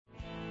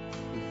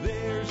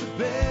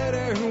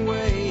better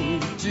way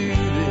to do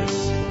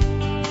this.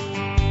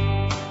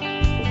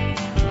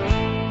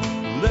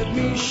 Let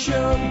me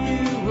show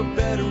you a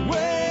better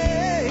way.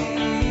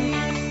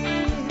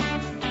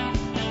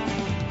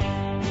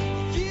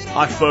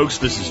 Hi, folks.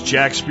 This is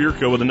Jack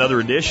Spirko with another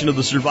edition of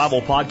the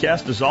Survival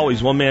Podcast. As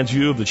always, one man's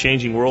view of the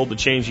changing world, the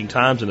changing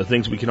times, and the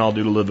things we can all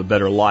do to live a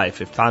better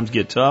life if times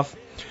get tough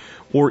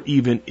or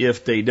even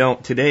if they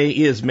don't. Today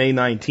is May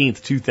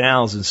 19th,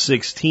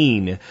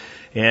 2016,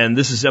 and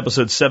this is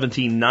episode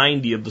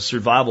 1790 of the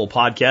Survival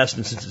Podcast.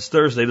 And since it's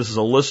Thursday, this is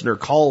a listener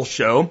call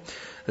show.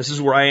 This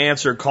is where I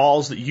answer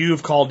calls that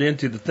you've called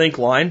into the Think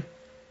line.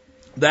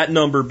 That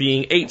number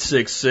being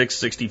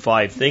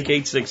 866-65-THINK,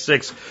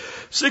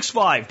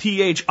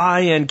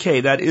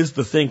 866-65-THINK. That is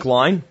the Think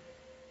line.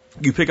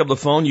 You pick up the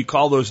phone, you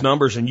call those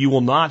numbers, and you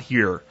will not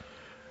hear,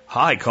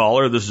 "Hi,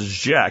 caller, this is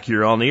Jack.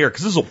 You're on the air."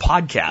 Because this is a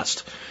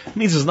podcast. It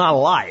means it's not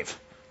live,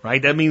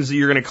 right? That means that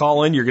you're going to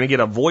call in, you're going to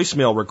get a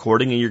voicemail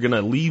recording, and you're going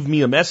to leave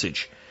me a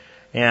message.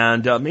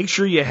 And make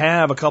sure you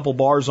have a couple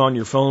bars on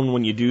your phone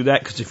when you do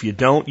that, because if you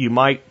don't, you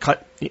might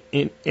cut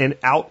in and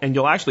out, and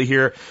you'll actually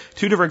hear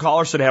two different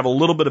callers that have a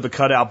little bit of a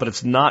cutout, but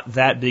it's not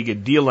that big a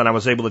deal, and I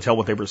was able to tell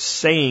what they were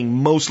saying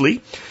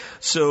mostly.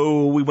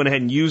 So we went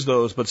ahead and used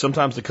those, but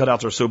sometimes the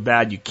cutouts are so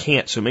bad you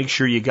can't. So make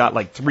sure you got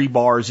like 3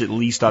 bars at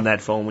least on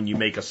that phone when you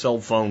make a cell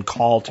phone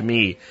call to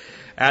me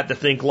at the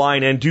Think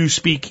line, and do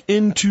speak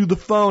into the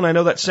phone. I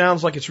know that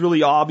sounds like it's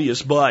really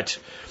obvious, but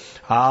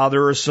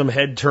there is some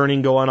head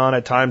turning going on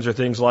at times or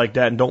things like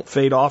that, and don't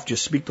fade off,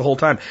 just speak the whole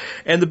time.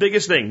 And the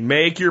biggest thing,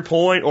 make your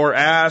point or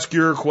ask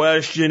your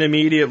question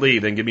immediately,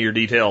 then give me your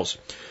details.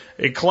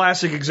 A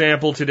classic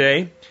example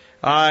today,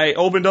 I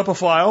opened up a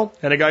file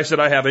and a guy said,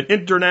 "I have an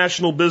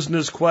international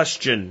business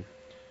question."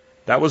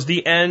 That was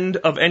the end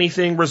of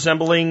anything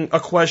resembling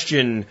a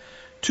question.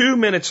 2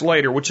 minutes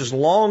later, which is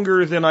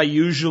longer than I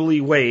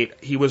usually wait,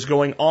 he was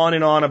going on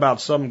and on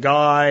about some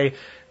guy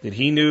that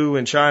he knew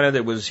in China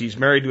he's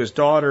married to his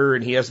daughter,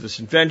 and he has this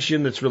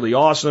invention that's really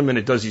awesome, and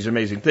it does these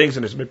amazing things,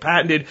 and it's been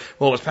patented.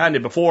 Well, it was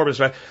patented before, but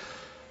it's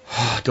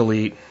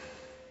delete.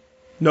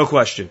 No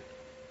question.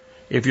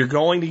 If you're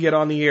going to get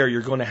on the air,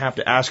 you're going to have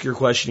to ask your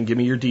question and give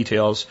me your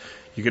details.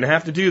 You're going to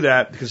have to do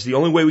that, because the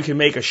only way we can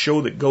make a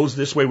show that goes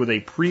this way with a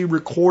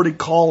pre-recorded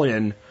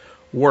call-in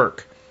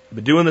work. I've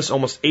been doing this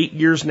almost 8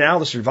 years now.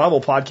 The Survival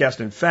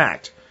Podcast, in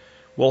fact,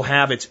 will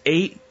have its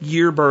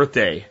 8-year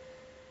birthday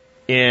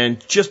in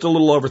just a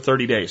little over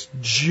 30 days.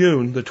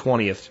 June the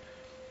 20th,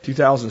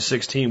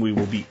 2016, we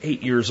will be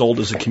 8 years old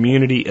as a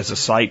community, as a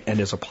site, and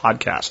as a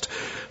podcast.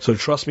 So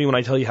trust me when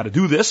I tell you how to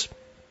do this.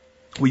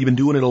 We've been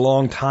doing it a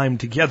long time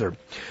together.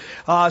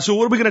 So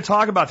what are we going to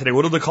talk about today?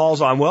 What are the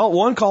calls on? Well,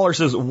 one caller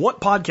says,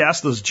 "What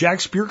podcast does Jack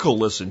Spirko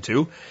listen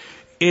to?"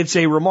 It's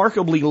a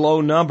remarkably low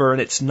number,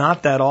 and it's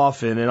not that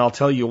often, and I'll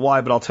tell you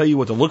why, but I'll tell you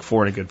what to look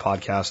for in a good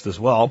podcast as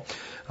well.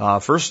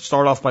 First,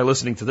 start off by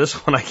listening to this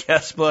one, I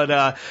guess.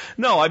 But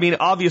no, I mean,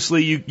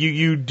 obviously,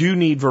 you do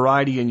need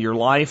variety in your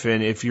life,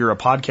 and if you're a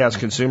podcast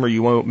consumer,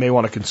 you may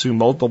want to consume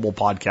multiple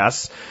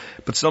podcasts.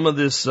 But some of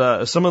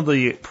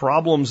the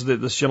problems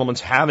that this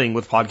gentleman's having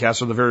with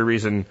podcasts are the very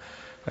reason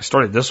I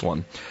started this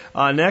one.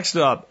 Next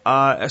up,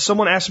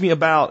 someone asked me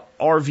about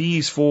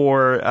RVs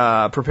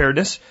for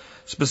preparedness,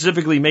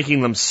 specifically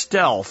making them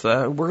stealth.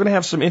 We're going to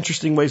have some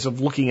interesting ways of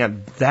looking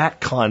at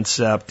that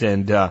concept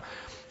and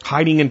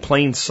hiding in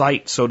plain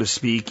sight, so to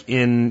speak,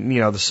 in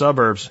the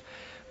suburbs.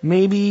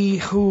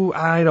 Maybe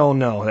I don't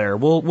know. There,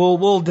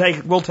 we'll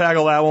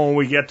tackle that one when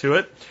we get to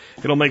it.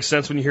 It'll make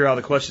sense when you hear how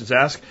the questions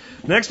asked.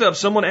 Next up,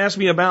 someone asked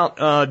me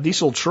about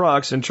diesel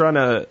trucks and trying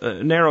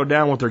to narrow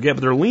down what they're getting,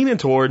 but they're leaning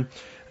toward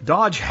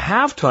Dodge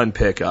half-ton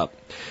pickup,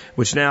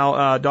 which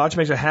now Dodge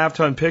makes a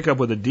half-ton pickup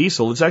with a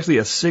diesel. It's actually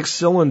a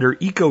 6-cylinder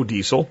eco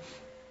diesel.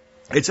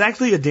 It's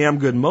actually a damn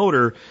good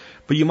motor,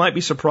 but you might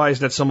be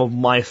surprised at some of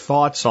my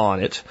thoughts on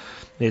it.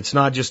 It's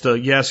not just a,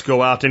 yes,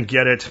 go out and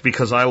get it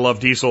because I love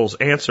diesels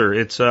answer.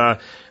 It's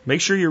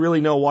make sure you really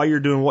know why you're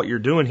doing what you're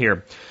doing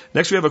here.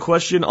 Next, we have a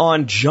question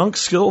on junk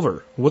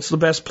silver. What's the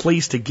best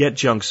place to get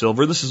junk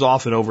silver? This is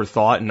often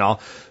overthought, and I'll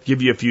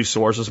give you a few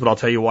sources, but I'll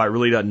tell you why it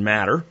really doesn't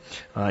matter.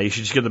 You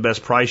should just get the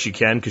best price you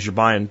can because you're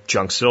buying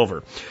junk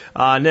silver.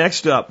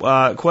 Next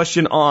up,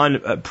 question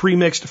on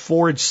pre-mixed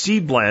forage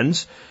seed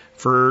blends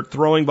for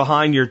throwing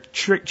behind your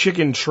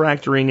chicken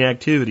tractoring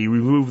activity.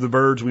 Remove the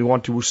birds we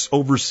want to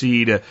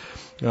overseed.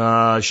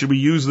 Should we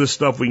use this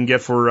stuff we can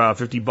get for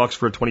 $50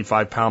 for a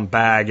 25-pound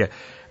bag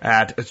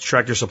at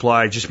Tractor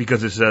Supply just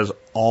because it says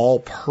all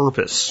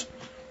purpose?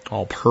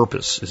 All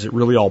purpose. Is it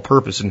really all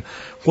purpose? And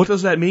what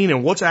does that mean?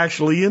 And what's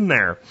actually in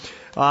there?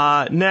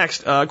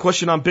 Next,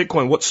 question on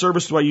Bitcoin. What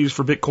service do I use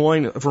for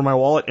Bitcoin for my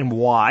wallet and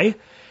why?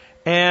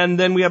 And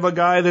then we have a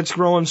guy that's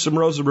growing some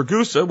Rosa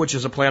Ragusa, which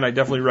is a plant I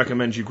definitely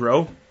recommend you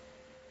grow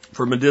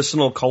for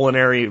medicinal,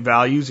 culinary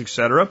values,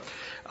 etc.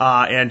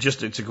 And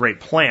just it's a great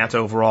plant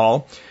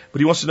overall. But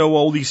he wants to know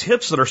all these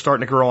hips that are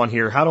starting to grow on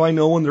here. How do I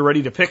know when they're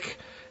ready to pick?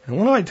 And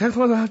what do I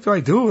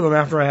do with them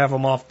after I have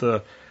them off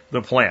the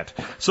the plant.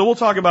 So we'll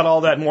talk about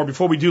all that and more.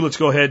 Before we do, let's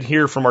go ahead and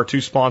hear from our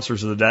two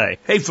sponsors of the day.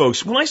 Hey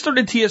folks, when I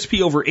started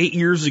TSP over 8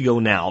 years ago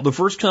now, the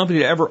first company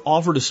to ever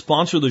offer to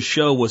sponsor the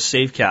show was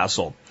Safe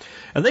Castle.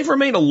 And they've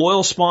remained a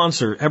loyal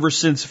sponsor ever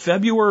since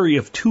February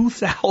of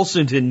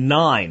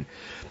 2009.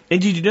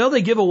 And did you know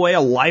they give away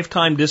a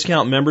lifetime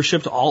discount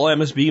membership to all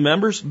MSB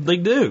members? They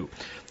do.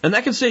 And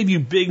that can save you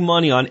big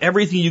money on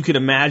everything you can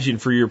imagine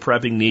for your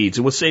prepping needs.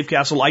 And with Safe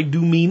Castle, I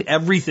do mean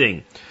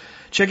everything.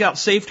 Check out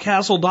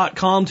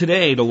safecastle.com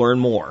today to learn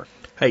more.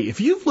 Hey, if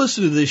you've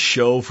listened to this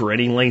show for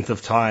any length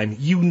of time,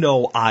 you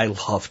know I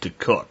love to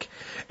cook.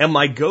 And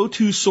my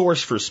go-to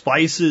source for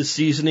spices,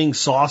 seasonings,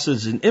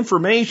 sauces, and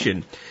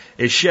information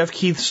is Chef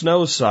Keith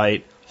Snow's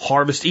site,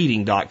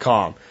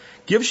 harvesteating.com.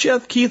 Give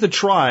Chef Keith a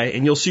try,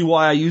 and you'll see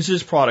why I use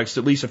his products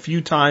at least a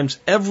few times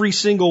every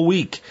single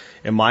week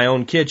in my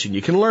own kitchen.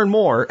 You can learn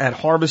more at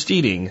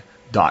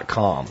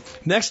harvesteating.com.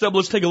 Next up,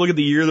 let's take a look at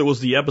the year that was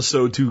the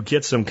episode to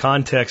get some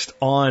context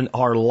on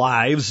our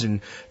lives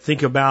and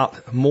think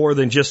about more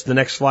than just the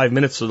next 5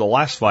 minutes or the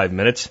last 5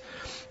 minutes.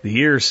 The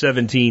year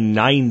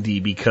 1790,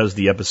 because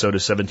the episode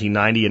is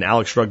 1790, and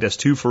Alex Shrugged has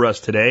two for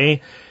us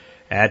today.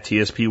 At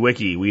TSP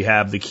Wiki, we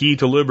have The Key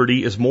to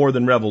Liberty is More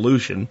Than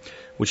Revolution,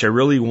 which I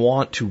really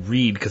want to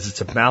read because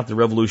it's about the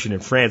revolution in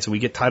France, and we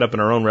get tied up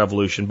in our own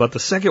revolution. But the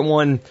second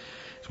one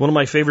is one of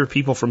my favorite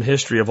people from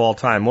history of all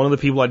time, one of the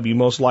people I'd be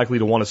most likely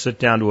to want to sit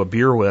down to a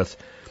beer with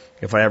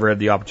if I ever had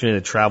the opportunity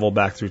to travel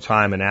back through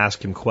time and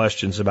ask him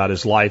questions about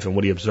his life and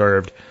what he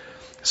observed.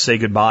 Say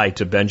goodbye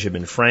to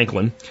Benjamin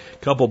Franklin.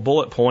 Couple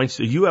bullet points.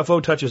 A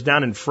UFO touches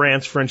down in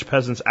France. French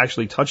peasants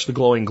actually touched the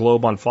glowing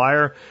globe on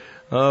fire.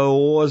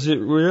 Was it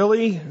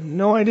really?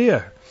 No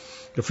idea.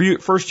 The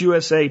first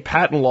USA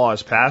patent law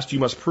is passed. You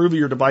must prove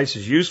your device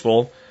is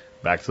useful.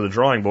 Back to the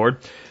drawing board.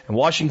 And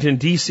Washington,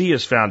 D.C.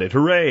 is founded.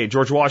 Hooray!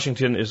 George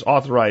Washington is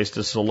authorized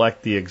to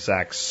select the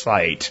exact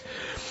site.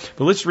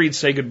 But let's read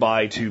Say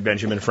Goodbye to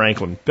Benjamin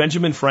Franklin.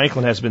 Benjamin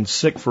Franklin has been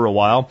sick for a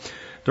while.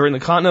 During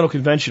the Continental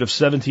Convention of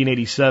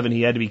 1787,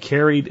 he had to be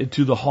carried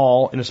to the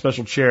hall in a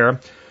special chair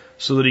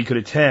so that he could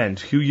attend.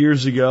 2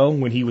 years ago,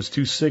 when he was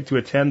too sick to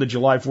attend the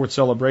July 4th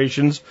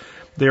celebrations,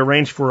 they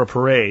arranged for a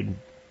parade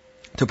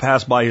to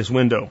pass by his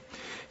window.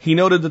 He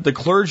noted that the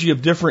clergy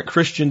of different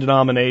Christian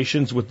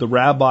denominations with the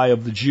rabbi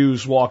of the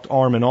Jews walked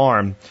arm in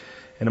arm.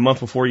 And a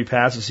month before he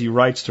passes, he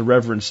writes to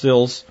Reverend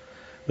Stills,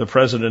 the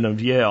president of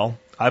Yale,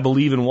 I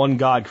believe in one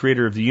God,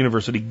 creator of the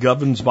universe, that he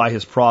governs by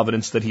his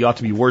providence, that he ought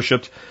to be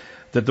worshipped,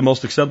 that the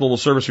most acceptable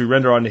service we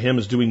render unto him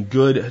is doing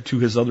good to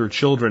his other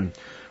children.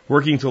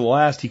 Working to the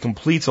last, he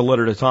completes a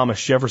letter to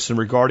Thomas Jefferson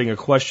regarding a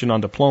question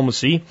on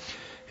diplomacy.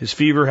 His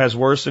fever has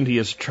worsened. He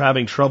is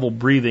having trouble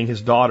breathing.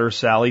 His daughter,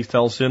 Sally,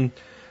 tells him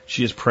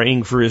she is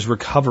praying for his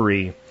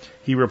recovery.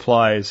 He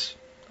replies,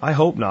 I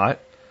hope not.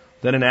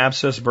 Then an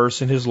abscess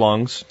bursts in his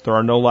lungs. There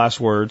are no last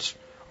words,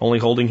 only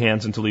holding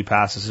hands until he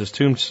passes. His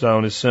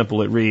tombstone is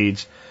simple. It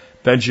reads,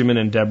 Benjamin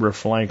and Deborah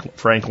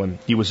Franklin.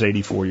 He was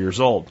 84 years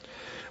old.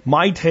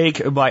 My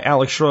Take by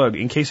Alex Shrugged.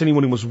 In case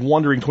anyone was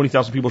wondering,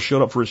 20,000 people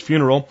showed up for his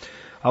funeral.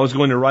 I was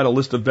going to write a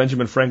list of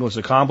Benjamin Franklin's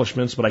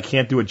accomplishments, but I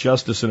can't do it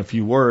justice in a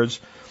few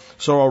words.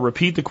 So I'll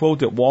repeat the quote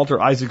that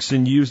Walter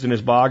Isaacson used in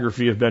his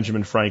biography of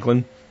Benjamin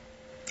Franklin.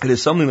 It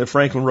is something that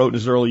Franklin wrote in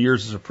his early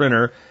years as a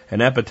printer,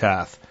 an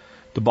epitaph.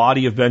 The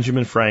body of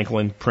Benjamin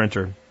Franklin,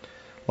 printer.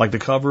 Like the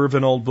cover of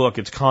an old book,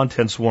 its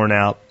contents worn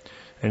out,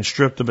 and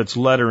stripped of its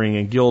lettering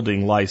and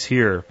gilding, lies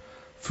here.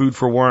 Food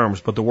for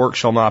worms, but the work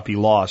shall not be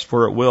lost,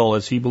 for it will,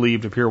 as he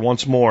believed, appear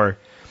once more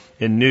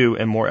in new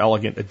and more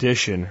elegant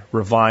edition,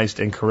 revised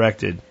and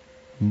corrected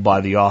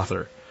by the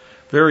author.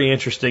 Very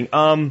interesting.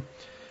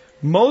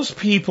 Most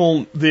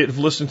people that have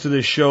listened to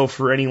this show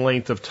for any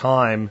length of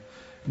time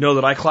know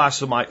that I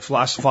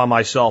classify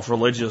myself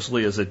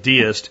religiously as a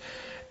deist,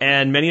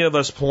 and many of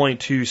us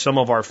point to some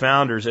of our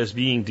founders as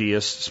being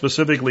deists,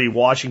 specifically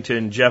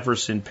Washington,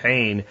 Jefferson,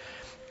 Paine,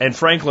 and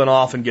Franklin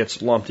often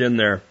gets lumped in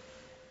there.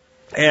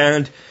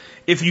 And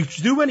if you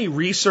do any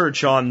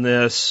research on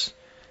this,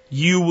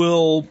 you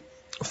will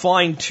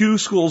find two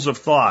schools of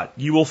thought.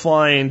 You will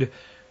find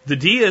the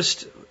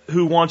deist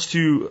who wants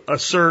to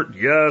assert,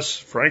 yes,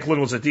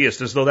 Franklin was a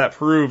deist, as though that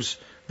proves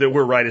that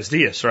we're right as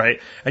deists, right?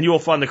 And you will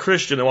find the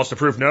Christian that wants to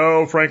prove,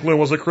 no, Franklin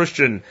was a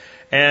Christian.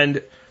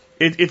 And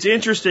it's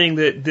interesting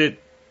that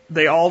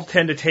they all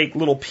tend to take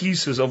little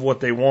pieces of what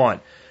they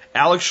want.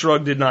 Alex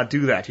Shrugged did not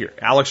do that here.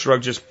 Alex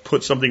Shrugged just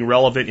put something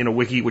relevant in a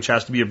wiki, which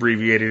has to be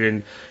abbreviated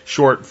and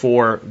short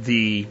for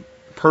the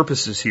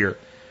purposes here.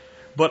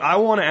 But I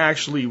want to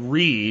actually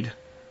read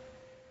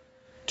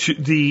to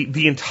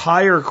the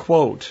entire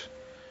quote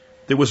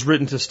that was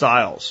written to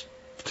Stiles,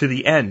 to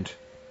the end.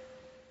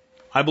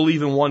 I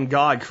believe in one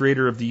God,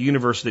 creator of the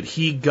universe, that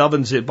he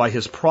governs it by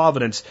his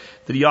providence,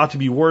 that he ought to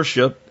be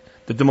worshipped,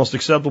 that the most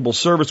acceptable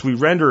service we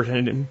render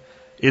him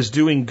is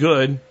doing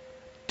good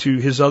to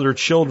his other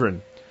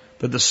children,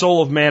 that the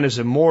soul of man is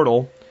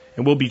immortal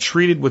and will be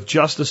treated with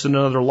justice in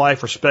another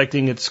life,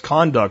 respecting its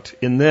conduct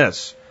in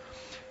this.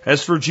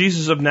 As for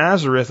Jesus of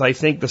Nazareth, I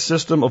think the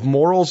system of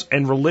morals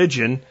and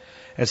religion,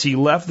 as he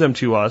left them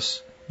to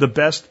us, the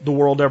best the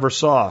world ever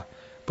saw.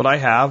 But I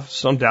have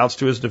some doubts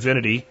to his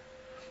divinity,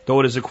 though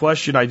it is a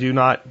question I do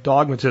not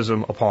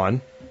dogmatism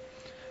upon,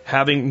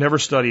 having never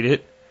studied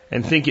it,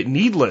 and think it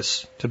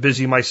needless to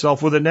busy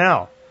myself with it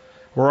now,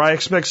 where I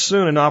expect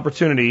soon an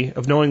opportunity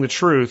of knowing the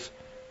truth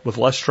with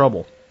less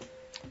trouble.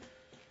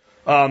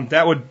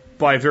 That would,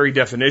 by very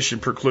definition,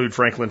 preclude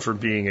Franklin from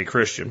being a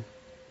Christian,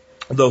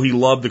 though he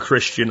loved the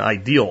Christian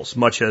ideals,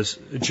 much as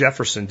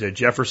Jefferson did.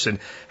 Jefferson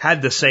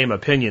had the same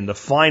opinion, the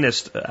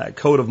finest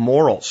code of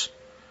morals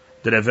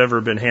that have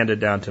ever been handed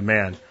down to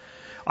man.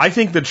 I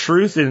think the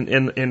truth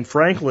in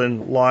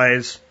Franklin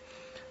lies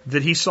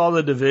that he saw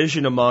the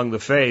division among the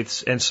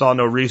faiths and saw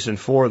no reason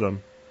for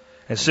them,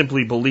 and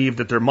simply believed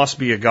that there must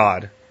be a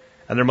God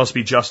and there must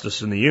be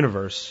justice in the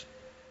universe,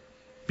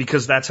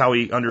 because that's how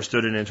he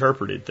understood and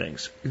interpreted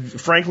things.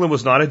 Franklin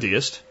was not a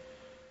deist.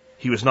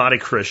 He was not a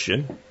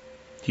Christian.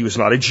 He was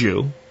not a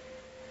Jew.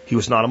 He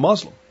was not a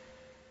Muslim.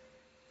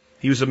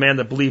 He was a man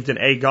that believed in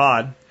a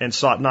God and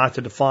sought not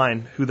to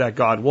define who that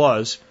God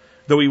was,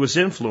 though he was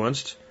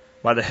influenced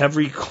by the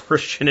heavy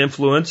Christian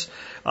influence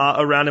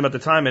around him at the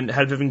time, and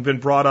having been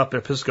brought up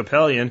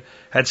Episcopalian,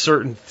 had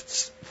certain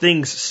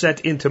things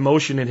set into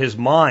motion in his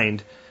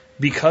mind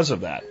because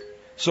of that.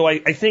 So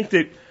I think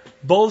that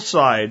both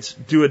sides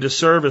do a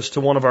disservice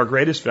to one of our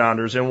greatest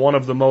founders and one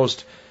of the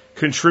most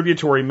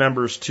contributory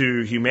members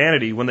to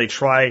humanity when they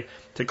try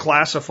to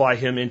classify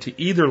him into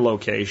either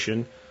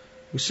location.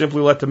 We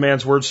simply let the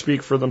man's words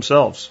speak for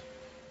themselves.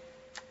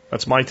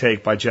 That's my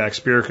take by Jack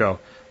Spirko.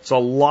 It's a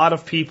lot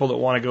of people that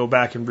want to go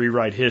back and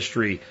rewrite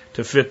history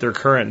to fit their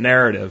current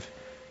narrative.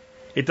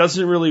 It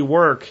doesn't really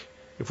work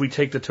if we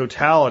take the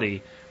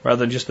totality rather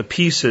than just the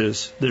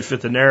pieces that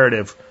fit the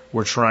narrative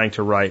we're trying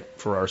to write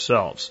for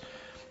ourselves.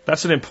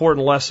 That's an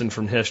important lesson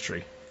from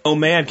history. No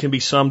man can be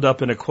summed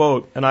up in a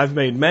quote, and I've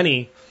made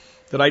many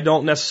that I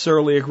don't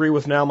necessarily agree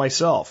with now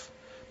myself,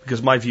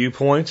 because my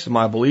viewpoints and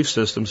my belief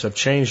systems have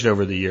changed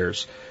over the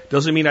years.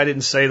 Doesn't mean I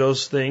didn't say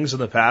those things in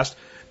the past.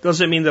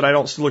 Doesn't mean that I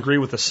don't still agree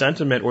with the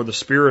sentiment or the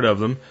spirit of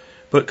them,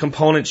 but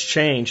components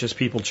change as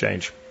people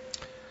change.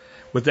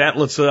 With that,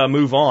 let's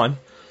move on.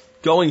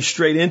 Going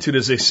straight into it,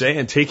 as they say,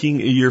 and taking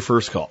your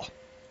first call.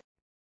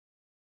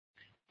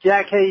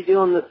 Jack, how you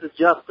doing? This is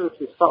Justin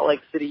from Salt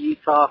Lake City,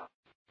 Utah.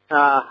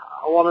 I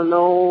want to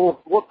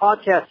know what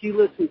podcast you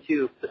listen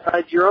to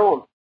besides your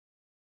own.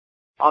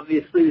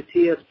 Obviously, the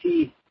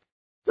TSP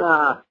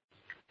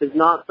is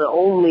not the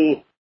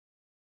only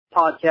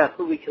podcast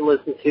that we can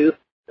listen to.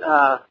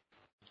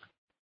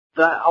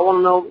 But I want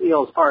to know,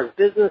 as far as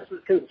business is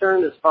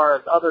concerned, as far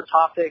as other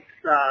topics,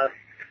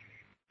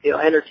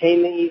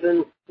 entertainment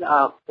even,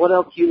 what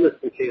else do you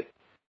listen to?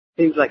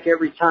 Seems like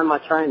every time I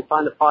try and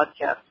find a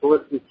podcast to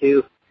listen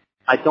to,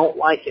 I don't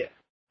like it.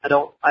 I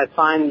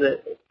find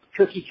that it's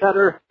cookie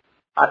cutter.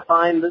 I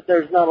find that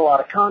there's not a lot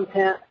of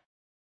content.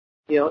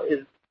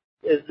 Is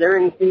there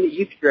anything that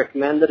you could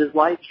recommend that is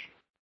like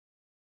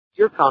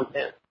your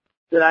content,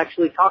 that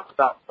actually talks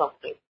about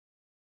something?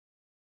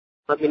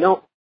 Let me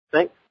know.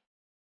 Thanks.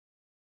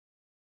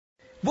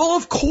 Well,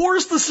 of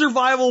course the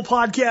Survival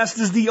Podcast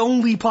is the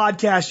only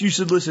podcast you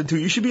should listen to.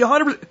 You should be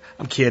 100%.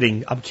 I'm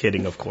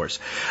kidding, of course.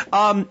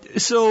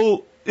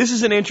 So this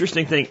is an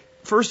interesting thing.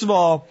 First of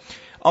all,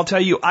 I'll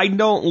tell you, I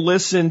don't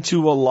listen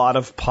to a lot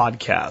of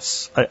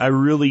podcasts. I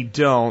really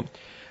don't.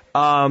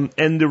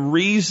 And the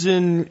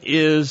reason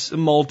is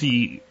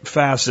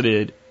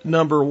multifaceted.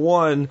 Number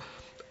one,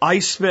 I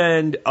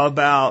spend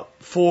about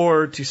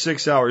 4 to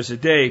 6 hours a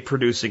day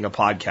producing a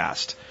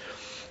podcast.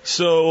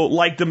 So,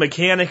 like the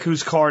mechanic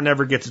whose car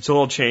never gets its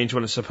oil changed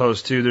when it's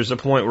supposed to, there's a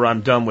point where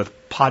I'm done with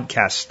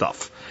podcast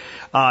stuff.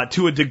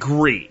 To a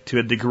degree.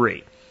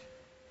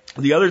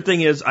 The other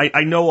thing is,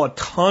 I know a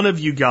ton of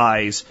you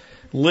guys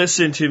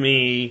listen to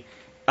me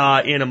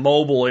in a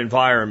mobile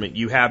environment.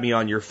 You have me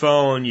on your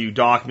phone, you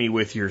dock me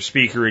with your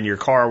speaker in your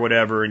car,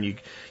 whatever, and you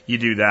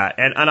do that.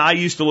 And I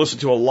used to listen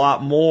to a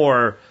lot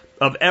more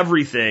of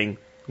everything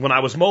when I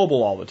was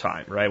mobile all the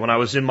time, right? When I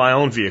was in my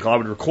own vehicle, I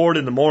would record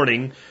in the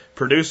morning,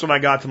 produce when I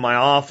got to my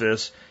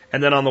office,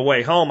 and then on the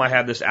way home, I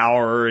had this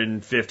hour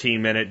and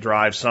 15-minute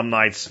drive, some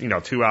nights,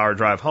 2-hour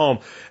drive home,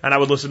 and I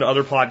would listen to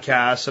other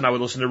podcasts, and I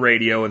would listen to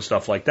radio and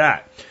stuff like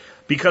that.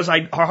 Because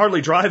I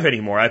hardly drive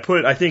anymore. I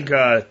put,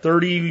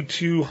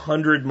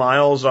 3,200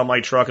 miles on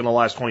my truck in the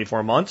last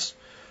 24 months,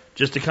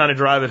 just to kind of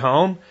drive it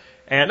home.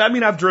 And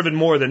I've driven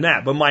more than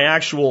that, but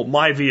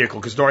my vehicle,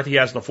 because Dorothy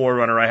has the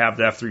 4Runner, I have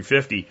the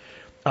F-350,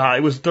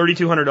 it was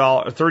 3,200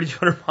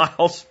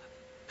 miles.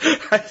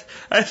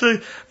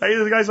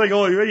 The guy's like,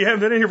 oh, you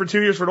haven't been in here for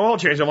 2 years for an oil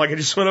change. I'm like, I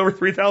just went over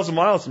 3,000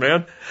 miles,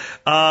 man.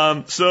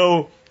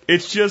 So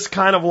it's just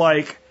kind of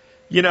like,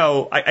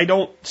 I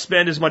don't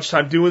spend as much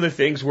time doing the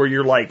things where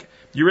you're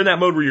in that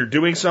mode where you're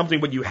doing something,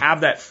 but you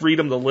have that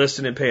freedom to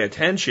listen and pay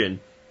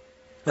attention.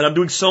 And I'm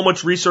doing so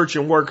much research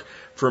and work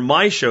for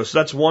my show. So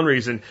that's one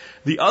reason.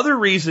 The other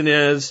reason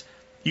is,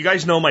 you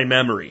guys know my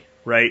memory,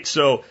 right?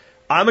 So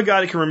I'm a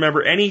guy that can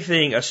remember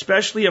anything,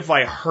 especially if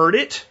I heard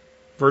it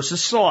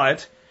versus saw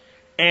it,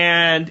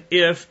 and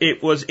if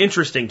it was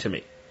interesting to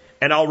me.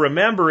 And I'll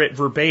remember it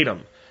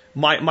verbatim.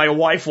 my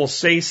wife will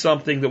say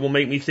something that will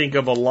make me think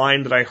of a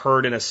line that I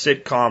heard in a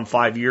sitcom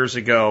 5 years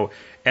ago,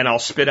 and I'll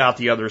spit out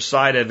the other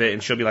side of it,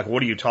 and she'll be like,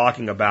 "What are you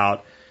talking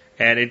about?"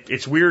 And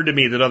it's weird to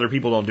me that other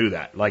people don't do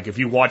that. Like, if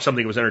you watch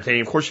something that was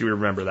entertaining, of course you would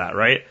remember that,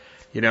 right?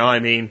 You know, I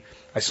mean,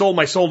 I sold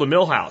my soul to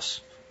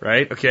Millhouse,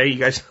 right? Okay, you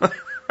guys,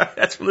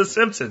 that's from The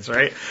Simpsons,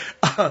 right?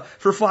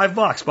 For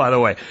 $5, by the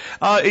way.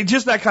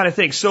 Just that kind of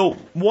thing. So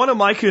one of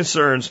my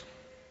concerns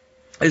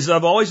is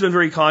I've always been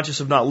very conscious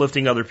of not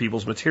lifting other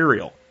people's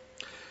material.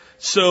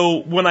 So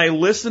when I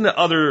listen to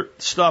other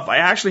stuff, I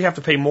actually have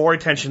to pay more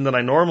attention than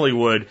I normally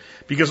would,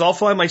 because I'll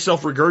find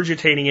myself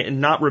regurgitating it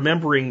and not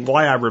remembering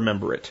why I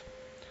remember it.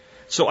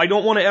 So I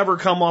don't want to ever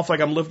come off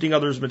like I'm lifting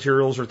others'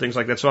 materials or things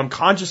like that. So I'm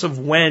conscious of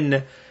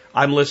when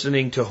I'm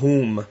listening to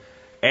whom,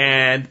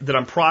 and that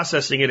I'm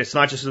processing it. It's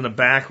not just in the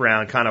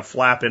background, kind of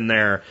flapping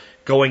there,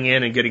 going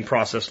in and getting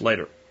processed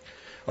later.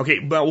 Okay,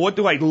 but what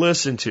do I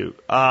listen to?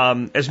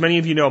 As many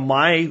of you know,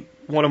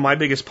 one of my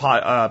biggest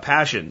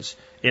passions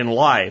in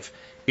life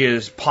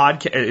is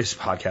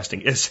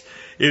podcasting. It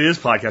is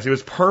podcasting. It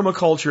was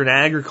permaculture and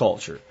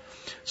agriculture.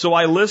 So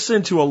I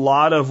listen to a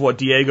lot of what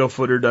Diego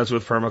Footer does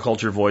with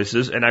Permaculture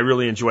Voices, and I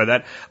really enjoy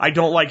that. I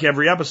don't like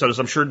every episode, as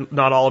I'm sure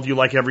not all of you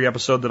like every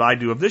episode that I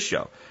do of this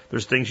show.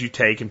 There's things you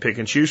take and pick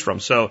and choose from.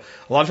 So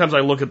a lot of times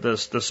I look at the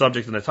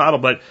subject and the title,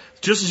 but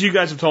just as you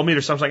guys have told me,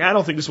 there's something like, I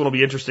don't think this one will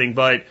be interesting,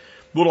 but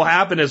what will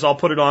happen is I'll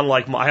put it on,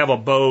 like, I have a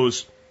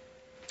Bose.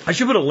 I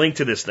should put a link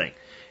to this thing.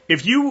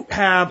 If you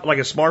have like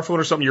a smartphone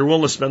or something, you're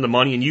willing to spend the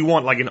money and you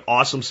want like an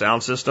awesome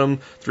sound system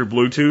through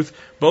Bluetooth,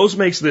 Bose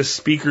makes this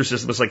speaker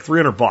system. It's like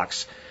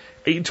 $300.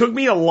 It took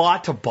me a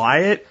lot to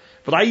buy it,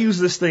 but I use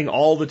this thing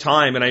all the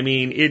time. And I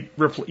mean, you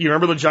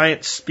remember the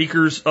giant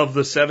speakers of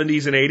the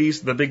 70s and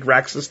 80s, the big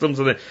rack systems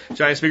of the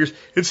giant speakers?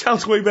 It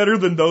sounds way better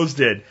than those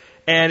did.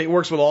 And it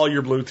works with all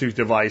your Bluetooth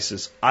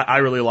devices. I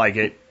really like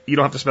it. You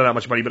don't have to spend that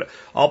much money, but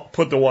I'll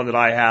put the one that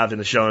I have in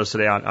the show notes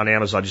today on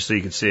Amazon just so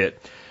you can see it.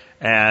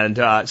 And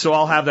so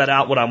I'll have that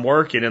out when I'm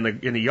working in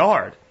the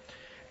yard.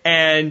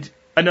 And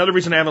another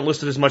reason I haven't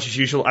listed as much as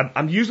usual,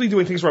 I'm usually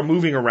doing things where I'm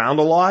moving around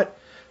a lot.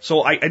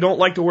 So I don't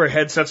like to wear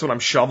headsets when I'm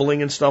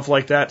shoveling and stuff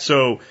like that.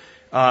 So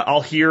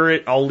I'll hear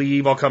it, I'll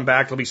leave, I'll come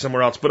back, I'll be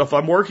somewhere else. But if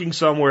I'm working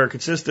somewhere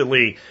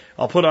consistently,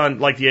 I'll put on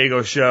like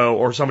Diego's show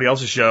or somebody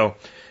else's show,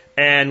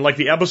 and like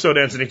the episode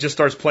ends and it just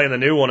starts playing the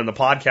new one in the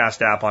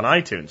podcast app on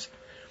iTunes.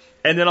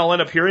 And then I'll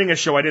end up hearing a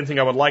show I didn't think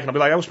I would like, and I'll be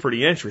like, that was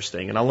pretty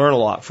interesting, and I'll learn a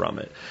lot from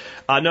it.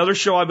 Another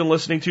show I've been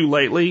listening to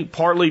lately,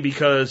 partly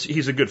because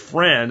he's a good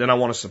friend and I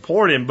want to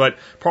support him, but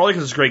partly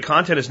because it's great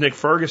content, is Nick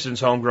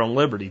Ferguson's Homegrown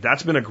Liberty.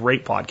 That's been a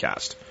great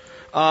podcast.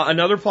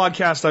 Another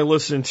podcast I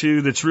listen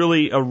to that's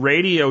really a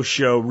radio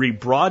show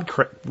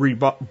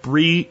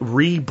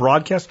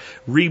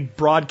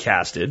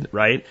rebroadcasted,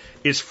 right,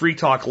 is Free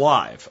Talk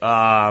Live.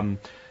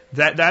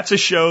 That's a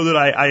show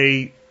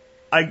that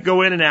I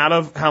go in and out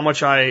of how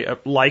much I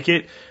like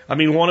it. I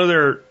mean, one of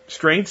their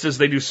strengths is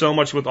they do so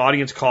much with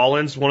audience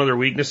call-ins. One of their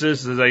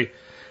weaknesses is they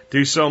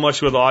do so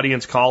much with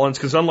audience call-ins,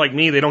 because unlike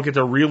me, they don't get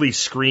to really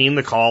screen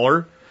the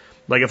caller.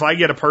 Like if I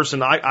get a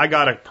person, I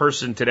got a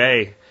person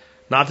today,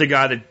 not the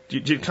guy that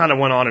kind of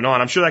went on and on.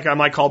 I'm sure that guy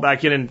might call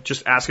back in and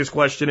just ask his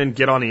question and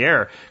get on the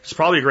air. It's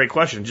probably a great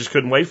question. Just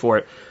couldn't wait for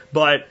it.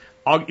 But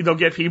they'll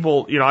get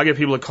people, I'll get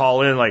people to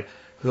call in like,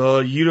 "Oh,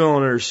 you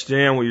don't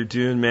understand what you're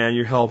doing, man.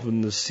 You're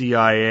helping the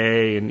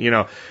CIA." And,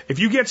 if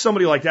you get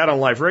somebody like that on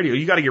live radio,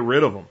 you got to get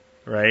rid of them,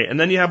 right? And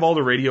then you have all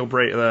the radio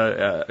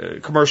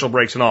commercial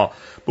breaks and all.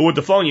 But with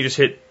the phone, you just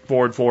hit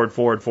forward.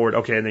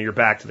 Okay, and then you're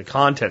back to the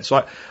content.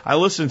 So I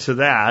listen to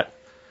that.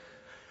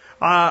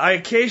 I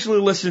occasionally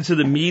listen to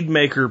the Mead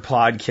Maker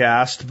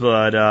podcast,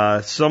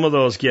 but some of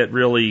those get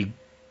really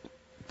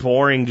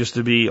boring, just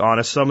to be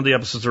honest. Some of the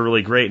episodes are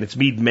really great, and it's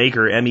Mead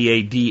Maker,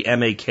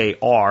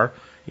 MEADMAKR.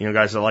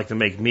 Guys that like to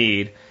make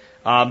mead.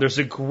 There's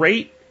a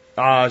great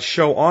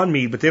show on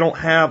mead, but they don't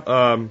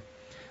have.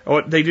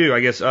 They do, I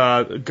guess.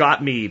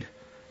 Got Mead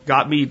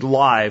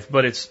Live,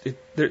 but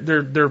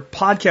their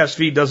podcast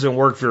feed doesn't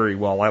work very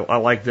well. I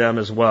like them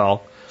as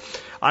well.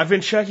 I've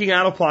been checking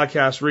out a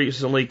podcast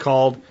recently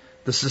called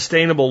the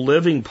Sustainable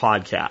Living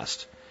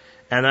Podcast,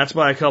 and that's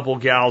by a couple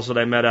gals that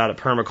I met out at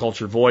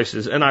Permaculture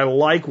Voices, and I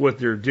like what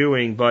they're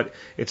doing, but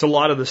it's a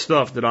lot of the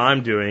stuff that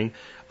I'm doing.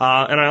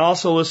 And I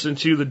also listen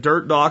to the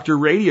Dirt Doctor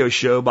radio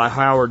show by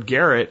Howard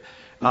Garrett.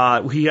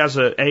 He has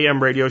an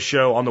AM radio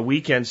show on the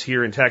weekends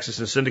here in Texas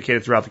and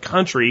syndicated throughout the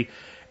country.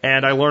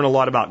 And I learn a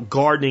lot about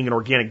gardening and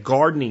organic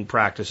gardening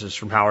practices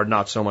from Howard,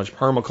 not so much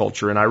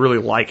permaculture. And I really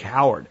like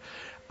Howard.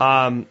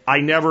 I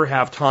never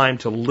have time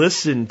to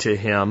listen to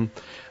him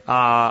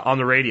on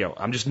the radio.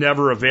 I'm just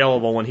never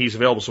available when he's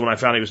available. So when I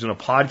found he was doing a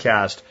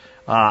podcast,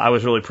 I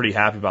was really pretty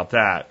happy about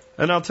that.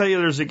 And I'll tell you,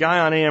 there's a guy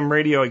on AM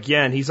radio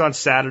again. He's on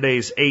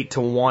Saturdays 8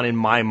 to 1 in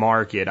my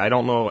market. I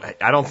don't know.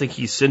 I don't think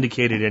he's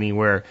syndicated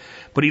anywhere,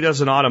 but he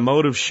does an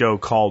automotive show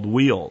called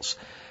Wheels.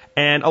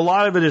 And a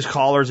lot of it is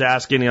callers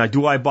asking, like,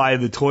 do I buy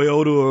the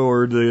Toyota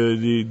or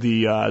the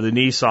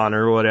Nissan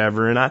or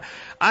whatever? And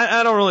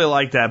I don't really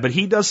like that, but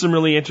he does some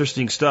really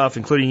interesting stuff,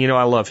 including,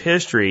 I love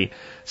history.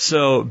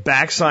 So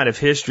Backside of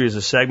History is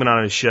a segment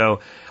on his show.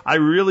 I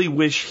really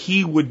wish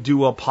he would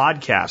do a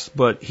podcast,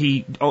 but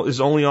he is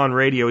only on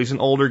radio. He's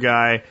an older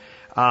guy.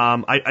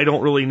 I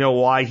don't really know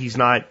why he's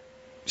not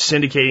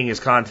syndicating his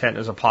content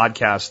as a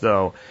podcast,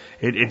 though.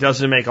 It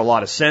doesn't make a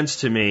lot of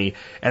sense to me.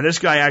 And this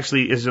guy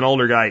actually is an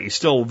older guy. He's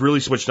still really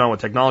switched on with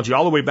technology.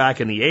 All the way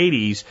back in the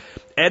 80s,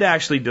 Ed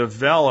actually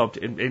developed,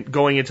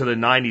 going into the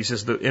 90s,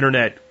 as the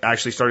internet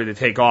actually started to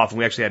take off, and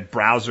we actually had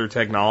browser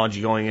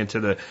technology going into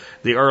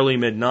the early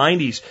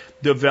mid-90s,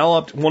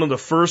 developed one of the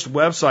first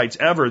websites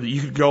ever that you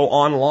could go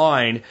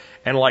online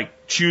and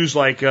choose a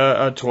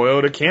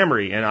Toyota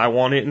Camry, and I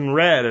want it in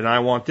red, and I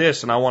want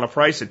this, and I want to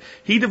price it.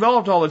 He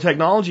developed all the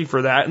technology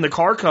for that, and the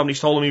car companies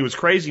told him he was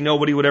crazy.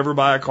 Nobody would ever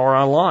buy a car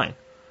online.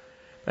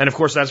 And of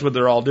course, that's what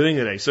they're all doing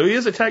today. So he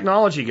is a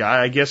technology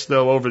guy. I guess,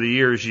 though, over the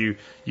years, you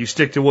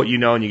stick to what you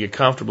know and you get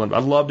comfortable.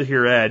 I'd love to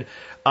hear Ed.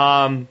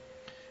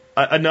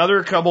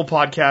 Another couple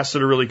podcasts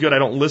that are really good. I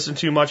don't listen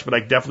to much, but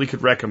I definitely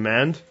could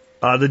recommend.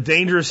 The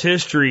Dangerous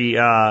History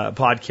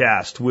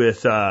podcast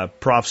with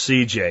Prof.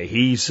 CJ.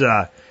 He's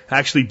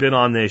actually been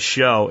on this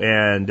show,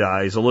 and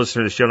he's a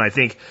listener to the show, and I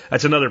think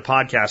that's another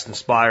podcast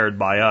inspired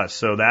by us.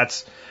 So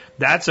that's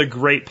a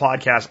great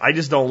podcast. I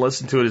just don't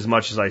listen to it as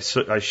much as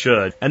I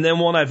should. And then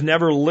one I've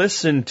never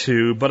listened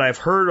to, but I've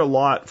heard a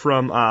lot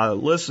from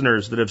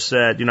listeners that have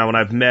said, when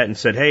I've met and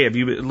said, hey, have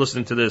you been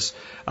listening to this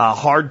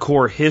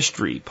Hardcore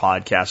History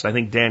podcast? And I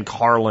think Dan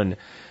Carlin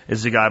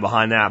is the guy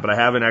behind that, but I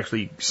haven't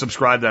actually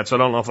subscribed to that, so I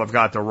don't know if I've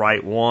got the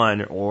right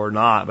one or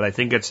not, but I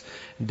think it's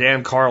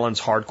Dan Carlin's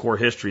Hardcore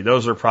History.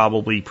 Those are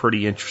probably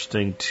pretty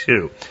interesting,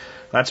 too.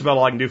 That's about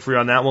all I can do for you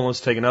on that one. Let's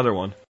take another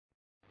one.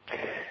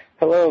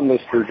 Hello,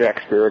 Mr.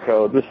 Jack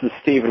Spirico. This is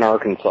Steve in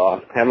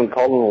Arkansas. Haven't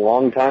called in a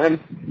long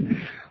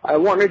time. I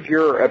wanted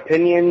your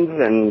opinions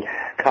and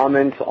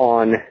comments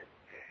on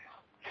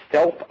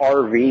stealth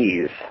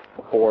RVs,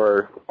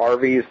 or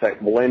RVs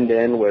that blend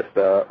in with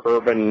the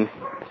urban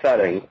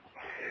setting.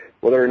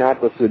 Whether or not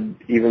this would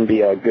even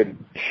be a good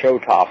show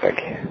topic.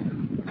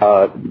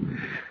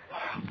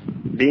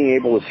 Being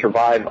able to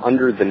survive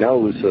under the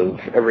nose of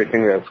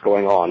everything that's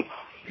going on.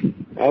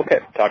 Okay,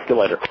 talk to you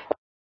later.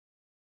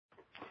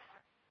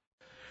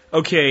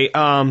 Okay,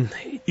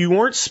 you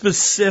weren't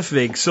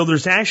specific, so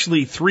there's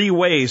actually three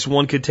ways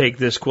one could take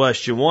this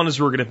question. One is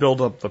we're going to build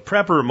up the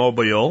prepper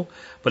mobile,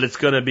 but it's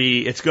going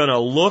to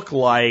look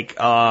like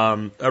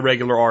a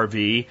regular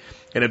RV,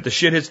 and if the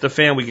shit hits the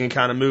fan, we can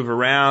kind of move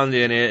around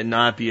in it and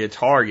not be a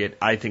target.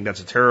 I think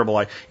that's a terrible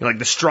idea. Like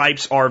the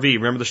Stripes RV.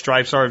 Remember the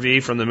Stripes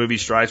RV from the movie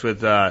Stripes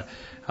with Dan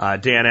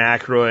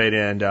Aykroyd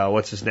and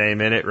what's his name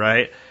in it,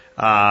 right?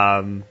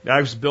 That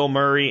was Bill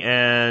Murray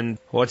and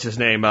what's his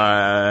name?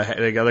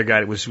 The other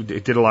guy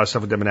that did a lot of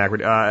stuff with Dan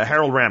Aykroyd.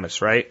 Harold Ramis,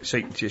 right?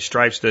 So the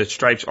Stripes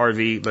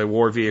RV, the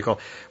war vehicle.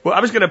 Well, I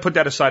was going to put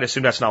that aside,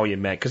 assume that's not what you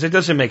meant, because it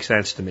doesn't make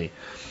sense to me.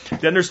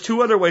 Then there's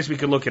two other ways we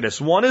could look at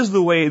this. One is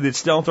the way that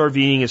stealth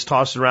RVing is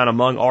tossed around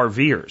among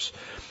RVers,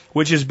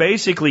 which is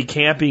basically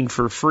camping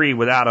for free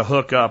without a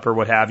hookup or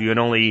what have you, and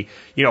only,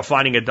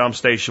 finding a dump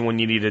station when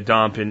you need a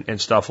dump and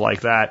stuff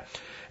like that.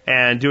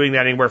 And doing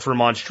that anywhere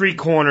from on street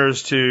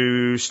corners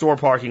to store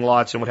parking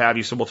lots and what have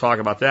you, so we'll talk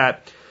about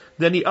that.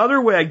 Then the other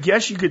way I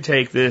guess you could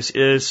take this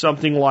is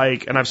something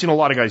like, and I've seen a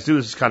lot of guys do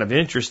this, it's kind of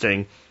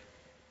interesting,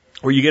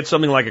 where you get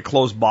something like a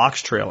closed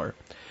box trailer,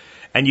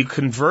 and you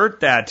convert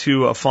that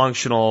to a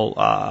functional,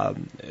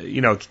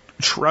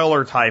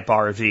 trailer type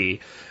RV.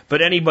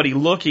 But anybody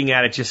looking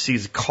at it just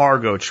sees a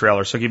cargo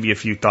trailer, so I'll give you a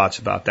few thoughts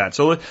about that.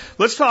 So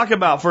let's talk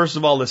about, first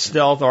of all, the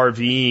stealth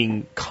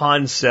RVing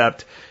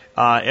concept,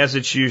 as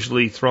it's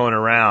usually thrown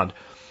around.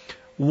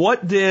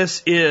 What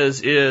this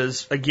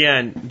is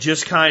again,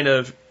 just kind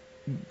of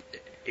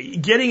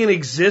getting an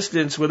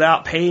existence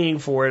without paying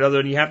for it, other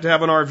than you have to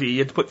have an RV, you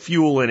have to put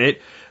fuel in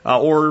it,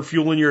 or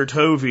fuel in your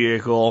tow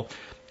vehicle,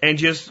 and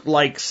just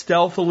like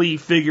stealthily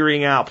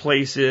figuring out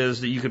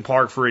places that you can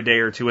park for a day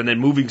or two and then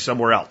moving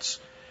somewhere else.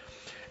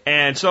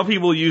 And some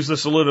people use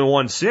this to live in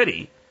one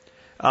city,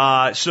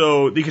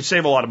 so you could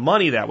save a lot of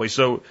money that way.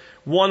 So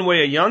one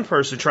way a young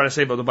person trying to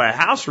save up to buy a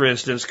house, for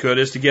instance,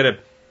 is to get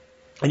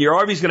and your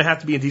RV is going to have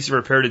to be in decent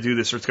repair to do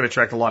this, or it's going to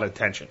attract a lot of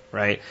attention,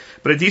 right?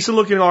 But a decent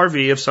looking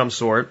RV of some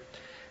sort,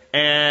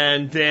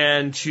 and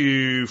then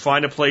to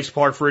find a place to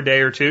park for a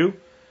day or two,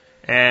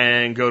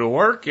 and go to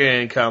work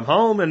and come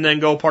home, and then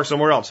go park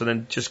somewhere else, and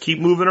then just keep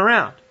moving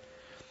around.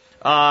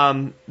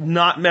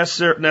 Not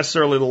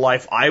necessarily the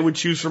life I would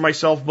choose for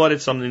myself, but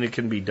it's something that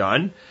can be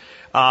done.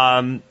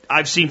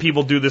 I've seen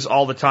people do this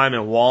all the time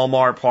in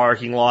Walmart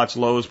parking lots,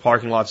 Lowe's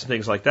parking lots, and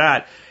things like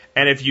that.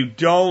 And if you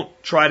don't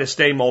try to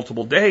stay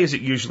multiple days,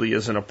 it usually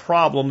isn't a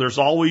problem. There's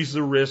always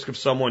the risk of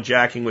someone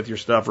jacking with your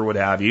stuff or what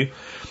have you.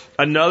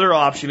 Another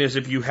option is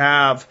if you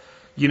have,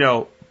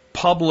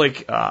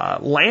 public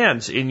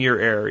lands in your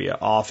area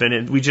often.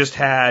 And we just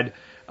had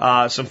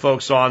some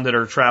folks on that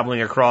are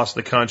traveling across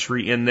the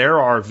country in their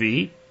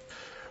RV,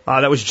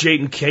 That was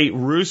Jade and Kate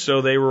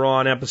Russo. They were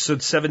on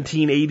episode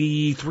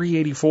 1783,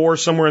 84,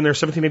 somewhere in there,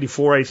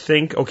 1784, I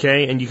think.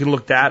 Okay, and you can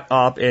look that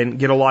up and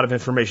get a lot of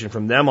information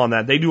from them on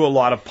that. They do a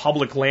lot of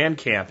public land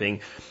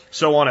camping.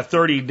 So on a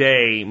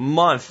 30-day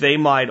month, they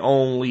might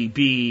only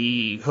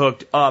be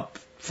hooked up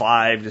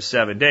 5 to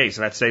 7 days,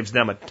 and that saves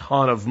them a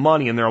ton of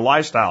money in their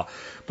lifestyle.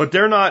 But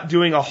they're not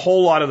doing a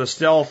whole lot of the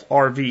stealth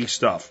RV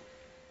stuff.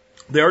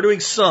 They are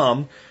doing some.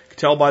 You can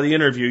tell by the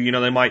interview, you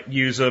know, they might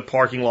use a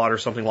parking lot or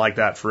something like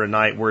that for a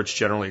night where it's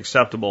generally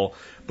acceptable.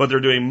 But they're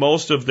doing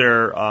most of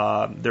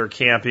their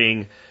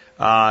camping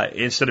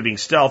instead of being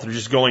stealth. They're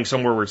just going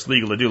somewhere where it's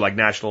legal to do, like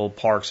national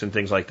parks and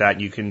things like that.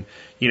 And you can,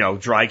 you know,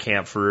 dry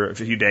camp for a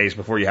few days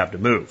before you have to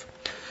move.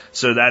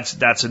 So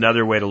that's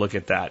another way to look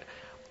at that.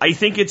 I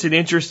think it's an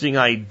interesting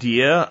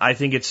idea. I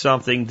think it's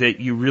something that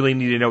you really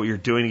need to know what you're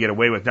doing to get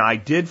away with. Now, I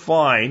did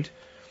find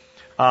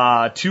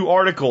 2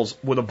 articles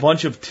with a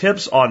bunch of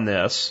tips on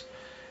this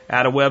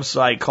at a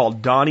website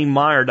called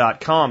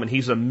DonnieMeyer.com, and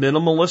he's a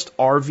minimalist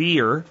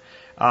RVer.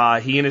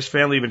 He and his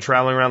family have been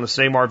traveling around the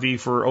same RV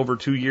for over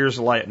 2 years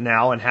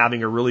now and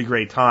having a really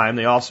great time.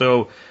 They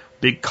also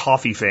big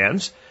coffee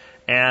fans.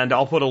 And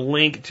I'll put a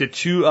link to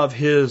 2 of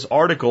his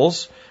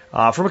articles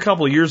from a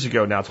couple of years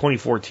ago now.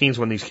 2014 is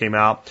when these came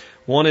out.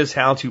 One is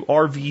how to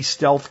RV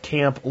stealth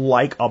camp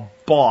like a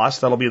boss.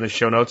 That'll be in the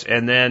show notes.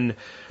 And then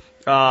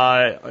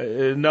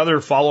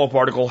another follow-up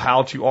article,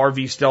 how to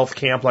RV stealth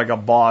camp like a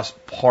boss,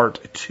 part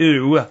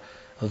 2,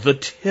 the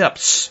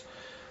tips.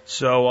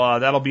 So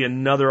that'll be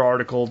another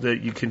article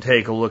that you can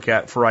take a look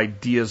at for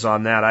ideas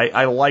on that.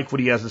 I like what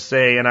he has to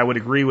say, and I would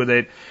agree with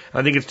it.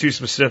 I think it's too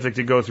specific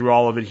to go through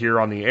all of it here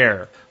on the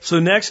air. So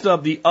next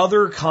up, the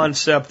other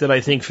concept that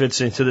I think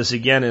fits into this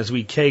again is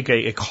we take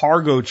a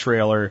cargo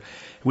trailer,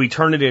 we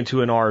turn it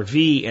into an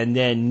RV, and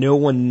then no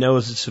one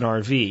knows it's an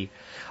RV.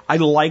 I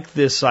like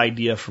this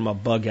idea from a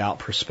bug out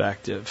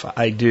perspective.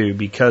 I do,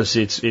 because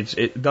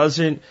it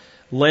doesn't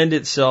lend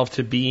itself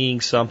to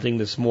being something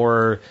that's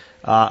more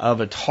of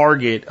a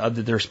target that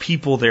there's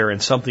people there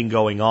and something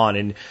going on,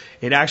 and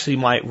it actually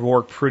might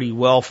work pretty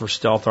well for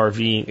stealth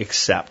RVing,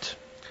 except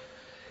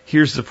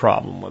here's the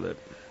problem with it.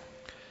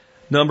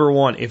 Number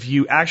one, if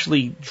you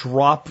actually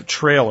drop a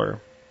trailer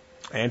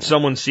and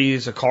someone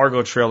sees a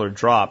cargo trailer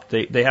dropped,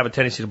 they have a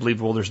tendency to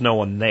believe, well, there's no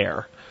one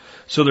there.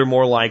 So they're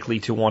more likely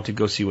to want to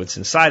go see what's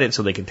inside it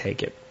so they can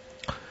take it.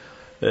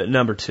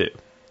 Number two,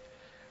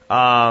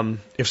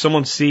 if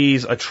someone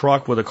sees a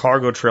truck with a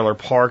cargo trailer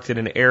parked in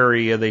an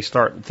area, they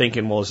start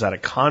thinking, well, is that a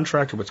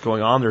contract or what's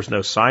going on? There's no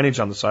signage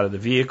on the side of the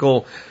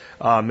vehicle.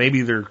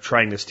 Maybe they're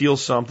trying to steal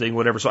something,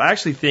 whatever. So I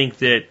actually think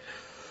that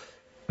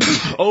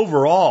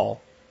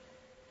overall,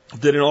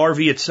 that an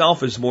RV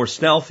itself is more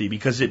stealthy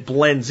because it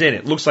blends in.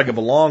 It looks like it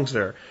belongs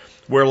there.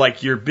 Where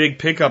like your big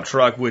pickup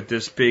truck with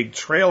this big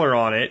trailer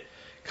on it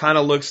kind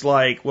of looks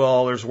like,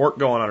 well, there's work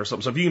going on or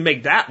something. So if you can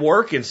make that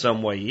work in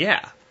some way,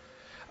 yeah.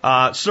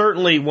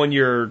 Certainly when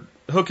you're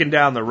hooking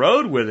down the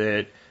road with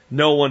it,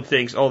 no one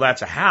thinks, oh,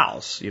 that's a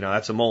house. You know,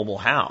 that's a mobile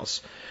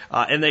house.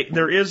 And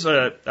there is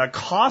a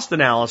cost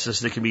analysis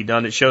that can be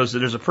done that shows that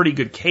there's a pretty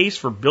good case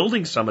for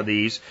building some of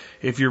these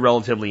if you're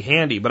relatively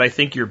handy. But I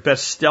think your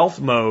best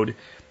stealth mode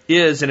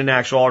is in an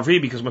actual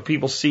RV, because when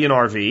people see an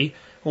RV,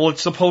 well,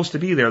 it's supposed to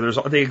be there.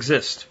 They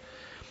exist.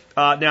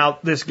 Now,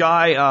 this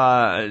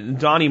guy,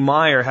 Donnie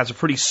Meyer, has a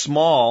pretty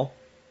small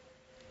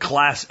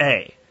Class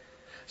A.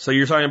 So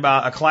you're talking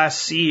about a Class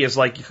C is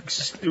like,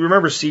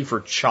 remember C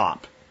for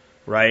chop,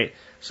 right?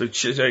 So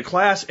a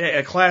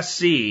Class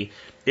C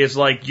is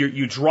like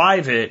you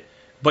drive it,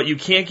 but you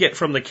can't get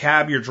from the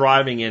cab you're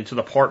driving in to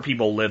the part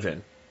people live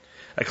in.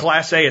 A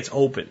Class A, it's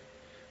open.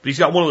 But he's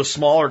got one of the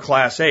smaller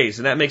Class A's,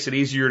 and that makes it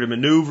easier to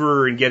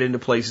maneuver and get into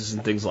places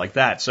and things like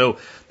that. So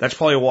that's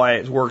probably why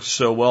it worked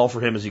so well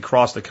for him as he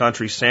crossed the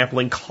country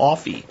sampling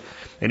coffee.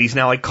 And he's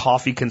now a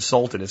coffee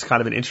consultant. It's kind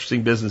of an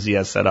interesting business he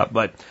has set up.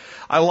 But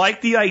I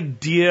like the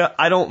idea.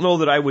 I don't know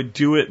that I would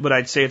do it, but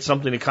I'd say it's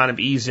something to kind of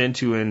ease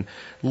into and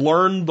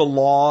learn the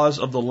laws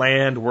of the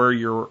land where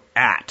you're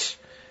at.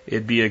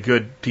 It'd be a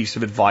good piece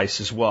of advice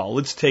as well.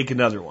 Let's take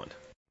another one.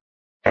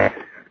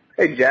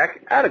 Hey,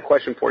 Jack, I had a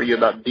question for you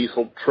about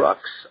diesel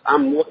trucks.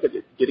 I'm looking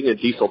at getting a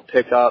diesel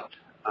pickup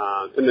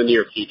in the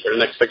near future, the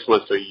next 6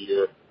 months to a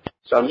year.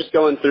 So I'm just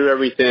going through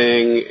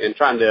everything and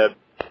trying to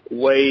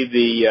weigh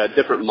the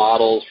different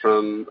models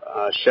from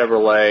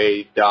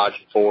Chevrolet,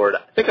 Dodge, Ford.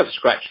 I think I've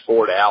scratched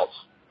Ford out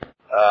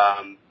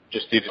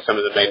just due to some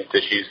of the maintenance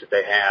issues that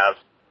they have.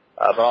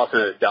 But also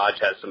that Dodge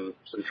has some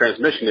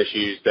transmission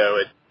issues,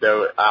 though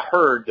I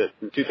heard that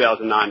from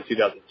 2009 to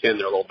 2010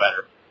 they're a little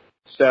better.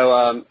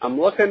 So I'm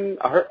looking.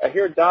 I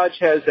hear Dodge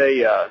has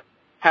a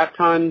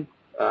half-ton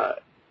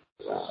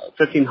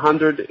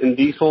 1500 in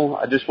diesel.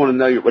 I just want to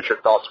know what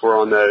your thoughts were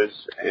on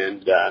those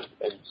and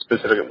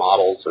specific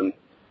models and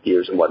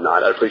years and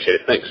whatnot. I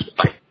appreciate it. Thanks.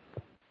 Bye.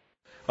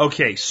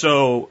 Okay,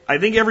 so I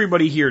think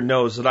everybody here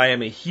knows that I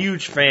am a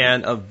huge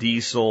fan of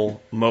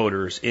diesel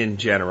motors in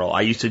general.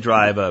 I used to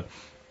drive a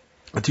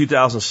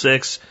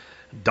 2006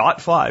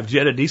 .5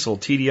 Jetta Diesel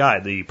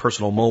TDI, the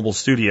personal mobile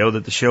studio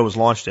that the show was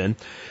launched in.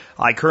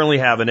 I currently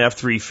have an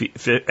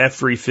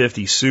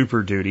F350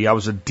 Super Duty. I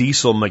was a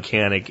diesel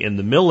mechanic in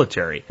the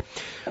military.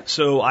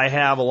 So I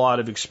have a lot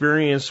of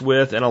experience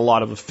with and a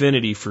lot of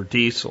affinity for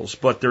diesels,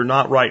 but they're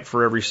not right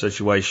for every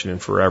situation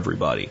and for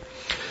everybody.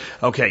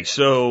 Okay,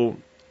 so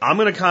I'm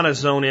going to kind of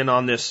zone in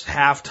on this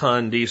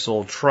half-ton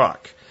diesel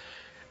truck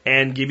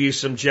and give you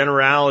some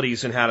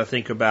generalities in how to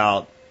think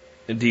about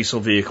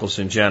diesel vehicles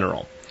in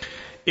general.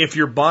 If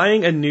you're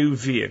buying a new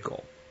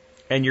vehicle,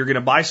 and you're going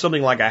to buy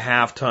something like a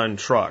half-ton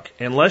truck,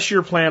 unless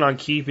you're planning on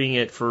keeping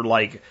it for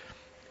like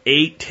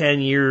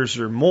 8-10 years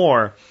or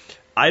more,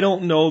 I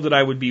don't know that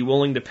I would be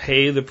willing to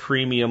pay the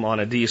premium on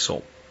a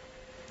diesel.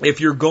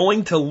 If you're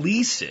going to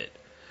lease it,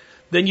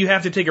 then you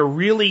have to take a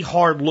really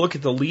hard look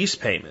at the lease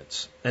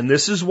payments. And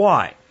this is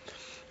why.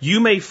 You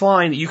may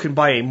find that you can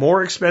buy a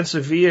more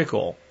expensive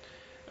vehicle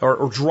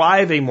or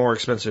drive a more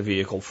expensive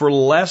vehicle for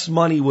less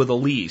money with a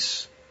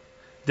lease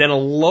than a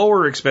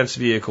lower expense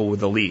vehicle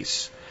with a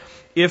lease,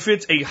 if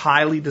it's a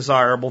highly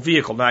desirable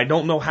vehicle. Now, I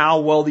don't know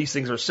how well these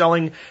things are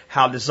selling,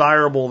 how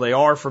desirable they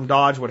are from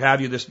Dodge, what have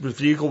you. This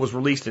vehicle was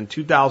released in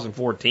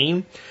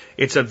 2014.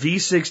 It's a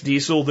V6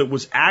 diesel that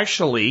was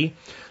actually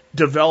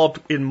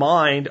developed in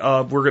mind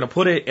of, we're going to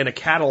put it in a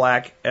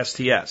Cadillac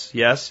STS.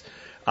 Yes.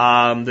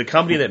 The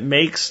company that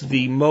makes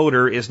the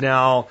motor is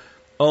now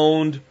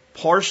owned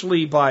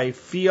partially by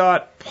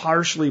Fiat,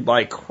 partially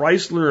by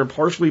Chrysler, and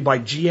partially by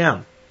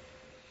GM.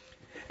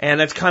 And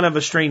that's kind of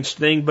a strange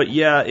thing, but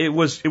yeah, it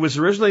was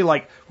originally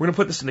like, we're going to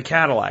put this in the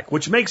Cadillac,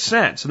 which makes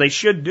sense, and they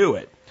should do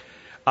it.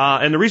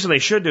 And the reason they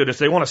should do it is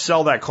they want to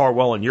sell that car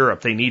well in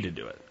Europe. They need to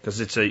do it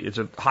because it's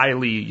a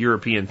highly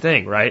European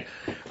thing, right?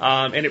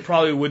 And it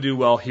probably would do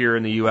well here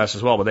in the U.S.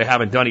 as well, but they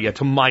haven't done it yet,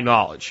 to my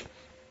knowledge.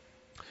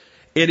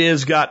 It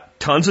has got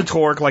tons of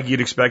torque, like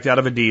you'd expect out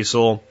of a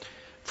diesel.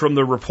 From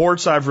the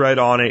reports I've read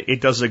on it, it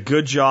does a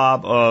good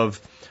job of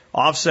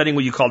offsetting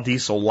what you call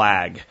diesel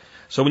lag.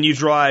 So when you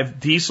drive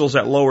diesels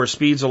at lower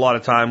speeds, a lot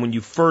of time, when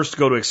you first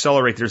go to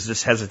accelerate, there's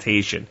this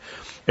hesitation.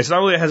 It's not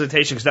really a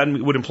hesitation because that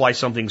would imply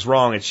something's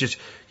wrong. It's just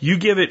you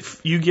give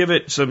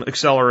it some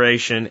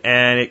acceleration,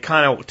 and it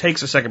kind of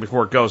takes a second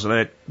before it goes, and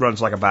then it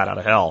runs like a bat out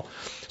of hell.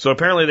 So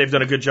apparently they've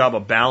done a good job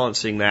of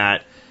balancing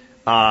that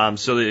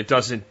so that it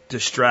doesn't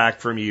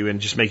distract from you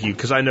and just make you,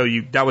 because I know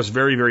that was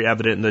very, very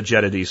evident in the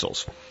Jetta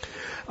diesels.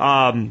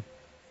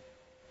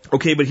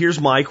 Okay, but here's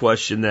my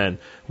question then.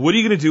 What are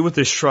you going to do with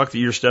this truck that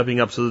you're stepping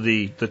up to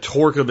the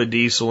torque of a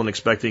diesel and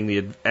expecting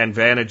the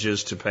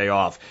advantages to pay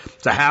off?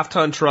 It's a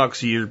half-ton truck,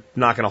 so you're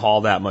not going to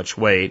haul that much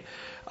weight.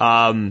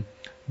 The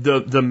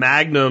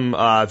Magnum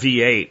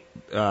V8,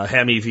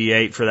 Hemi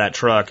V8 for that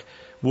truck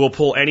will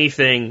pull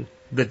anything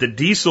that the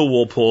diesel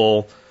will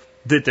pull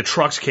that the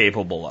truck's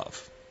capable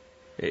of,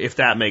 if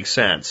that makes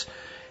sense.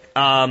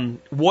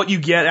 What you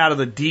get out of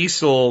the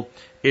diesel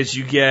is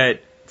you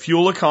get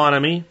fuel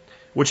economy,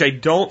 which I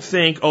don't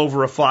think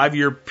over a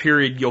 5-year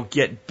period you'll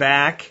get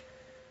back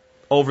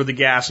over the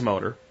gas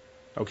motor.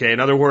 Okay, in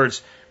other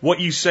words, what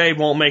you save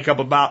won't make up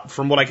about,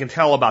 from what I can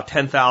tell, about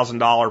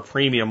 $10,000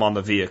 premium on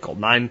the vehicle.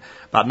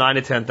 About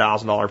 $9,000 to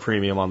 $10,000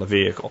 premium on the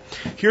vehicle.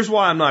 Here's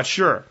why I'm not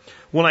sure.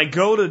 When I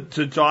go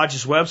to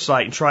Dodge's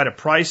website and try to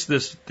price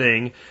this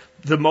thing,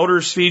 the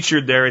motor's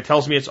featured there. It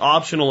tells me it's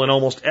optional in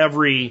almost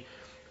every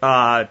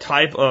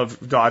type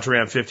of Dodge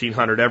Ram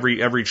 1500,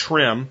 every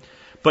trim.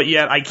 But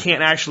yet I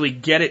can't actually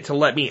get it to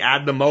let me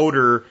add the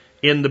motor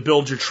in the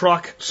Build Your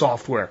Truck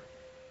software.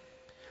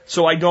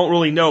 So I don't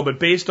really know, but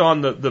based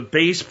on the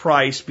base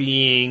price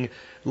being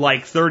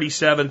like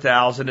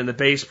 $37,000 and the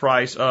base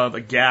price of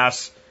a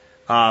gas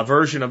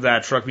version of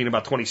that truck being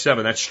about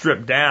 $27,000, that's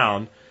stripped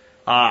down,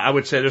 I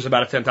would say there's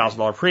about a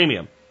 $10,000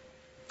 premium.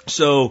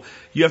 So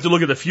you have to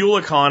look at the fuel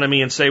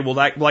economy and say, well,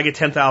 I get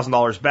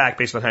 $10,000 back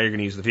based on how you're going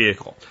to use the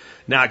vehicle.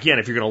 Now, again,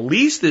 if you're going to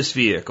lease this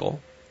vehicle,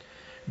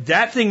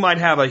 that thing might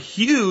have a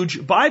huge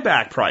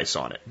buyback price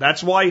on it.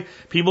 That's why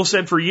people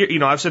said for years,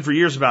 I've said for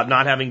years about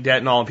not having debt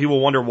and all, and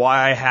people wonder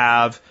why I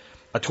have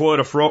a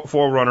Toyota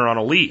 4Runner on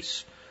a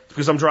lease. It's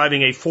because I'm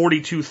driving a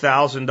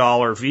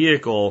 $42,000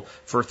 vehicle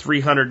for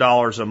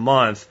 $300 a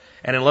month,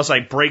 and unless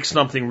I break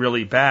something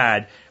really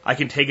bad, I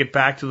can take it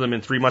back to them in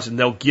 3 months and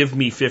they'll give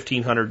me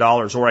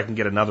 $1,500, or I can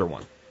get another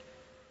one.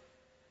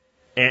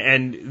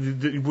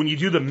 And when you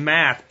do the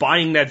math,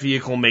 buying that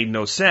vehicle made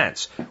no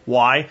sense.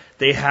 Why?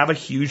 They have a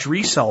huge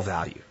resale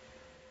value.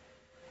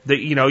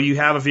 You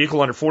have a vehicle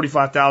under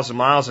 45,000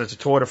 miles, and it's a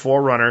Toyota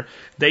 4Runner.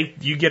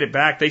 You get it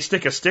back, they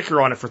stick a sticker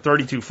on it for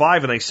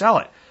 $32,500 and they sell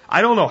it.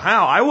 I don't know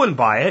how. I wouldn't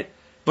buy it,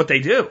 but they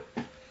do.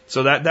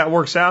 So that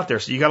works out there.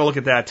 So you got to look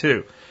at that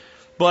too.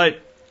 But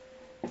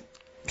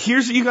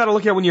here's what you got to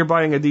look at when you're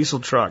buying a diesel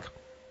truck.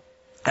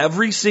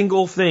 Every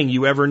single thing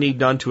you ever need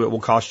done to it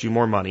will cost you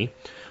more money.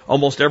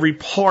 Almost every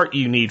part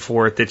you need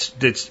for it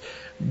that's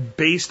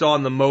based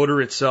on the motor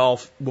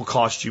itself will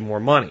cost you more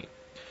money.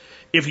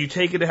 If you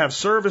take it to have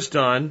service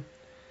done,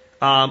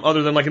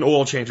 other than like an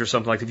oil change or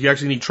something like that, if you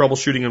actually need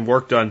troubleshooting and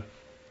work done,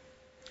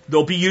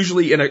 there'll be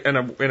usually in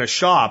a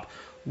shop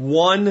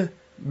one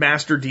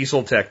Master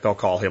Diesel Tech, they'll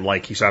call him,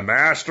 like he's a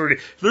master.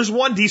 There's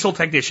one diesel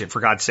technician,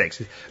 for God's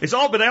sakes. It's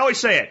all, but they always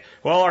say it.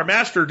 Well, our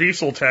Master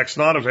Diesel Tech's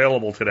not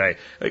available today.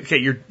 Okay,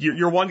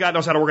 you're one guy that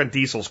knows how to work on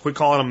diesels. Quit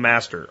calling him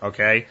Master,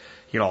 okay?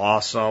 You know,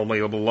 awesome,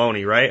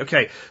 baloney, right?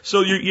 Okay,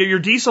 so your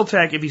diesel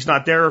tech, if he's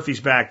not there, if he's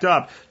backed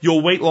up,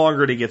 you'll wait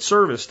longer to get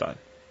service done.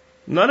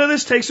 None of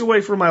this takes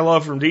away from my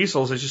love from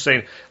diesels. It's just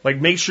saying, like,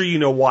 make sure you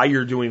know why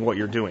you're doing what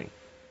you're doing.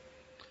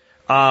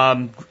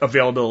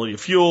 Availability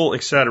of fuel,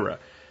 etc.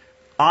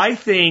 I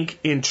think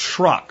in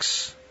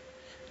trucks,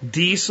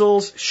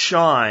 diesels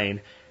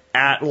shine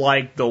at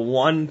like the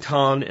 1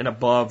 ton and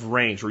above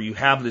range, where you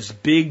have this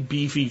big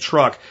beefy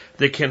truck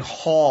that can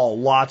haul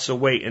lots of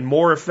weight and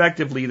more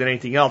effectively than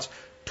anything else,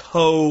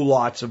 tow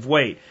lots of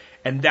weight.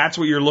 And that's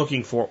what you're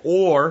looking for.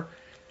 Or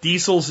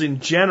diesels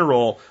in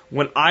general,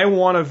 when I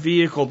want a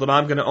vehicle that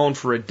I'm going to own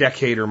for a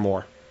decade or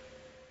more.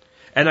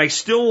 And I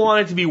still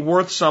want it to be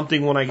worth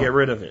something when I get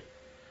rid of it.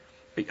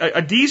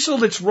 A diesel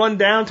that's run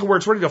down to where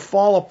it's ready to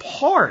fall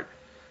apart,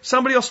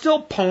 somebody will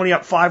still pony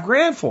up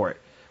 $5,000 for it.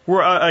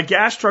 Where a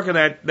gas truck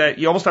that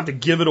you almost have to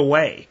give it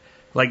away,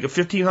 like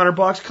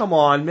 $1,500. Come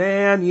on,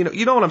 man,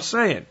 you know what I'm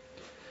saying.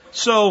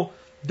 So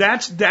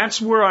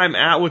that's where I'm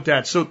at with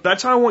that. So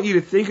that's how I want you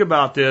to think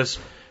about this.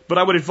 But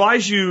I would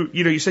advise you.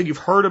 You said you've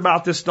heard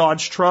about this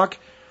Dodge truck.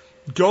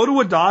 Go to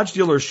a Dodge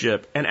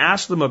dealership and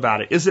ask them about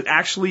it. Is it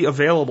actually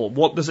available?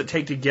 What does it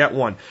take to get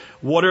one?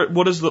 What are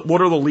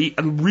the lease?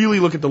 And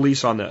really look at the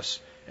lease on this,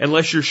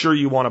 unless you're sure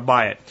you want to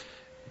buy it.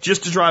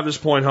 Just to drive this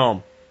point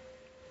home,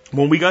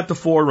 when we got the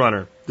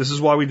 4Runner, this is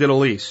why we did a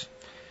lease.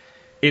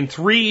 In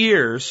 3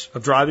 years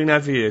of driving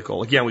that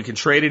vehicle, again, we can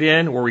trade it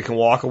in, or we can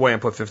walk away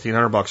and put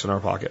 $1,500 in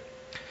our pocket.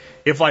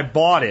 If I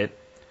bought it,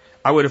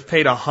 I would have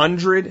paid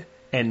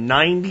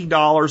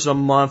 $190 a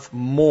month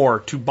more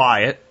to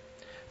buy it.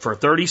 For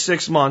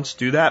 36 months,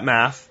 do that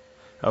math,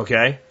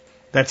 okay?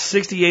 That's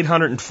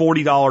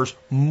 $6,840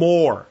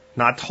 more,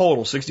 not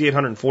total,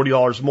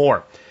 $6,840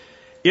 more.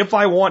 If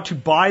I want to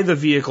buy the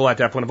vehicle at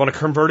that point, if I want to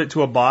convert it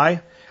to a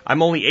buy,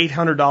 I'm only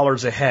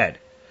 $800 ahead.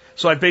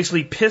 So I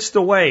basically pissed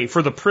away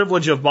for the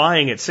privilege of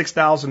buying it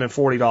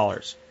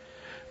 $6,040.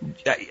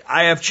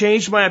 I have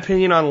changed my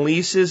opinion on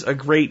leases a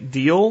great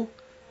deal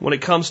when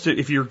it comes to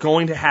if you're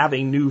going to have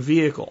a new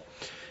vehicle.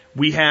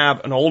 We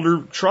have an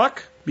older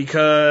truck,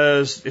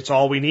 because it's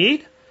all we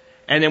need.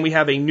 And then we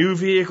have a new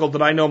vehicle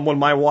that I know when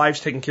my wife's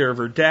taking care of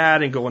her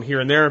dad and going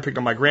here and there and picking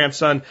up my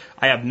grandson,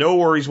 I have no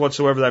worries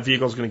whatsoever that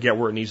vehicle is going to get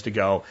where it needs to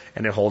go,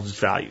 and it holds its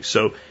value.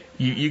 So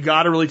you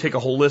got to really take a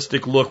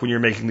holistic look when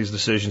you're making these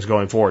decisions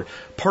going forward.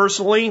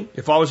 Personally,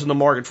 if I was in the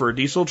market for a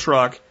diesel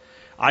truck,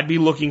 I'd be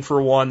looking for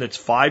one that's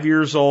 5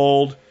 years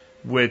old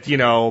with,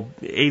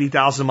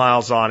 80,000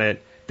 miles on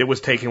it that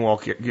was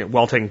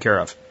well taken care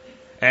of.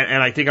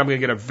 And I think I'm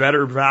going to get a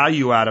better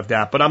value out of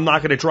that, but I'm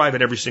not going to drive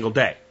it every single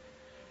day.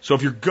 So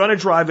if you're going to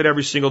drive it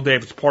every single day,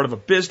 if it's part of a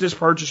business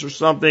purchase or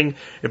something,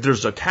 if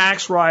there's a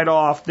tax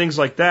write-off, things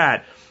like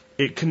that,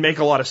 it can make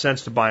a lot of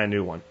sense to buy a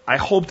new one. I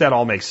hope that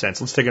all makes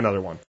sense. Let's take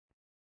another one.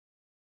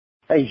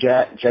 Hey,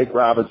 Jack. Jake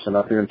Robinson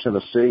up here in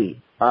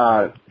Tennessee.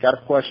 Got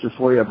a question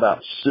for you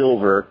about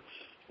silver.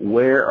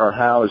 Where or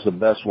how is the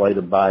best way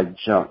to buy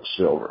junk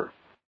silver?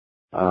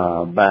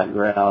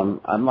 Background,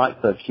 I'd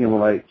like to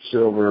accumulate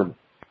silver,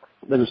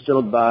 but instead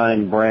of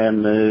buying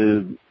brand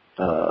new,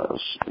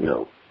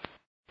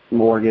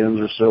 Morgans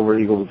or Silver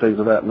Eagles and things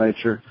of that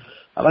nature,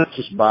 I'd like to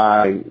just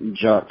buy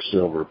junk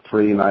silver,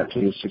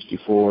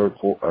 pre-1964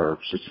 or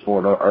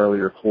 64 or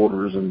earlier,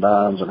 quarters and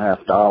dimes and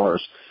half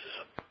dollars.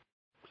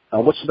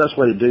 What's the best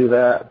way to do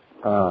that?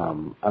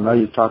 I know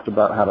you've talked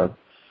about how to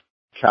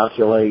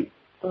calculate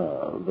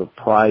the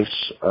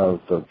price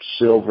of the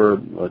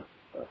silver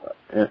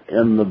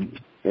in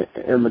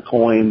the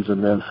coins,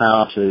 and then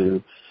how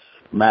to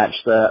match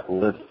that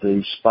with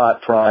the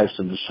spot price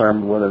and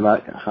determine whether or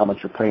not how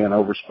much you're paying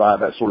over spot,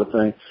 that sort of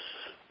thing.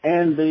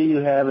 And do you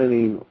have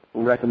any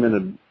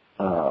recommended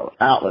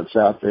outlets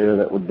out there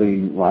that would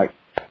be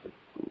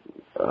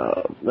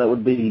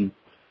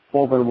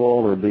formidable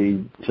or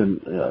be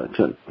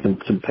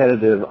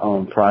competitive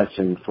on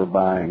pricing for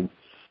buying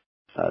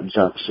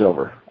junk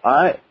silver? All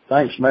right,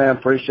 thanks, man.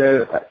 Appreciate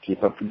it.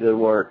 Keep up the good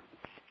work.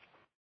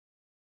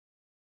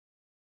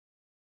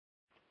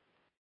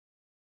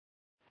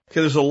 Okay,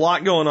 there's a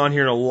lot going on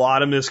here and a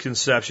lot of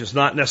misconceptions,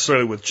 not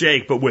necessarily with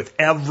Jake, but with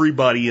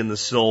everybody in the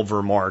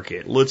silver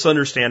market. Let's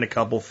understand a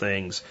couple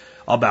things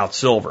about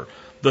silver.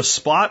 The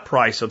spot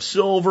price of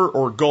silver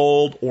or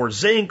gold or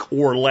zinc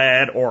or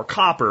lead or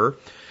copper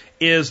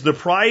is the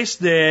price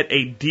that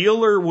a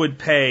dealer would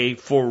pay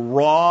for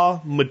raw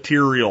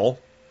material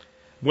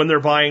when they're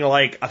buying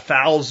like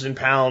 1,000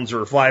 pounds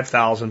or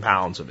 5,000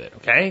 pounds of it,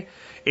 okay?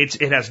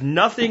 It has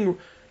nothing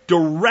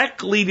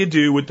directly to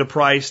do with the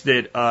price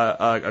that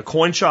a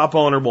coin shop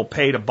owner will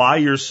pay to buy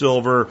your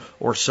silver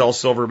or sell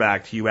silver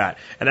back to you at.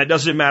 And that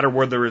doesn't matter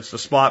whether it's the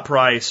spot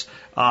price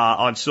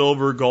on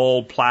silver,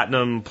 gold,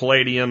 platinum,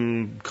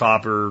 palladium,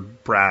 copper,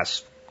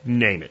 brass,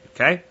 name it,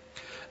 okay?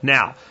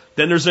 Now,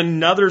 then there's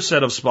another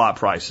set of spot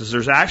prices.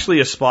 There's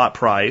actually a spot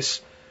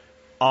price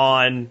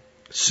on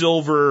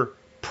silver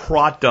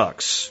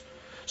products.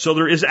 So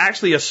there is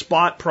actually a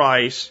spot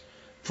price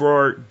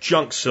for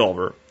junk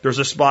silver. There's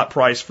a spot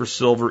price for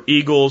silver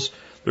eagles.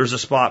 There's a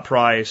spot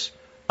price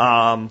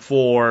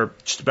for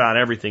just about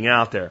everything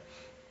out there.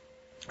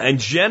 And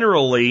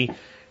generally,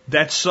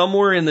 that's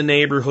somewhere in the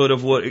neighborhood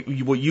of what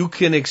you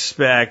can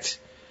expect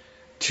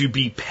to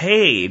be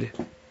paid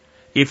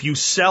if you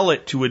sell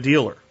it to a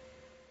dealer.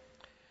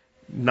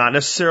 Not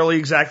necessarily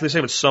exactly the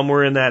same, but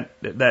somewhere in that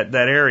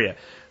area.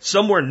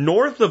 Somewhere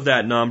north of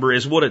that number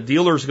is what a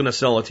dealer is going to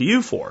sell it to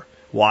you for.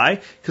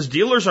 Why? Because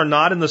dealers are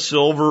not in the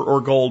silver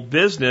or gold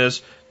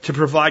business to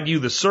provide you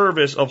the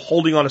service of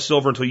holding on to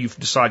silver until you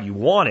decide you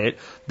want it.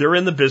 They're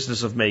in the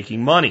business of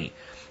making money.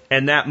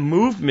 And that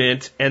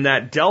movement and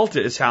that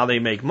delta is how they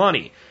make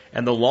money.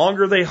 And the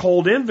longer they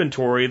hold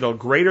inventory, the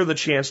greater the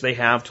chance they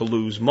have to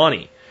lose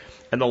money.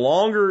 And the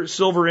longer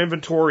silver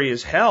inventory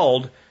is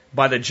held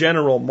by the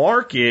general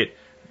market,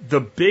 the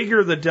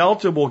bigger the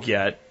delta will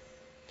get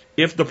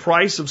if the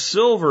price of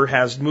silver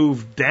has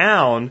moved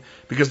down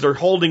because they're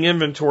holding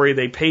inventory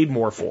they paid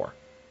more for.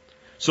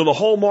 So the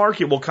whole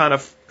market will kind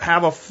of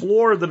have a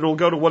floor that it'll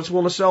go to what it's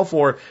willing to sell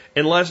for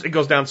unless it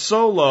goes down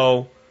so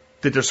low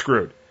that they're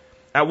screwed.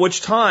 At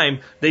which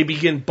time they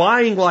begin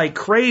buying like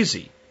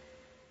crazy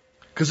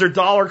because they're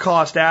dollar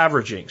cost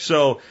averaging.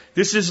 So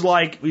this is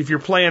like if you're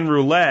playing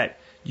roulette,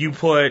 you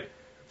put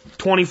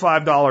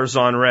 $25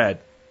 on red.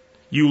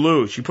 You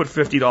lose. You put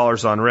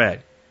 $50 on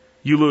red.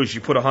 You lose. You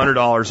put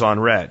 $100 on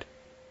red.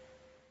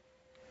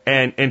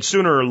 And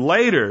sooner or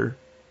later,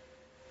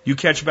 you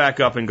catch back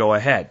up and go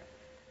ahead.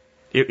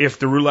 If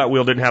the roulette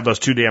wheel didn't have those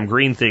two damn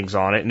green things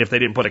on it, and if they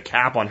didn't put a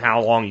cap on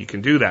how long you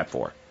can do that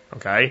for.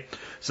 Okay?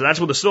 So that's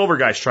what the silver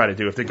guys try to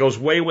do. If it goes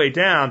way, way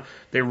down,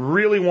 they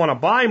really want to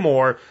buy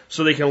more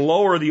so they can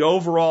lower the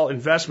overall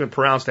investment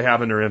per ounce they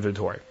have in their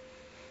inventory.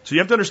 So you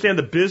have to understand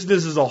the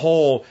business as a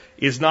whole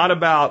is not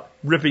about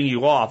ripping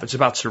you off. It's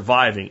about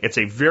surviving. It's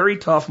a very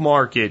tough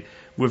market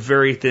with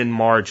very thin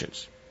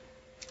margins.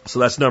 So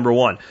that's number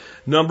one.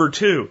 Number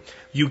two,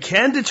 you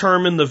can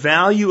determine the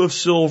value of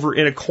silver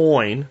in a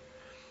coin,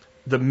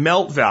 the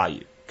melt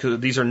value, because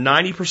these are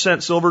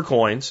 90% silver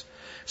coins.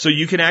 So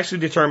you can actually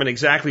determine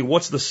exactly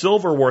what's the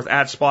silver worth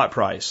at spot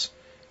price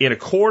in a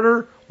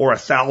quarter or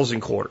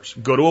 1,000 quarters.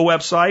 Go to a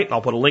website,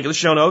 I'll put a link in the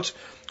show notes,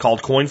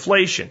 called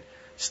Coinflation.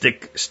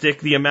 Stick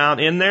the amount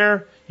in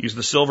there, use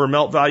the silver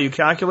melt value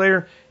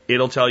calculator,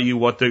 it'll tell you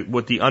what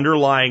the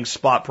underlying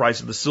spot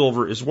price of the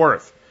silver is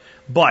worth.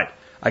 But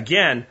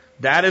again,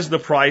 that is the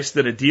price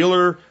that a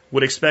dealer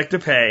would expect to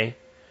pay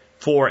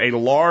for a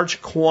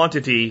large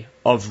quantity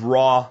of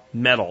raw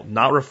metal,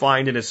 not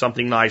refined into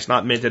something nice,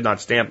 not minted,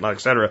 not stamped, not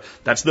etc.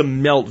 That's the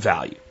melt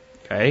value.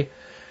 Okay?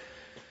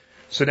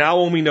 So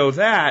now when we know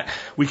that,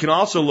 we can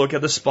also look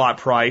at the spot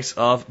price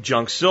of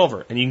junk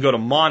silver. And you can go to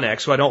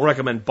Monex, who I don't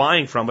recommend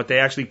buying from, but they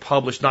actually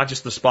publish not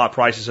just the spot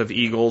prices of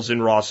eagles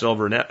and raw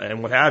silver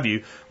and what have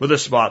you, but the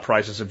spot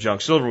prices of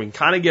junk silver. We can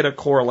kind of get a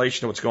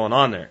correlation of what's going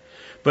on there.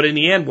 But in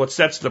the end, what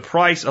sets the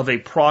price of a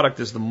product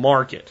is the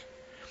market.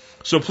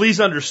 So please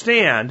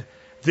understand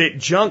that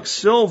junk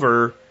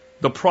silver,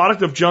 the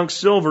product of junk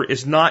silver,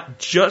 is not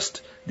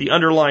just the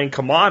underlying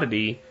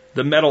commodity,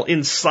 the metal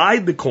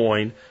inside the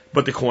coin,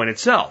 but the coin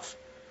itself.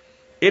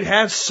 It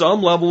has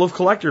some level of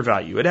collector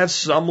value. It has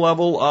some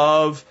level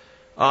of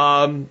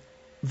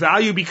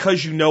value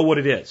because you know what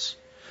it is.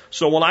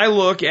 So when I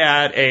look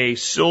at a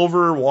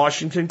silver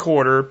Washington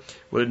quarter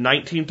with a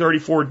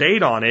 1934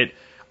 date on it,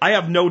 I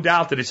have no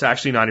doubt that it's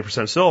actually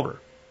 90% silver,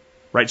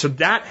 right? So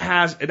that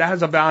has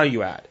a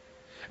value add.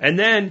 And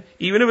then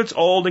even if it's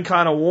old and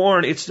kind of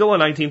worn, it's still a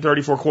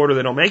 1934 quarter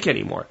they don't make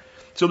anymore.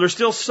 So there's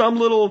still some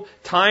little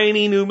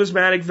tiny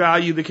numismatic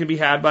value that can be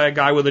had by a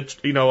guy with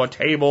a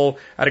table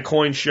at a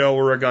coin show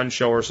or a gun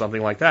show or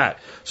something like that.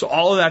 So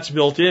all of that's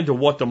built into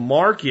what the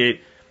market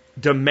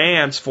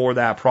demands for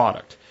that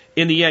product.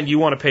 In the end, you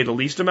want to pay the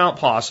least amount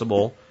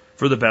possible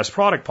for the best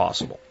product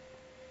possible.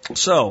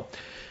 So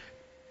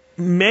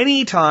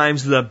many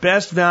times the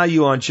best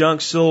value on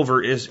junk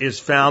silver is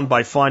found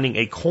by finding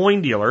a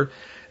coin dealer,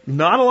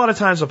 not a lot of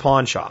times a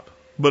pawn shop.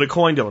 But a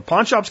coin dealer.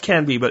 Pawn shops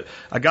can be, but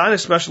a guy that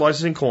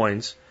specializes in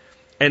coins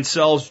and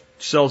sells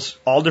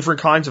all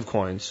different kinds of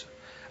coins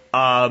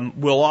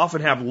will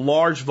often have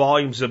large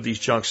volumes of these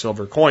junk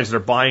silver coins. They're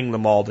buying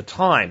them all the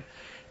time.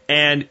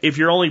 And if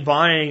you're only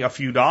buying a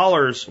few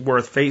dollars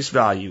worth face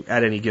value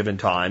at any given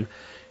time,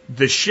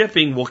 the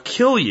shipping will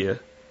kill you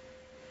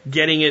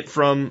getting it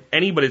from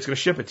anybody that's going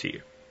to ship it to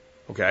you.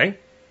 Okay?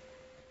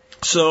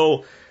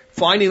 So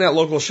finding that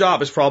local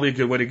shop is probably a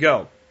good way to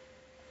go.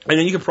 And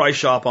then you can price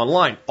shop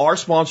online. Our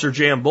sponsor,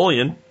 JM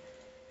Bullion,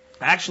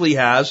 actually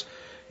has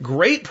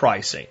great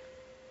pricing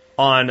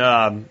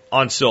on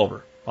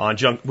silver, on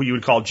junk, what you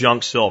would call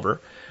junk silver.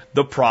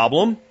 The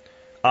problem,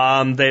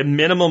 the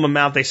minimum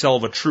amount they sell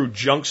of a true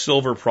junk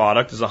silver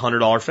product is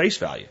 $100 face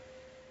value.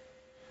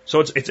 So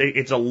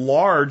it's a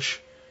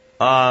large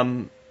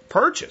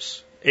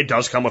purchase. It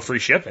does come with free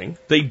shipping.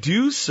 They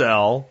do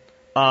sell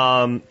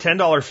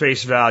 $10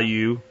 face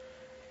value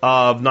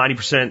of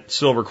 90%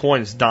 silver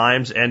coins,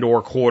 dimes and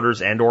or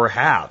quarters and or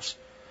halves.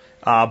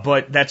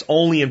 But that's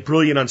only in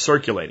brilliant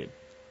uncirculated.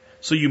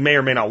 So you may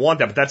or may not want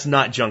that, but that's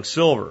not junk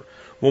silver.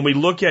 When we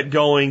look at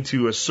going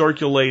to a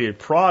circulated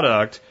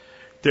product,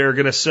 they're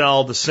going to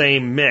sell the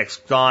same mix,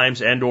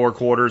 dimes and or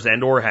quarters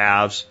and or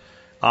halves,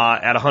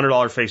 at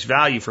 $100 face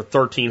value for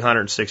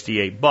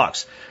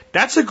 $1,368.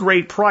 That's a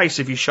great price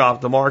if you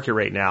shop the market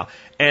right now.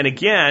 And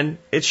again,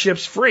 it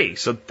ships free.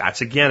 So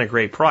that's again a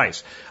great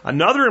price.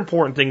 Another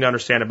important thing to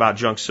understand about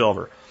junk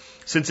silver,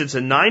 since it's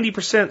a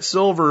 90%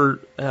 silver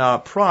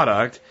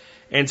product,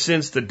 and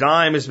since the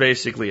dime is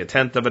basically a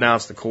tenth of an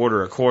ounce, the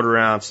quarter, a quarter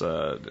ounce,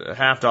 a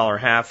 $0.50,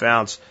 half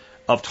ounce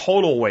of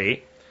total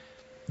weight,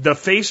 the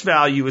face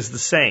value is the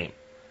same.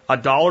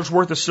 $1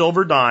 worth of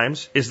silver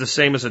dimes is the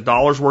same as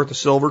 $1 worth of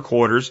silver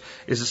quarters,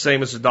 is the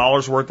same as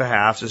 $1 worth of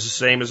halves, is the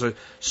same as a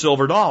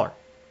silver dollar.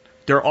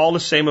 They're all the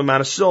same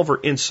amount of silver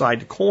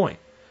inside the coin,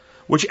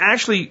 which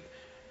actually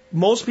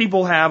most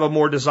people have a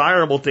more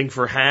desirable thing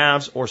for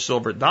halves or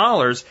silver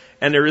dollars,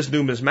 and there is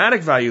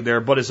numismatic value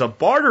there, but as a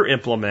barter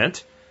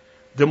implement,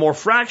 the more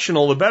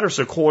fractional, the better.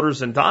 So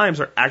quarters and dimes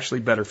are actually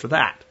better for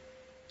that.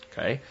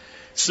 Okay.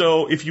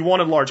 So if you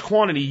wanted large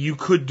quantity, you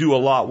could do a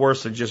lot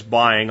worse than just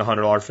buying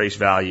 $100 face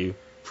value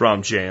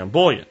from JM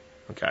Bullion.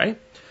 Okay?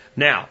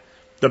 Now,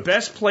 the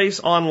best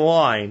place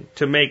online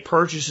to make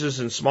purchases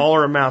in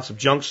smaller amounts of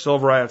junk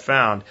silver I have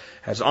found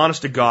has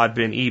honest to God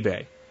been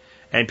eBay.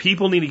 And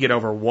people need to get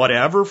over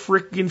whatever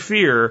freaking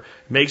fear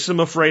makes them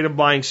afraid of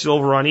buying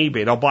silver on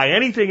eBay. They'll buy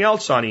anything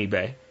else on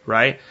eBay,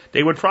 right?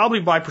 They would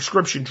probably buy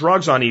prescription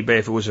drugs on eBay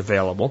if it was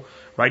available,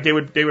 right? They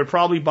would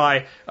probably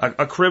buy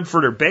a crib for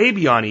their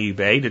baby on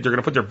eBay that they're going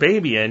to put their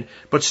baby in.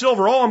 But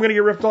silver, oh, I'm going to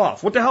get ripped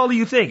off. What the hell do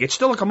you think? It's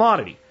still a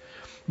commodity.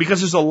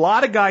 Because there's a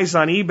lot of guys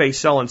on eBay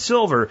selling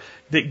silver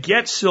that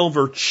get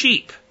silver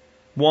cheap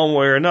one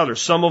way or another.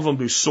 Some of them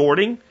do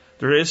sorting.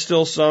 There is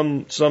still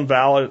some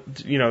valid,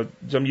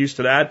 some use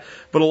to that.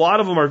 But a lot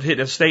of them are hitting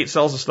estate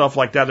sales and stuff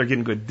like that. They're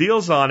getting good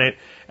deals on it.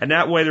 And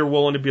that way they're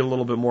willing to be a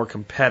little bit more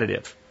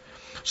competitive.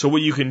 So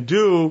what you can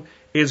do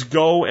is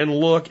go and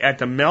look at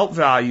the melt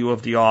value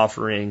of the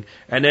offering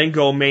and then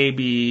go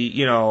maybe,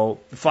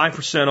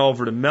 5%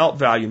 over the melt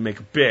value and make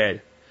a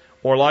bid.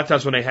 Or a lot of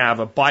times when they have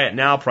a buy it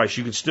now price,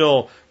 you can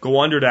still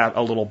go under that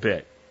a little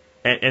bit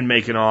and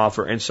make an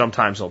offer, and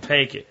sometimes they'll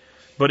take it.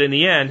 But in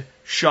the end,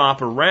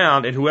 shop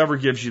around, and whoever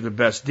gives you the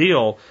best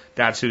deal,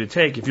 that's who to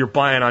take. If you're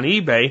buying on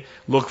eBay,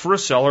 look for a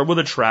seller with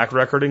a track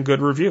record and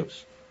good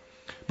reviews.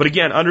 But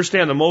again,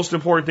 understand the most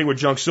important thing with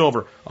junk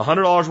silver,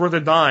 $100 worth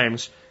of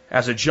dimes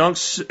as a junk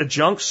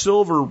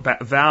silver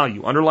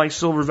value, underlying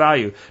silver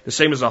value, the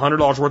same as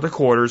 $100 worth of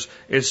quarters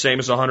is the same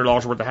as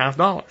 $100 worth of half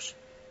dollars.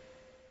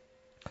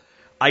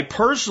 I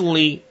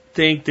personally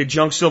think that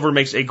junk silver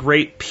makes a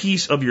great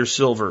piece of your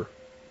silver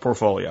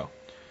portfolio,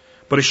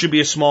 but it should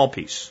be a small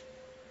piece,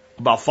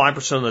 about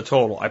 5% of the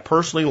total. I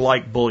personally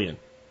like bullion.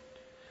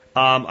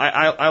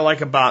 I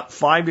like about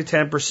 5 to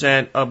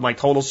 10% of my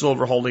total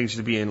silver holdings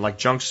to be in like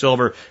junk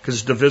silver because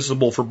it's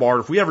divisible for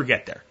barter if we ever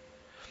get there.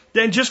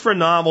 Then just for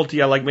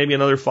novelty, I like maybe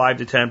another 5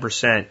 to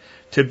 10%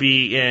 to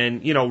be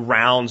in,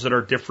 rounds that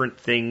are different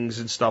things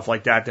and stuff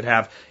like that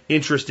have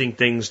interesting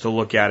things to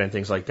look at and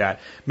things like that.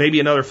 Maybe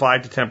another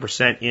 5 to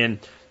 10% in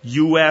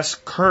U.S.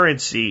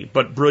 currency,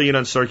 but brilliant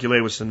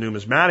uncirculated with some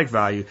numismatic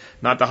value,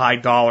 not the high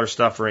dollar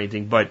stuff or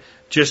anything, but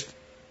just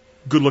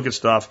good looking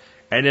stuff.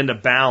 And then the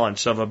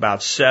balance of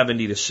about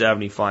 70 to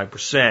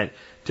 75%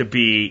 to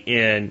be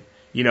in,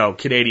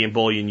 Canadian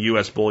bullion,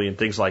 U.S. bullion,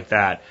 things like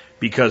that,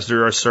 because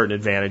there are certain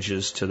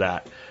advantages to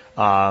that.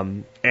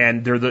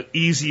 And they're the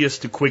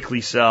easiest to quickly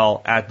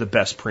sell at the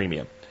best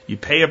premium. You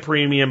pay a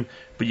premium,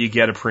 but you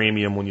get a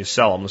premium when you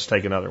sell them. Let's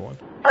take another one.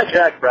 Hi,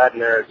 Jack. Brad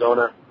in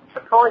Arizona.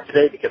 I'm calling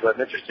today because I'm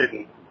interested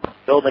in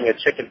building a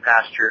chicken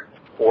pasture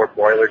for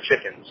broiler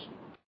chickens.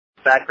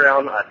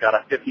 Background, I've got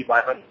a 50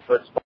 by 100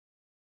 foot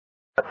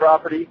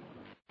property.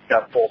 It's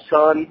got full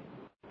sun.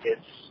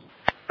 It's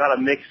got a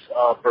mix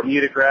of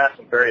Bermuda grass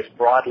and various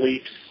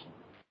broadleafs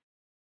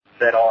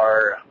that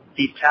are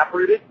deep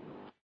taprooted.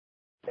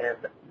 And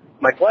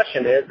my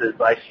question is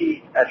I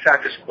see at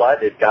Tractor Supply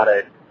they've got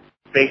a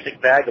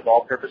basic bag of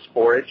all-purpose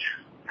forage,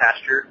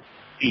 pasture,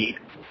 feed.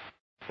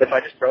 If I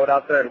just throw it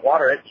out there and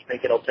water it, do you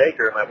think it'll take,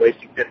 or am I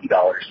wasting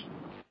 $50?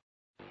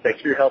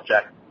 Thanks for your help,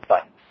 Jack.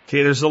 Bye.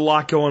 Okay, there's a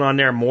lot going on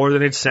there, more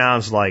than it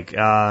sounds like.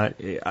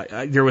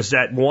 There was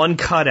that one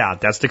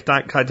cutout. That's the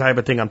type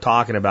of thing I'm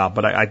talking about.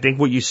 But I think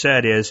what you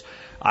said is,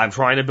 I'm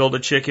trying to build a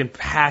chicken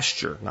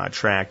pasture, not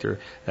tractor.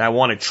 And I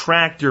want to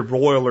tractor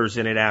broilers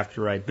in it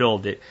after I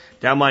build it.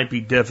 That might be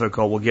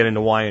difficult. We'll get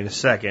into why in a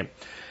second.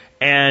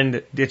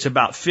 And it's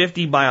about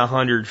 50 by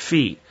 100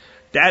 feet.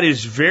 That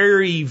is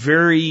very,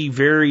 very,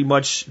 very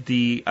much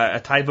the a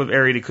type of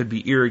area that could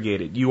be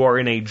irrigated. You are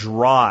in a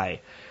dry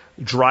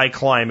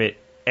climate,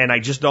 and I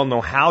just don't know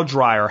how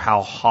dry or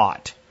how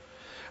hot.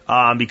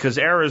 Because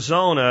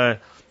Arizona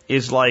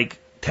is like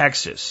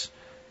Texas.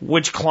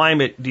 Which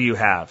climate do you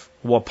have?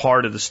 What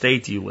part of the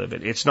state do you live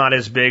in? It's not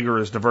as big or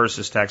as diverse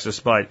as Texas,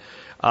 but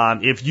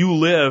If you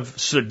live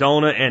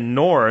Sedona and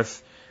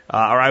north, or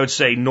I would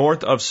say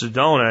north of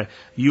Sedona,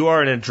 you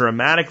are in a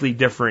dramatically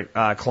different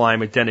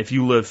climate than if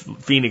you live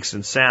Phoenix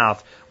and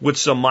south, with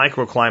some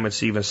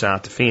microclimates even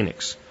south of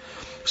Phoenix.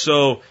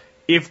 So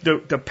if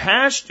the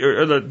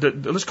pasture, or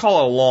let's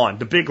call it a lawn,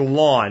 the big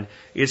lawn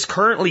is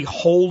currently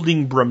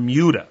holding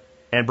Bermuda,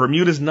 and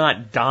Bermuda's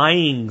not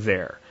dying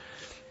there,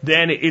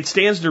 then it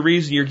stands to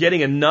reason you're getting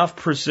enough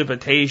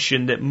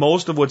precipitation that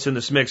most of what's in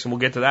this mix, and we'll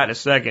get to that in a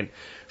second,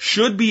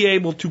 should be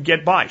able to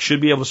get by, should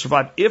be able to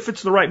survive if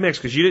it's the right mix,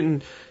 because you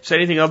didn't say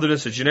anything other than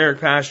it's a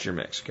generic pasture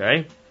mix,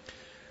 okay?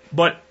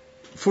 But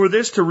for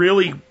this to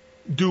really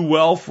do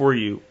well for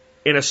you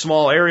in a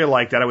small area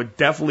like that, I would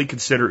definitely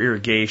consider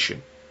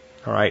irrigation.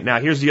 All right,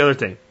 now here's the other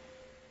thing.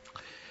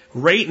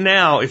 Right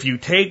now, if you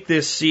take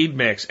this seed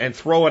mix and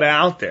throw it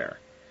out there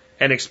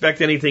and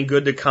expect anything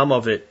good to come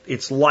of it,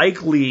 it's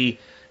likely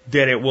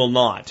that it will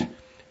not.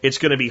 It's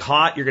going to be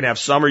hot, you're going to have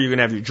summer, you're going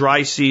to have your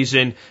dry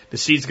season, the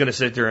seed's going to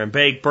sit there and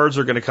bake, birds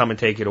are going to come and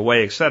take it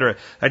away, etc.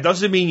 That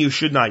doesn't mean you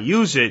should not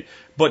use it,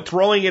 but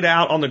throwing it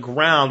out on the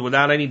ground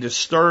without any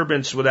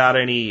disturbance, without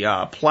any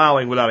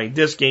plowing, without any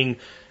disking,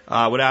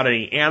 without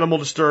any animal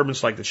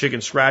disturbance like the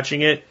chicken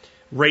scratching it,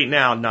 right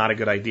now, not a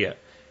good idea.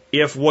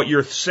 If what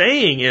you're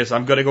saying is,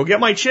 I'm going to go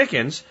get my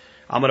chickens,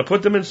 I'm going to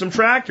put them in some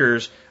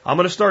tractors, I'm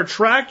going to start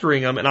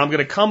tractoring them, and I'm going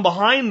to come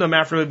behind them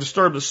after they've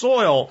disturbed the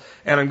soil,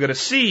 and I'm going to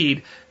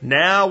seed,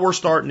 now we're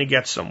starting to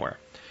get somewhere.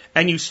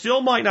 And you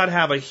still might not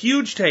have a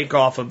huge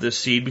takeoff of this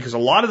seed, because a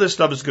lot of this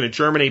stuff is going to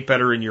germinate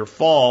better in your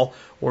fall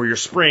or your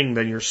spring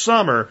than your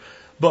summer,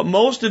 but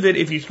most of it,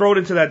 if you throw it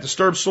into that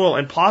disturbed soil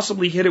and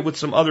possibly hit it with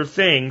some other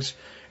things,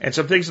 and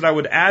some things that I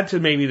would add to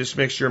maybe this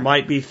mixture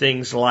might be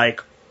things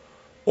like,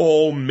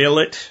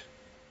 millet,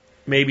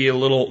 maybe a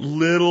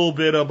little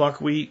bit of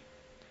buckwheat,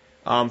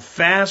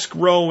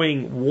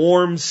 fast-growing,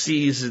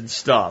 warm-season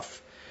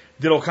stuff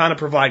that'll kind of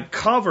provide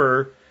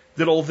cover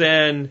that'll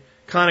then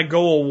kind of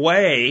go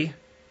away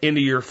into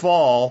your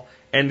fall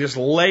and just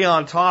lay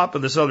on top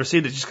of this other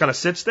seed that just kind of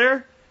sits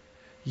there.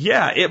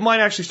 Yeah, it might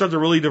actually start to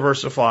really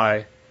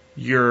diversify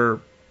your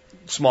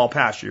small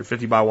pasture, your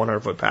 50 by 100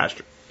 foot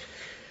pasture.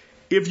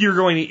 If you're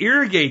going to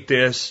irrigate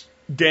this,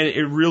 then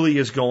it really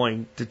is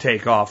going to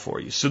take off for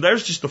you. So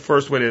there's just the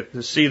first way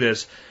to see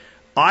this.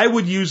 I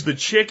would use the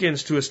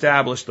chickens to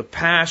establish the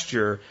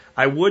pasture.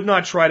 I would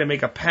not try to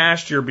make a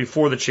pasture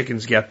before the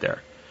chickens get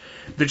there.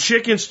 The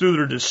chickens, through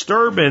their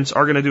disturbance,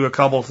 are going to do a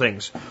couple of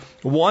things.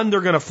 One,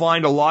 they're going to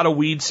find a lot of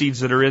weed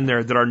seeds that are in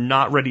there that are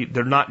not ready,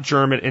 they're not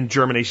in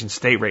germination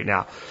state right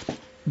now.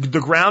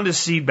 The ground is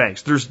seed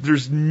banks.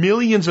 There's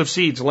millions of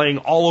seeds laying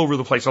all over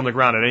the place on the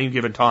ground at any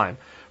given time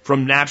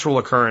from natural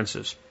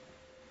occurrences.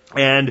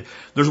 And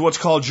there's what's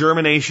called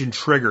germination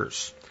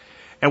triggers.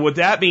 And what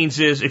that means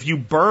is if you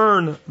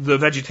burn the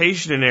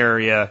vegetation in an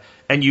area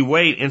and you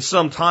wait, in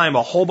some time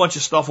a whole bunch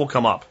of stuff will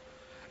come up.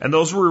 And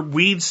those were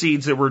weed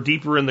seeds that were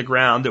deeper in the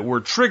ground that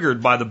were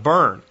triggered by the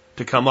burn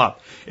to come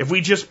up. If we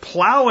just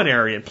plow an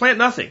area and plant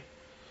nothing,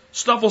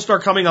 stuff will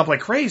start coming up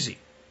like crazy.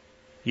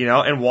 You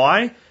know, and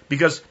why?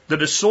 Because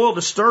the soil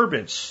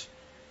disturbance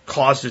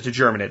caused it to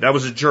germinate. That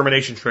was a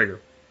germination trigger.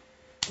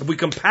 If we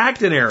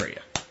compact an area,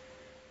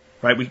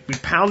 right, we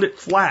pound it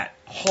flat,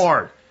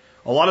 hard,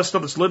 a lot of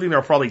stuff that's living there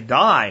will probably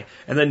die,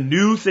 and then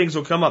new things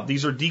will come up.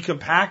 These are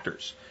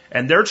decompactors,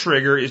 and their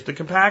trigger is the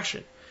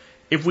compaction.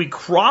 If we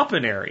crop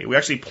an area, we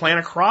actually plant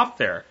a crop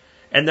there,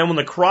 and then when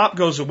the crop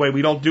goes away,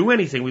 we don't do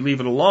anything, we leave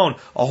it alone,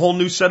 a whole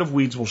new set of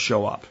weeds will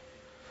show up.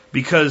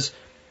 Because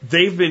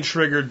they've been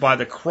triggered by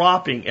the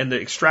cropping and the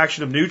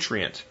extraction of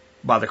nutrient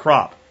by the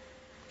crop.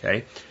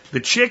 Okay? The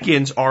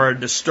chickens are a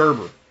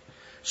disturber.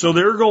 So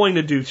they're going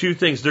to do two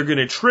things. They're going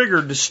to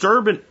trigger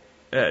disturbance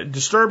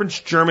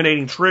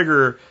germinating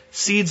trigger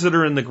seeds that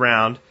are in the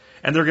ground,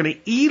 and they're going to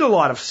eat a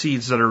lot of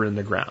seeds that are in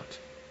the ground.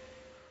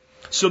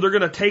 So they're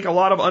going to take a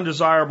lot of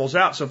undesirables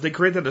out. So if they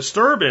create the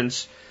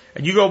disturbance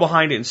and you go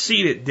behind it and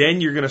seed it,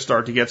 then you're going to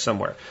start to get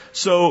somewhere.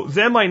 So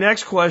then my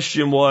next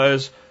question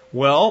was,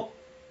 well,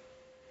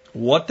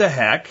 what the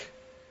heck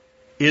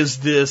is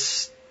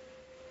this,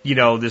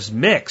 this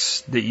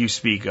mix that you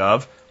speak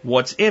of?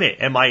 What's in it?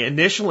 And my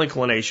initial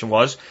inclination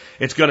was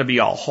it's going to be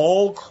a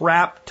whole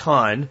crap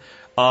ton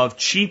of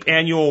cheap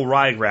annual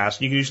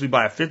ryegrass. You can usually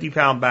buy a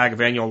 50-pound bag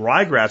of annual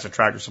ryegrass at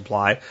Tractor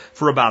Supply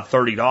for about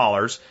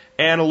 $30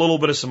 and a little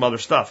bit of some other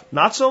stuff.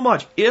 Not so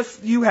much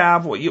if you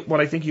have what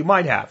I think you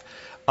might have.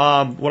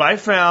 What I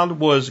found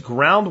was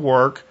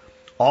groundwork,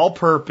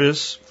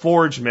 all-purpose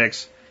forage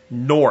mix,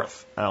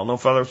 North. I don't know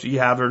if others you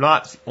have it or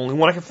not. It's the only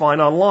one I could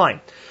find online.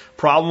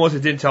 Problem was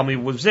it didn't tell me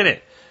what was in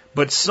it.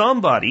 But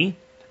somebody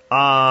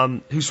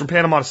who's from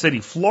Panama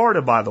City,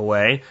 Florida, by the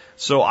way,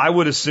 so I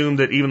would assume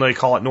that even though they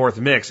call it North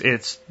Mix,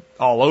 it's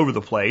all over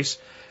the place,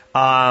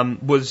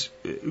 was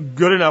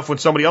good enough when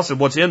somebody else said,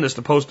 what's in this,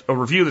 to post a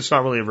review that's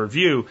not really a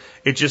review.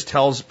 It just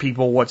tells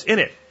people what's in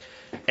it.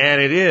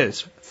 And it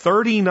is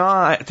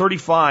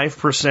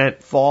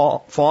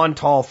 35% fawn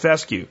tall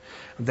fescue.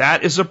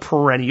 That is a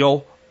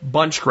perennial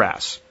bunch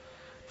grass.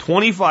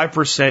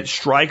 25%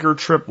 striker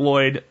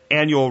triploid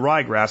annual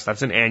ryegrass.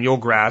 That's an annual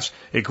grass.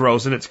 It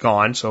grows and it's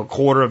gone, so a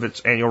quarter of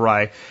its annual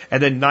rye.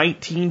 And then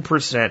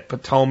 19%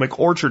 Potomac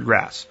orchard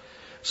grass.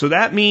 So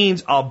that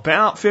means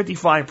about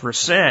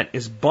 55%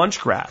 is bunch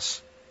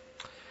grass.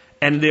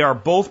 And they are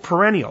both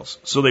perennials.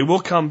 So they will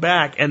come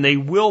back, and they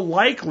will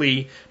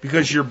likely,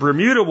 because your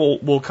Bermuda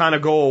will kind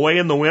of go away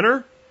in the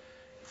winter,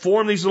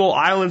 form these little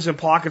islands and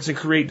pockets and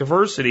create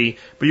diversity,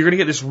 but you're going to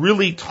get this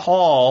really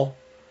tall,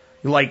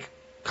 like,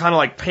 kind of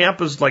like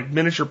pampas, like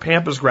miniature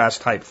pampas grass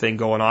type thing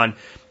going on.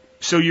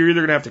 So you're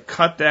either going to have to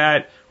cut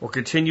that or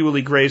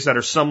continually graze that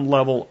or some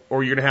level,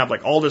 or you're going to have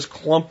like all this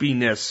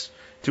clumpiness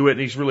to it in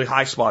these really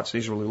high spots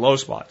and these really low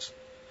spots.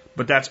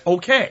 But that's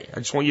okay. I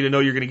just want you to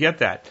know you're going to get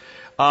that.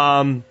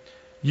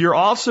 You're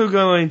also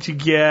going to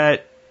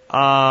get,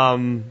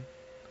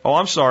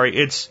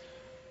 it's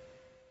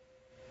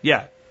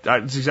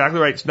exactly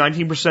right. It's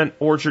 19%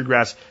 orchard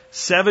grass,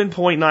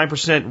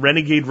 7.9%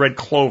 renegade red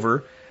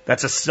clover.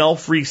 That's a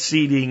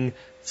self-reseeding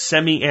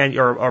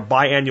semi-annual or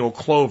biannual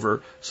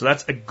clover. So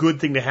that's a good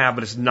thing to have,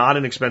 but it's not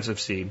an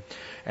expensive seed.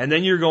 And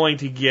then you're going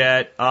to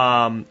get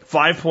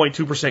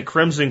 5.2%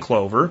 crimson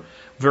clover,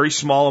 very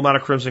small amount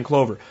of crimson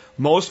clover.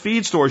 Most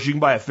feed stores, you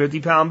can buy a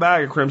 50-pound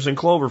bag of crimson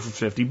clover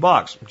for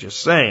 $50. I'm just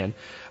saying.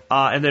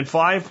 And then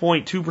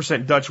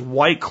 5.2% Dutch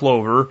white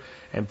clover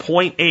and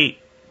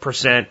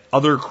 0.8%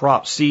 other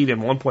crop seed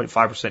and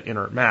 1.5%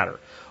 inert matter.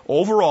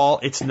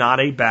 Overall, it's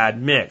not a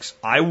bad mix.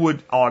 I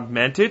would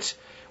augment it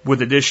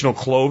with additional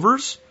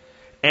clovers,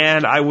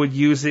 and I would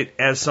use it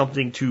as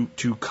something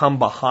to come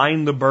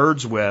behind the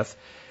birds with.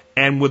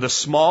 And with a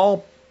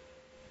small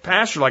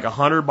pasture like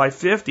 100 by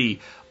 50,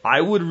 I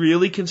would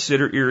really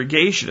consider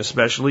irrigation,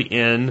 especially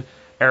in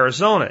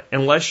Arizona,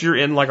 unless you're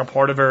in like a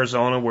part of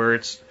Arizona where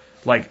it's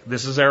like,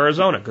 this is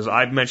Arizona. Because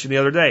I've mentioned the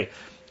other day,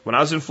 when I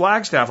was in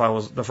Flagstaff, I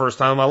was the first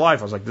time in my life,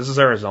 I was like, this is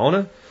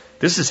Arizona?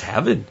 This is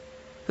heaven.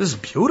 This is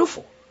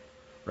beautiful.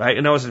 Right?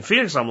 And I was in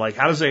Phoenix, I'm like,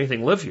 how does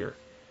anything live here?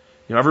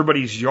 You know,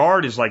 everybody's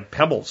yard is like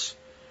pebbles.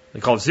 They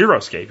call it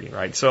xeriscaping,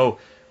 right? So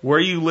where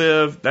you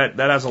live, that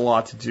has a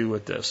lot to do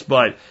with this.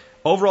 But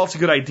overall, it's a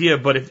good idea.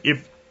 But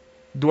if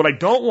what I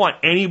don't want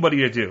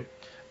anybody to do,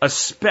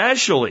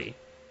 especially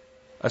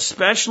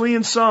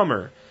in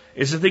summer,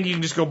 is to think you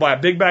can just go buy a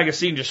big bag of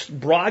seed and just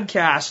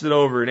broadcast it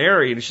over an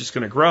area and it's just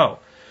going to grow.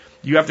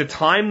 You have to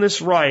time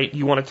this right.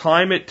 You want to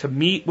time it to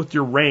meet with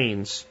your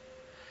rains.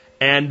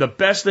 And the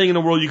best thing in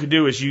the world you could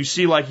do is you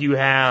see like you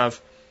have,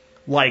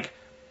 like,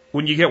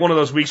 when you get one of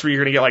those weeks where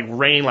you're going to get like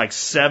rain like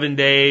 7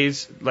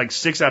 days, like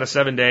 6 out of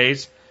 7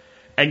 days,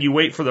 and you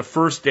wait for the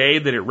first day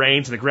that it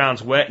rains and the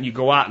ground's wet and you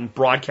go out and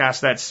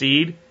broadcast that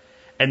seed,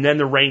 and then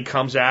the rain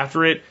comes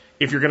after it.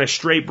 If you're going to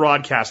straight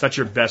broadcast, that's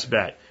your best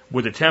bet,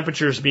 with the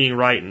temperatures being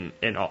right and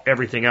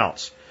everything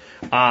else.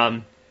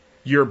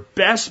 Your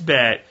best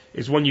bet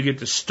is when you get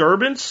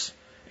disturbance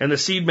and the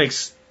seed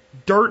makes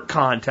dirt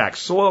contact,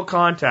 soil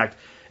contact,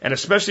 and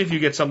especially if you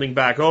get something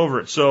back over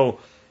it. So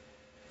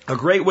a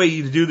great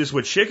way to do this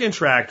with chicken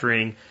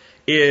tractoring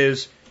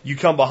is you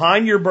come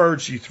behind your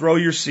birds, you throw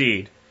your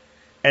seed,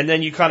 and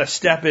then you kind of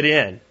step it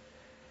in.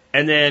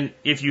 And then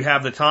if you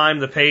have the time,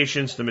 the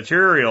patience, the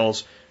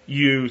materials,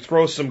 you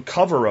throw some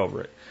cover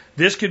over it.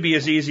 This could be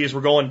as easy as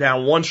we're going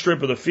down one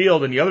strip of the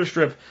field and the other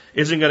strip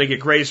isn't going to get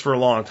grazed for a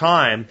long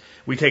time.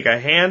 We take a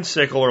hand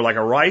sickle or like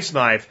a rice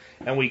knife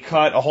and we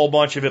cut a whole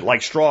bunch of it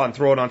like straw and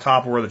throw it on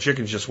top of where the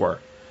chickens just were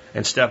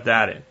and step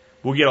that in.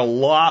 We'll get a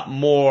lot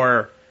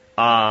more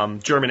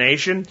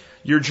germination.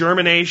 Your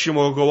germination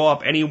will go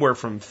up anywhere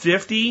from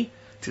 50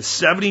 to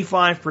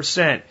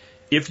 75%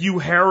 if you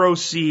harrow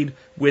seed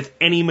with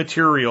any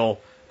material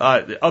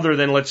other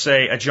than, let's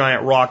say, a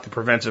giant rock that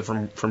prevents it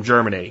from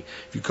germinating.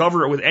 If you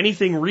cover it with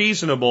anything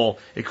reasonable,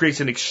 it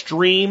creates an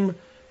extreme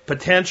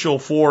potential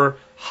for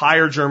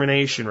higher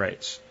germination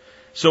rates.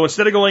 So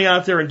instead of going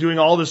out there and doing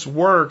all this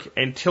work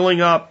and tilling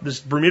up this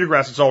Bermuda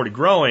grass that's already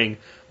growing,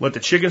 let the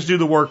chickens do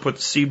the work, put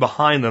the seed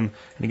behind them.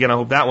 And again, I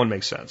hope that one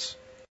makes sense.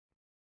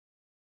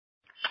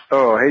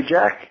 Oh, hey,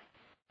 Jack.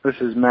 This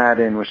is Matt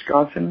in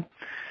Wisconsin.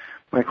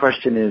 My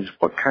question is,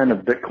 what kind of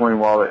Bitcoin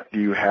wallet do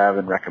you have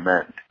and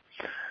recommend?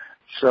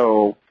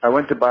 So I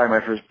went to buy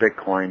my first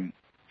Bitcoin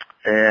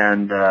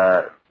and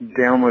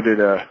downloaded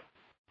a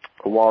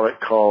wallet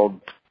called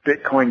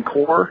Bitcoin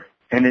Core,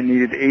 and it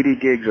needed 80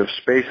 gigs of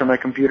space on my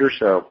computer,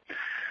 so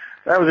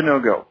that was a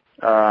no-go.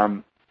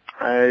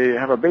 I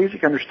have a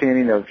basic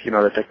understanding of,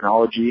 the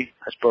technology,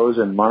 I suppose,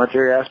 and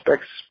monetary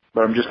aspects,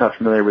 but I'm just not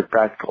familiar with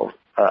practical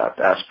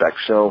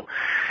aspects. So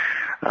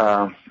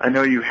I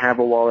know you have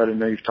a wallet. I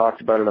know you've talked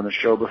about it on the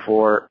show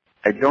before.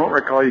 I don't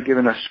recall you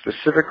giving a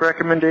specific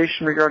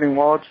recommendation regarding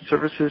wallets and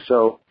services,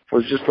 so I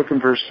was just looking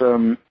for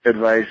some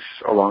advice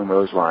along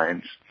those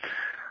lines.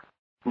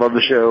 Love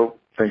the show.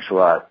 Thanks a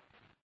lot.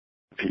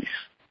 Peace.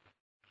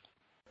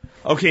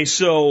 Okay,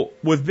 so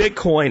with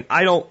Bitcoin,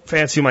 I don't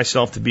fancy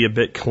myself to be a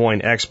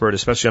Bitcoin expert,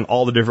 especially on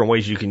all the different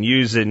ways you can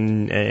use it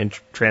and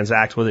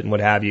transact with it and what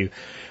have you.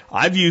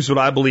 I've used what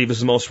I believe is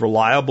the most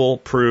reliable,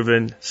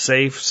 proven,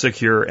 safe,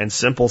 secure, and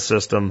simple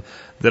system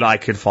that I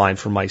could find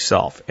for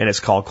myself, and it's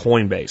called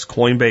Coinbase,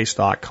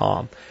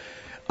 Coinbase.com.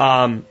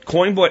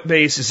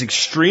 Coinbase is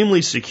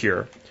extremely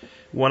secure.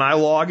 When I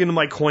log into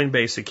my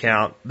Coinbase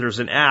account, there's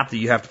an app that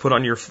you have to put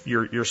on your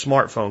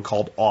smartphone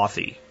called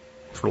Authy,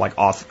 for like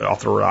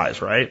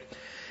authorize, right?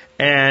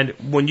 And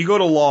when you go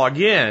to log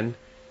in,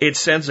 it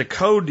sends a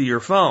code to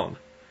your phone.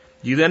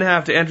 You then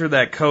have to enter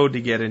that code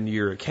to get into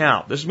your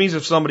account. This means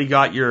if somebody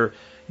got your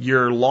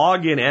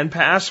login and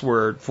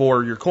password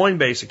for your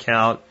Coinbase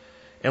account,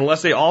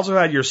 unless they also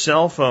had your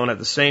cell phone at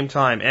the same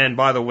time, and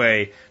by the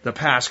way, the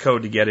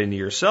passcode to get into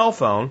your cell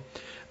phone,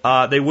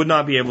 they would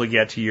not be able to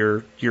get to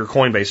your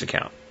Coinbase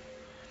account.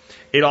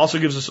 It also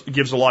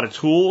gives a lot of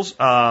tools.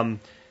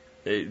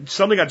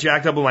 Something got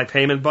jacked up with my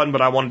payment button,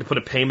 but I wanted to put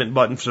a payment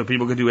button so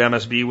people could do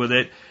MSB with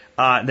it.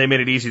 They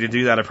made it easy to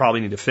do that. I probably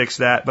need to fix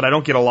that, but I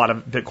don't get a lot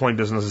of Bitcoin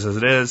businesses as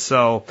it is,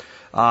 so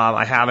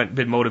I haven't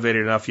been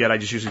motivated enough yet. I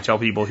just usually tell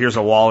people, here's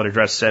a wallet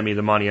address, send me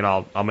the money, and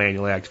I'll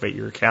manually activate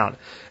your account.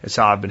 It's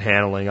how I've been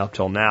handling up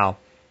till now.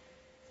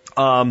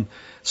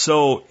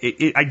 So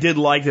I did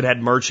like that it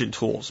had merchant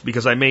tools,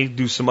 because I may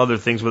do some other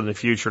things with it in the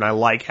future, and I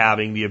like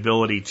having the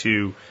ability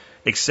to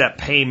accept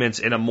payments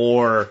in a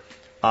more,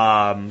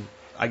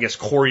 I guess,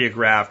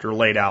 choreographed or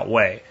laid out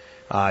way,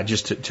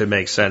 just to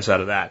make sense out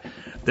of that.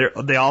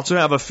 They also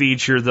have a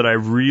feature that I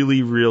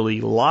really,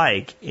 really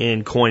like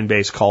in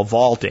Coinbase called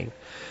vaulting.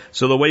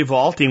 So the way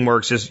vaulting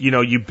works is,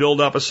 you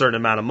build up a certain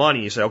amount of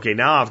money. You say, okay,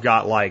 now I've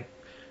got like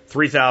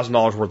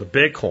 $3,000 worth of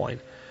Bitcoin.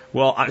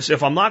 Well,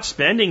 if I'm not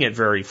spending it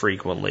very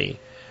frequently,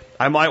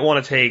 I might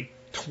want to take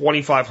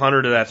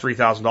 $2,500 of that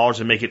 $3,000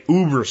 and make it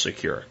uber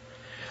secure.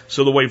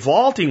 So the way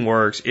vaulting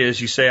works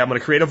is you say, I'm going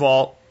to create a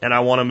vault and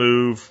I want to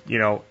move,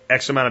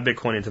 X amount of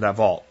Bitcoin into that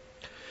vault.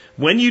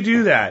 When you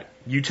do that,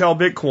 you tell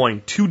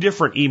Bitcoin 2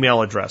 different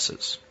email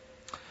addresses.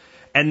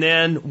 And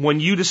then when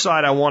you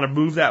decide I want to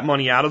move that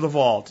money out of the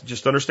vault,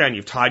 just understand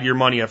you've tied your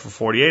money up for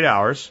 48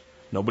 hours.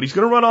 Nobody's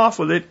going to run off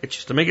with it. It's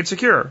just to make it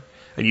secure.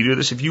 And you do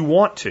this if you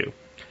want to.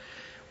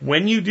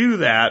 When you do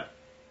that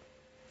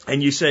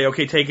and you say,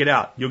 okay, take it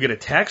out, you'll get a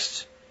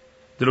text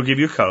that'll give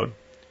you a code.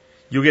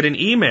 You'll get an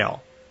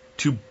email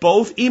to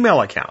both email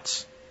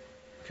accounts.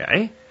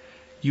 Okay?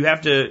 You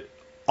have to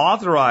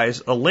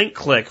authorize a link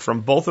click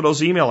from both of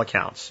those email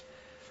accounts.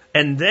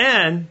 And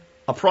then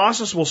a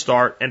process will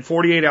start, and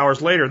 48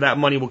 hours later, that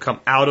money will come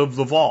out of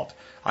the vault.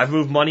 I've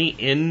moved money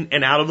in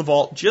and out of the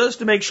vault just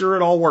to make sure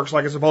it all works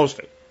like it's supposed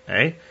to.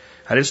 Okay?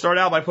 I didn't start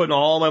out by putting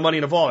all my money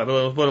in the vault. I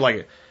put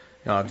like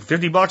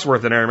 $50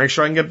 worth in there and make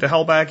sure I can get the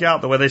hell back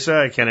out the way they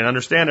say I can and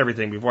understand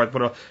everything before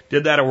I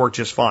did that. It worked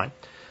just fine.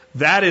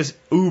 That is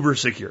uber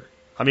secure.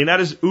 I mean, that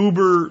is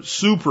uber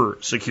super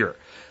secure.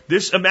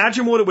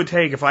 Imagine what it would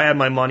take if I had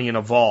my money in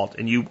a vault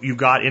and you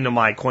got into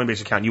my Coinbase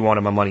account and you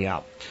wanted my money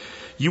out.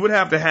 You would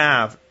have to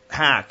have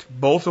hacked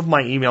both of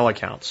my email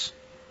accounts,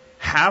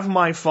 have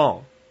my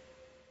phone,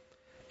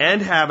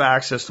 and have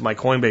access to my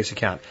Coinbase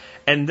account.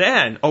 And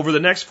then, over the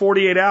next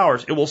 48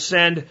 hours, it will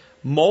send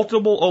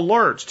multiple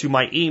alerts to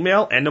my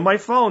email and to my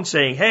phone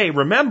saying, hey,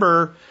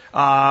 remember,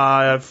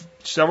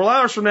 several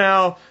hours from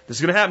now, this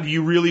is going to happen. Do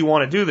you really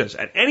want to do this?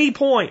 At any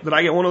point that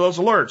I get one of those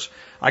alerts,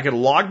 I can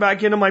log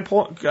back into my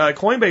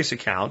Coinbase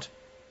account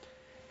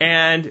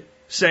and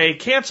say,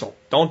 cancel.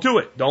 Don't do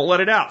it. Don't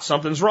let it out.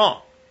 Something's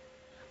wrong.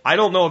 I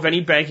don't know of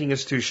any banking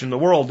institution in the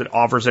world that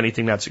offers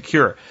anything that's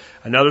secure.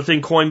 Another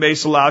thing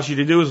Coinbase allows you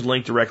to do is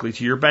link directly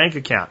to your bank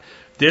account.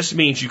 This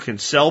means you can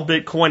sell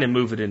Bitcoin and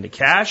move it into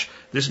cash.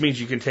 This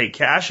means you can take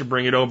cash and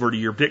bring it over to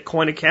your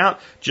Bitcoin account,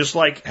 just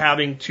like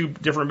having 2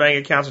 different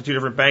bank accounts at 2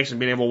 different banks and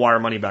being able to wire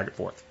money back and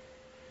forth.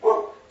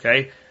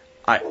 Okay?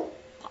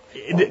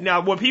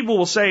 Now, what people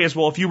will say is,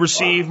 well, if you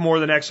receive more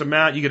than X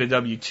amount, you get a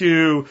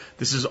W-2.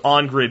 This is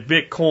on-grid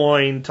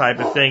Bitcoin type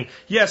of thing.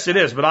 Yes, it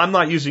is, but I'm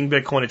not using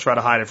Bitcoin to try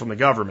to hide it from the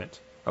government.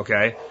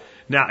 Okay?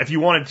 Now, if you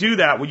want to do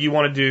that, what you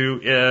want to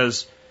do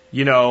is,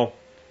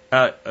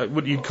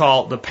 what you'd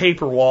call the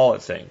paper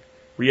wallet thing,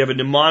 where you have a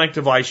mnemonic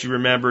device you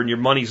remember and your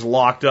money's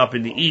locked up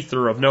in the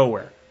ether of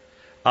nowhere.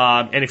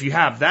 And if you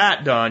have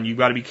that done, you've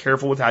got to be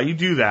careful with how you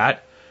do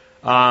that.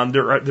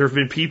 There have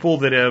been people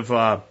that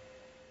have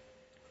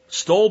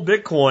stole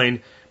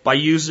Bitcoin by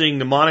using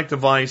mnemonic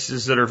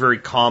devices that are very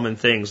common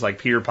things, like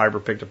Peter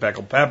Piper picked a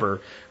pickled pepper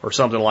or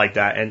something like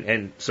that.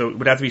 And so it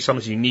would have to be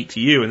something unique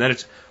to you. And then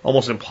it's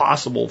almost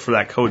impossible for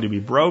that code to be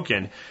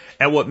broken.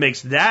 And what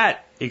makes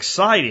that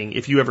exciting,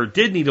 if you ever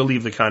did need to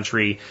leave the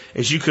country,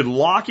 is you could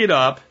lock it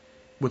up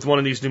with one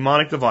of these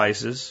mnemonic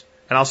devices.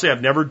 And I'll say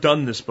I've never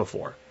done this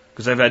before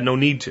because I've had no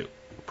need to.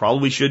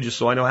 Probably should, just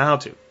so I know how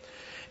to.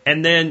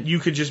 And then you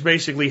could just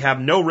basically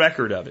have no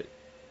record of it.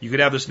 You could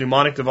have this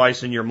mnemonic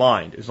device in your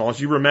mind. As long as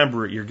you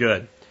remember it, you're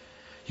good.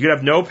 You could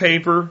have no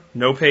paper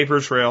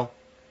trail,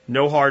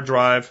 no hard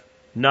drive,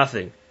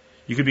 nothing.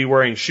 You could be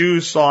wearing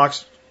shoes,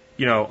 socks,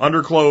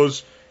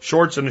 underclothes,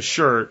 shorts, and a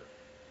shirt,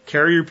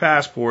 carry your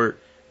passport,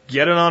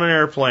 get it on an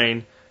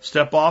airplane,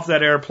 step off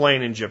that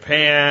airplane in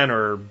Japan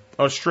or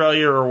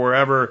Australia or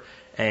wherever,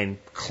 and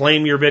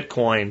claim your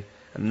Bitcoin,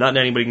 and nothing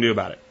anybody can do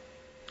about it.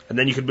 And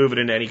then you can move it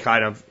into any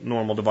kind of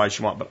normal device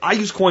you want. But I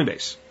use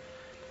Coinbase.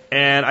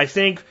 And I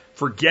think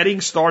for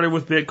getting started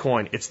with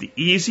Bitcoin, it's the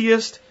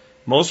easiest,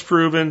 most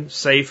proven,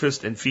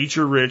 safest, and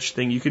feature-rich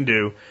thing you can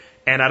do.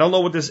 And I don't know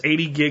what this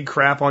 80 gig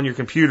crap on your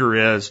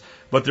computer is,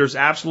 but there's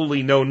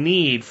absolutely no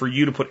need for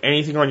you to put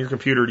anything on your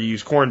computer to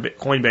use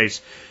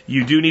Coinbase.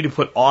 You do need to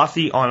put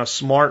Authy on a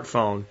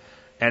smartphone,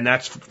 and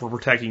that's for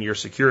protecting your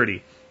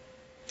security.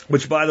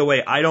 Which, by the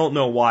way, I don't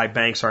know why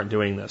banks aren't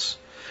doing this.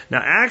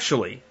 Now,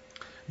 actually,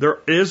 there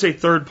is a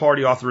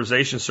third-party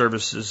authorization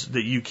services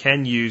that you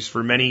can use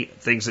for many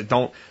things that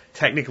don't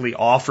technically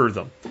offer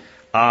them.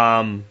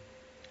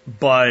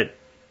 But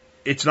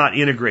it's not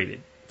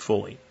integrated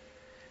fully.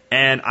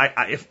 And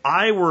if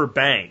I were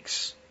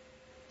banks,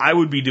 I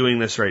would be doing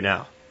this right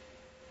now.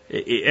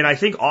 And I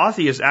think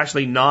Authy is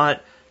actually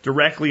not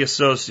directly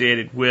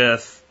associated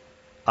with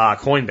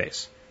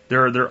Coinbase.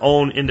 They're their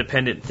own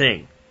independent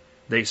thing.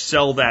 They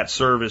sell that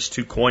service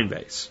to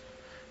Coinbase,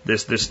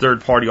 this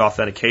third-party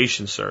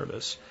authentication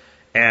service.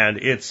 And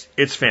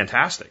it's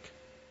fantastic.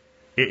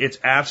 It's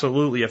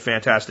absolutely a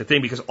fantastic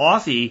thing because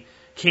Authy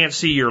can't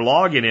see your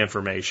login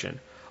information.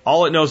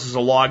 All it knows is a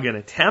login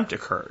attempt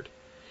occurred.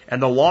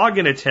 And the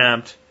login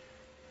attempt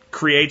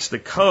creates the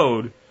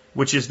code,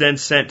 which is then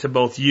sent to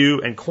both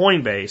you and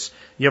Coinbase.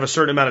 You have a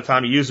certain amount of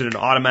time to use it, and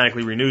it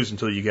automatically renews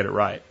until you get it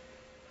right.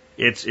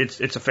 It's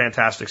a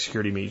fantastic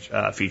security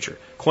feature.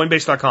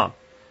 Coinbase.com.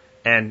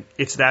 And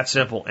it's that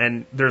simple.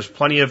 And there's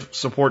plenty of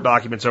support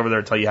documents over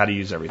there to tell you how to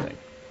use everything.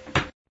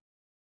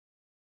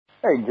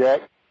 Hey,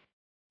 Jack.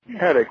 I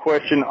had a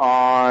question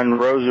on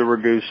Rosa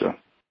rugosa.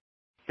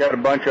 Got a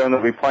bunch of them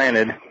that we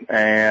planted,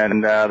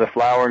 and they're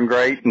flowering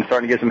great and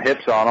starting to get some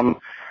hips on them.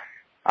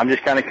 I'm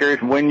just kind of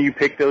curious when you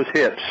pick those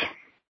hips.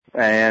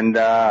 And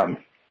you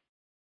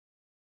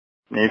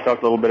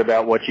talked a little bit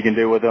about what you can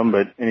do with them,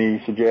 but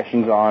any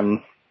suggestions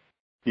on,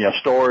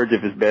 storage,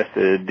 if it's best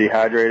to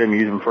dehydrate them,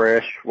 use them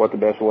fresh, what the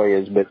best way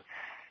is, but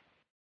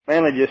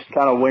mainly just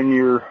kind of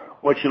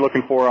what you're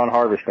looking for on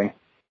harvesting.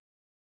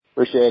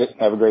 Appreciate it.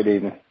 Have a great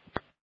evening.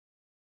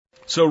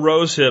 So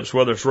rose hips,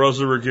 whether it's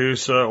Rosa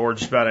rugosa or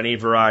just about any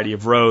variety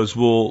of rose,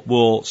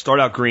 will start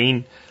out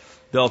green.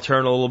 They'll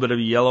turn a little bit of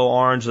a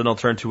yellow-orange, then they'll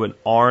turn to an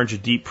orange, a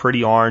deep,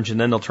 pretty orange, and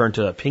then they'll turn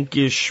to a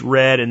pinkish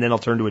red, and then they'll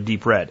turn to a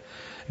deep red.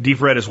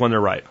 Deep red is when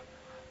they're ripe.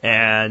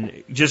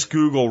 And just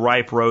Google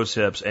ripe rose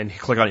hips and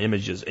click on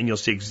images, and you'll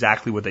see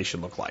exactly what they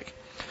should look like.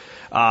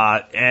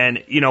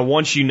 And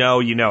once you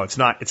know, it's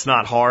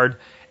not hard,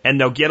 and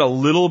they'll get a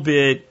little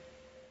bit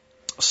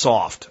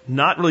soft.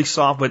 Not really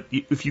soft, but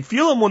if you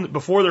feel them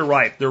before they're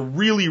ripe, they're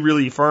really,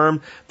 really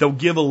firm. They'll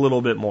give a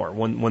little bit more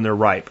when they're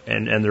ripe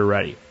and they're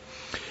ready.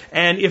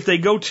 And if they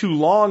go too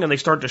long and they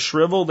start to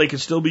shrivel, they can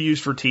still be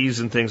used for teas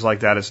and things like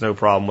that. It's no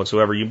problem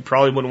whatsoever. You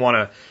probably wouldn't want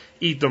to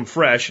eat them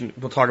fresh, and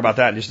we'll talk about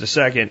that in just a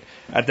second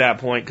at that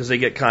point because they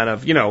get kind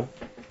of,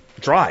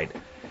 dried.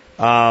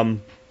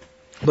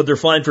 But they're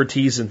fine for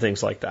teas and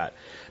things like that.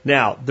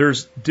 Now,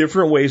 there's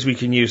different ways we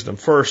can use them.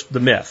 First, the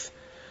myth.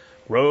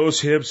 Rose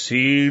hip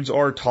seeds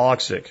are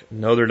toxic.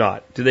 No, they're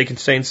not. Do they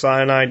contain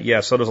cyanide?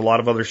 Yes, so does a lot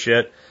of other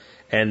shit.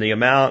 And the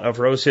amount of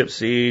rose hip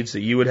seeds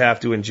that you would have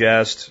to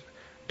ingest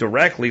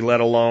directly,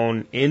 let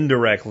alone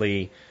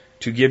indirectly,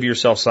 to give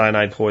yourself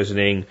cyanide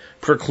poisoning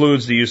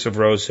precludes the use of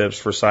rose hips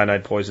for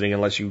cyanide poisoning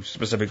unless you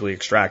specifically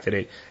extracted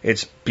it.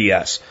 It's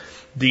BS.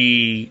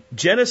 The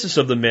genesis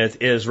of the myth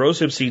is rose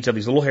hip seeds have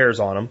these little hairs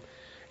on them,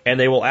 and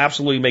they will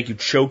absolutely make you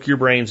choke your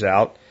brains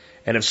out.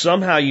 And if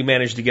somehow you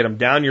manage to get them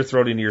down your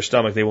throat into your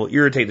stomach, they will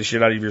irritate the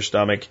shit out of your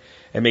stomach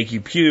and make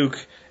you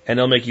puke, and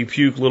they'll make you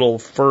puke little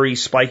furry,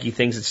 spiky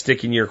things that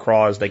stick in your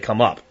craw as they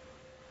come up.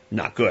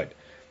 Not good.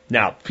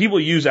 Now, people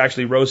use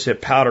actually rose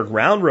hip powder,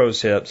 ground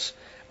rose hips,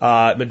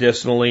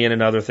 medicinally and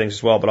in other things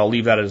as well, but I'll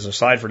leave that as an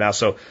aside for now.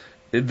 So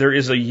there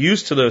is a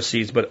use to those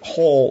seeds, but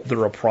whole,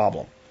 they're a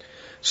problem.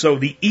 So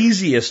the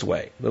easiest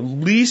way, the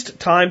least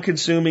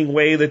time-consuming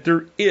way that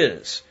there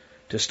is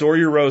to store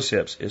your rose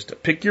hips is to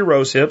pick your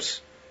rose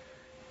hips,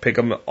 pick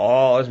them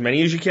all, as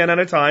many as you can at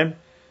a time,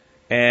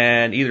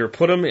 and either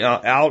put them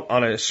out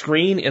on a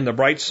screen in the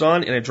bright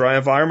sun in a dry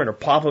environment or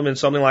pop them in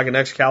something like an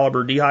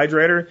Excalibur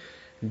dehydrator,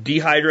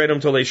 dehydrate them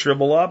until they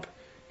shrivel up,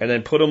 and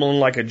then put them in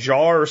like a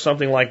jar or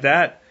something like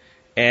that,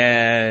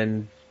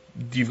 and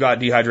you've got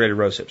dehydrated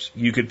rose hips.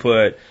 You could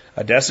put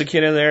a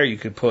desiccant in there, you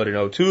could put an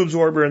O2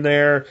 absorber in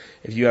there.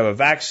 If you have a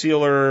vac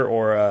sealer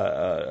or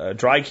a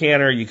dry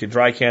canner, you could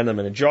dry can them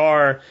in a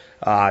jar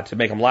to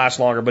make them last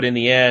longer. But in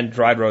the end,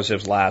 dried rose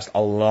hips last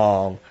a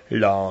long,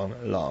 long,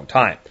 long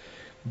time.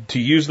 To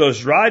use those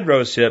dried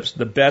rose hips,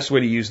 the best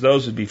way to use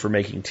those would be for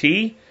making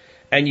tea.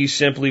 And you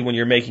simply, when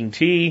you're making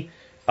tea,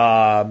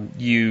 if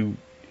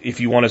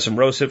you wanted some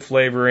rose hip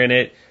flavor in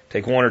it,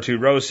 Take 1 or 2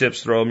 rose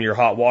hips, throw them in your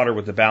hot water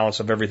with the balance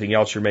of everything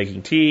else you're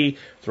making tea.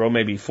 Throw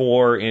maybe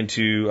 4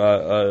 into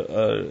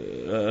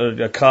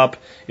a cup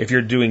if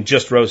you're doing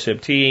just rose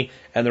hip tea.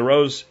 And the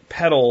rose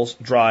petals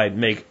dried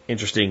make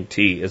interesting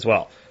tea as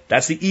well.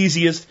 That's the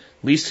easiest,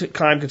 least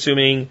time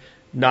consuming,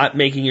 not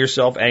making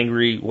yourself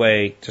angry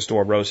way to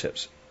store rose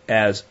hips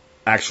as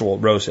actual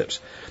rose hips.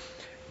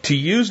 To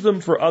use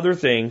them for other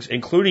things,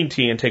 including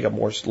tea, and take up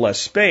less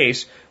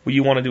space, what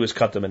you want to do is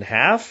cut them in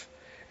half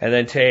and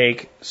then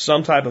take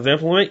some type of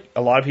implement.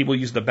 A lot of people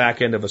use the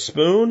back end of a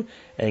spoon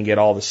and get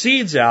all the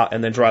seeds out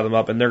and then dry them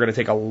up, and they're going to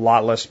take a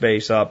lot less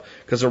space up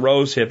because a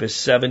rose hip is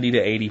 70 to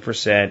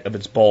 80% of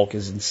its bulk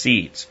is in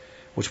seeds,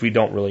 which we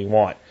don't really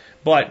want.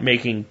 But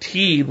making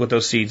tea with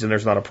those seeds, and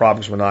there's not a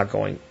problem because we're not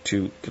going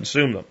to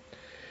consume them.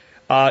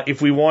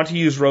 If we want to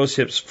use rose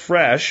hips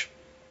fresh,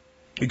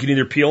 you can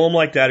either peel them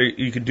like that, or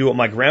you can do what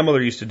my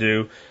grandmother used to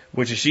do,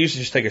 which is she used to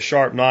just take a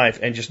sharp knife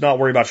and just not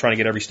worry about trying to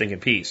get every stinking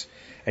piece,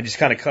 and just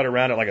kind of cut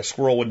around it like a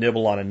squirrel would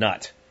nibble on a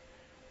nut.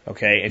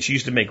 Okay, and she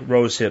used to make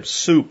rose hip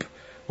soup,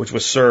 which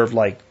was served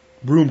like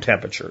room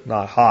temperature,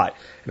 not hot,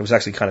 and it was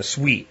actually kind of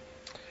sweet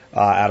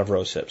out of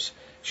rose hips.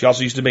 She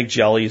also used to make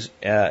jellies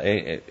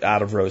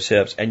out of rose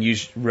hips and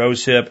use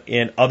rose hip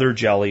in other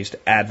jellies to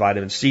add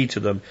vitamin C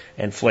to them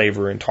and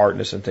flavor and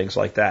tartness and things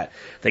like that.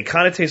 They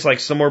kind of taste like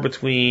somewhere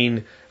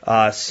between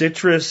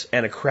citrus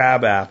and a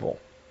crab apple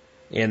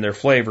in their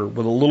flavor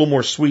with a little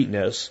more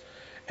sweetness,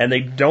 and they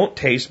don't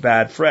taste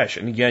bad fresh.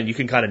 And again, you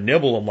can kind of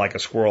nibble them like a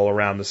squirrel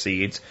around the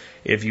seeds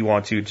if you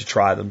want to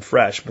try them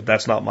fresh, but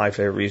that's not my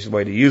favorite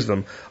way to use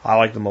them. I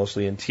like them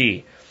mostly in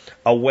tea.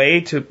 A way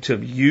to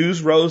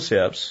use rose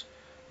hips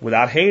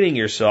without hating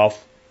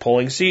yourself,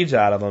 pulling seeds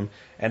out of them,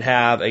 and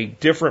have a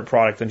different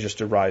product than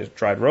just a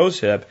dried rose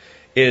hip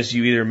is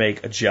you either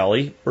make a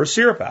jelly or a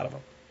syrup out of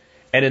them.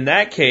 And in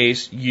that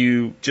case,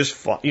 you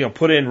just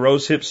put in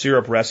rose hip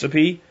syrup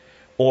recipe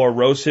or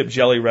rose hip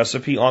jelly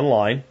recipe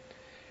online,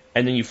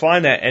 and then you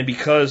find that, and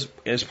because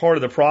as part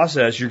of the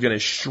process you're going to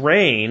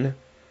strain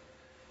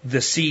the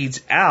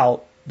seeds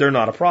out, they're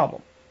not a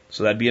problem.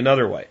 So that'd be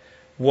another way.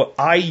 What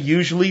I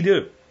usually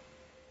do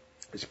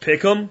is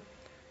pick them,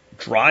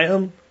 dry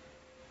them,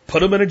 put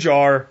them in a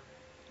jar,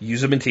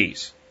 use them in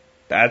teas.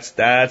 That's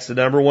the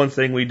number one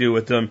thing we do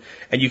with them.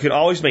 And you can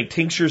always make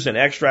tinctures and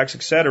extracts,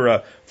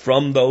 etc.,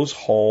 from those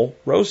whole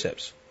rose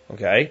hips.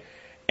 Okay?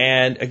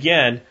 And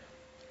again,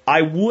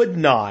 I would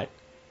not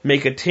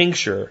make a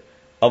tincture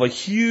of a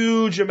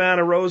huge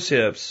amount of rose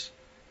hips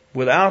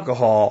with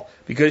alcohol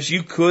because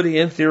you could,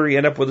 in theory,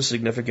 end up with a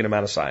significant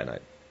amount of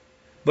cyanide.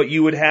 But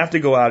you would have to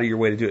go out of your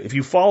way to do it. If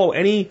you follow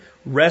any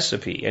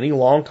recipe, any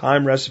long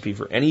time recipe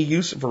for any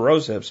use for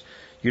rose hips,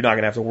 you're not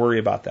going to have to worry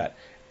about that.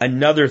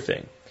 Another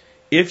thing,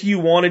 if you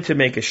wanted to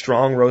make a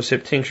strong rose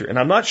hip tincture, and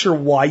I'm not sure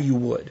why you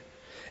would,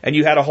 and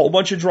you had a whole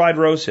bunch of dried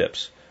rose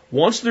hips,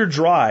 once they're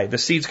dry, the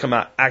seeds come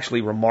out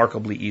actually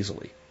remarkably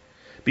easily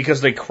because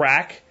they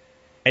crack,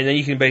 and then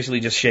you can basically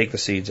just shake the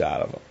seeds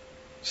out of them.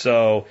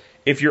 So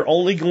if you're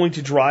only going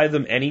to dry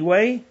them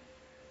anyway,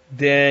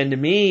 then to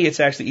me, it's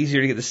actually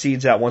easier to get the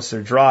seeds out once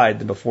they're dried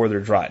than before they're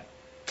dried.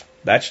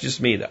 That's just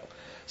me, though.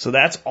 So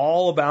that's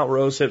all about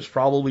rose hips,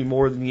 probably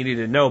more than you need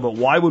to know. But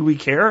why would we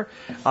care?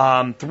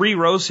 3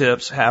 rose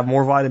hips have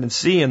more vitamin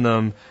C in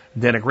them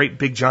than a great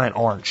big giant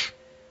orange.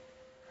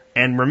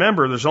 And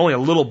remember, there's only a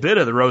little bit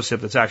of the rose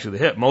hip that's actually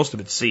the hip. Most of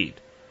it's seed.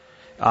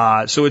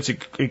 So it's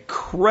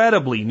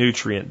incredibly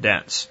nutrient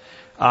dense.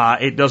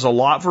 It does a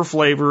lot for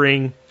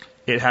flavoring.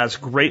 It has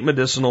great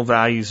medicinal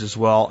values as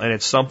well, and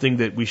it's something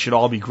that we should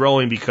all be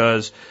growing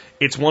because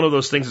it's one of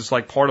those things that's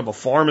like part of a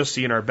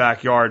pharmacy in our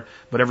backyard,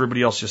 but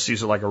everybody else just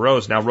sees it like a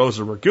rose. Now,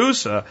 Rosa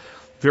rugosa,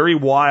 very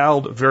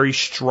wild, very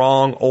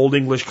strong, Old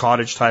English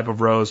cottage type of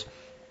rose.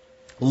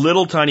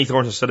 Little tiny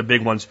thorns instead of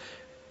big ones.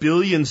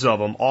 Billions of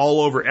them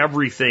all over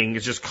everything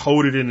is just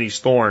coated in these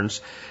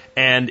thorns.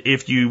 And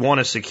if you want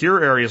to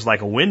secure areas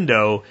like a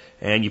window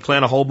and you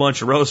plant a whole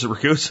bunch of Rosa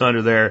rugosa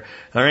under there,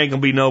 there ain't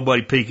going to be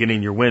nobody peeking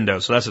in your window.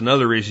 So that's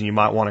another reason you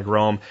might want to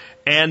grow them.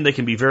 And they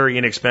can be very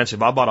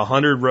inexpensive. I bought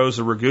 100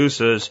 Rosa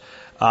rugosas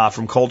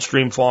from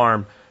Coldstream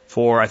Farm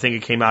for, I think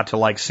it came out to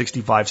like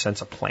 65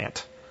 cents a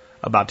plant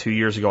about 2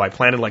 years ago. I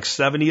planted like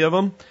 70 of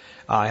them.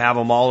 I have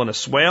them all in a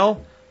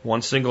swale.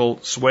 One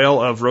single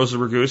swale of Rosa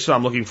rugosa.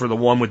 I'm looking for the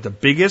one with the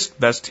biggest,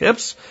 best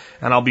tips,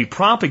 and I'll be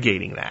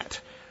propagating that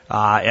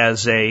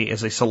as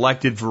a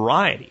selected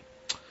variety.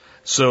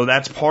 So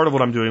that's part of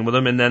what I'm doing with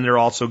them, and then they're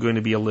also going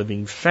to be a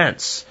living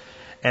fence.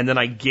 And then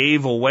I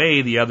gave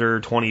away the other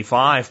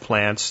 25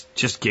 plants,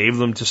 just gave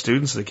them to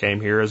students that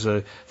came here as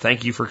a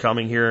thank you for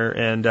coming here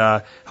and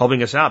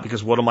helping us out,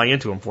 because what am I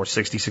into them for,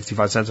 60,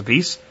 65 cents a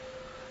piece?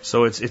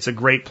 So it's a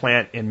great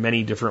plant in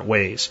many different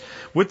ways.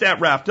 With that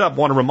wrapped up, I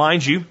want to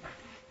remind you,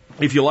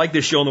 if you like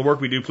this show and the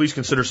work we do, please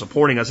consider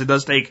supporting us. It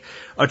does take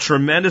a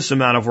tremendous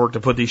amount of work to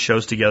put these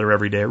shows together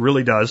every day. It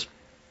really does.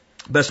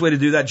 Best way to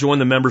do that, join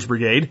the Members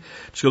Brigade.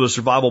 Just go to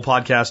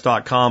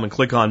survivalpodcast.com and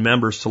click on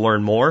Members to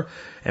learn more.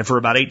 And for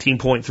about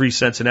 18.3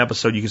 cents an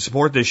episode, you can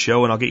support this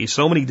show, and I'll get you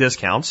so many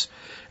discounts.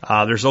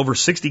 There's over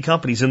 60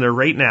 companies in there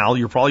right now.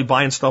 You're probably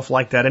buying stuff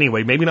like that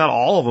anyway. Maybe not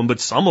all of them, but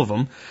some of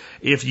them.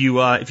 If you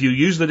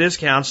use the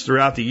discounts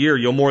throughout the year,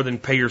 you'll more than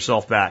pay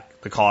yourself back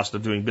the cost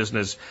of doing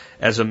business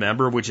as a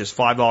member, which is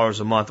 $5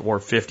 a month or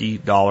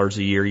 $50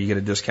 a year. You get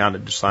a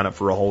discount to sign up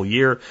for a whole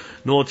year.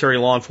 Military,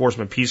 law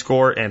enforcement, Peace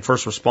Corps, and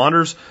first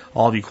responders,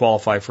 all of you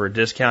qualify for a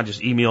discount.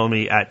 Just email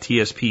me at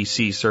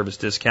TSPC Service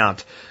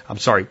Discount. Put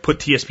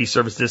TSP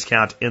Service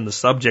Discount in the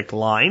subject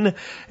line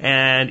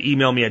and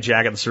email me at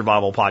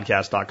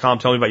jack@thesurvivalpodcast.com.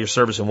 Tell me about your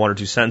service in 1 or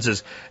 2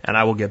 sentences, and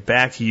I will get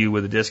back to you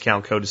with a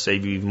discount code to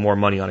save you even more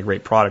money on a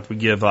great product. We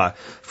give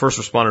first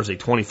responders a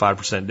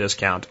 25%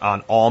 discount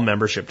on all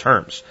membership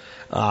terms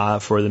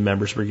for the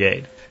Members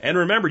Brigade. And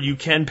remember, you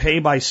can pay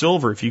by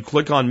silver. If you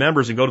click on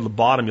members and go to the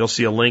bottom, you'll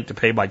see a link to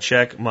pay by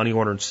check, money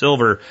order, and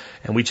silver.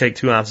 And we take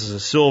 2 ounces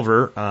of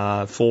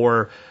silver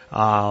for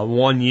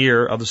 1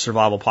 year of the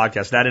Survival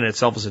Podcast. That in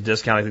itself is a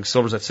discount. I think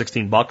silver's at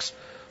 $16,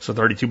 so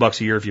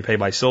 $32 a year if you pay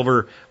by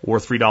silver, or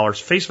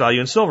 $3 face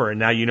value in silver. And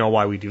now you know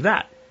why we do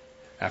that.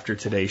 After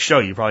today's show,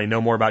 you probably know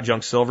more about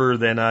junk silver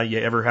than you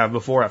ever have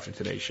before after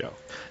today's show.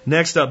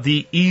 Next up,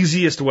 the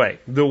easiest way,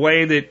 the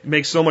way that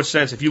makes so much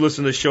sense. If you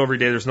listen to this show every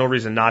day, there's no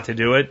reason not to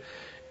do it.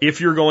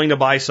 If you're going to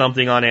buy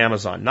something on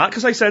Amazon, not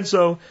because I said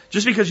so,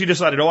 just because you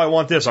decided, I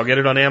want this, I'll get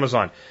it on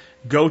Amazon.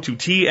 Go to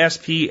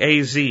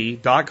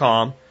tspaz.com.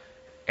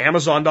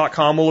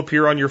 Amazon.com will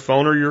appear on your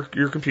phone or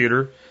your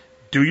computer.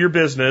 Do your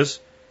business.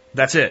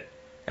 That's it.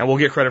 And we'll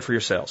get credit for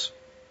your sales.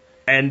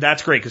 And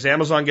that's great because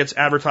Amazon gets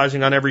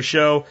advertising on every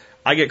show.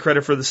 I get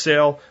credit for the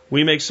sale.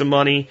 We make some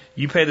money.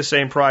 You pay the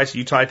same price.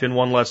 You type in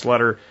one less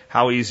letter.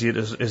 How easy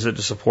is it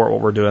to support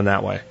what we're doing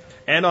that way?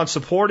 And on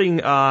supporting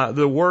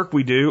the work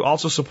we do,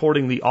 also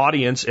supporting the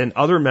audience and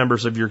other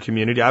members of your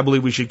community, I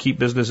believe we should keep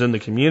business in the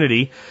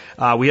community.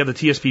 We have the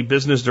TSP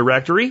Business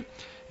Directory.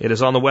 It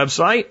is on the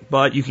website,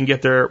 but you can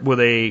get there with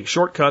a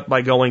shortcut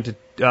by going to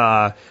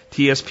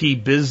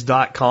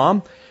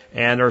tspbiz.com.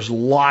 And there's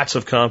lots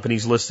of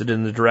companies listed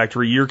in the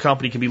directory. Your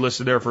company can be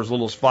listed there for as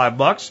little as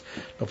 $5.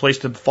 A place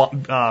to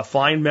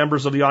find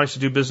members of the audience to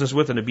do business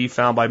with and to be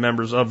found by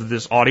members of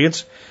this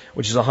audience,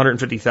 which is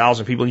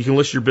 150,000 people. And you can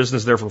list your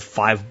business there for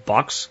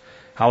 $5.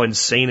 How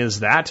insane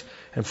is that?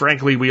 And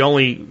frankly, we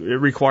only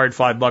required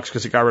 $5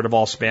 because it got rid of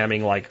all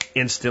spamming like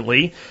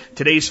instantly.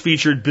 Today's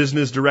featured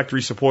business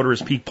directory supporter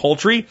is Pete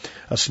Poultry,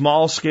 a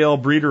small-scale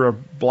breeder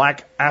of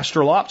black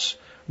astrolops,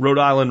 Rhode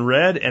Island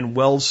Red, and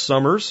Wells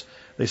Summers.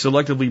 They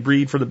selectively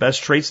breed for the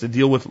best traits to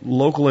deal with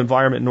local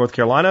environment in North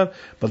Carolina,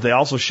 but they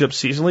also ship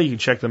seasonally. You can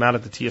check them out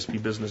at the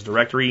TSP Business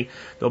Directory.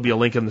 There'll be a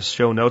link in the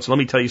show notes. Let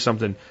me tell you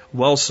something.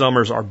 Wells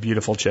Summers are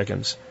beautiful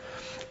chickens.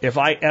 If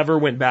I ever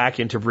went back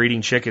into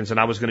breeding chickens and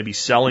I was going to be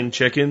selling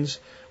chickens,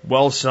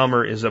 Wells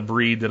Summer is a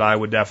breed that I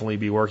would definitely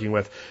be working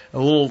with. A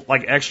little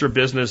like extra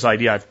business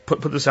idea. I've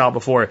put this out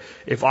before.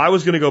 If I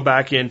was going to go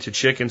back into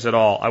chickens at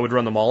all, I would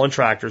run them all in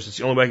tractors. It's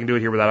the only way I can do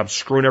it here without I'm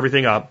screwing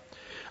everything up.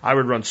 I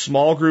would run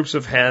small groups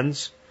of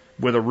hens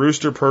with a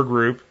rooster per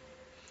group.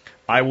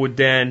 I would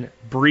then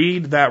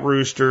breed that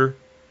rooster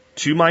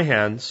to my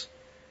hens,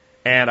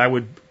 and I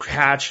would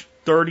hatch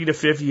 30 to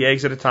 50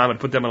 eggs at a time. I'd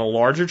put them in a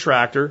larger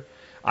tractor.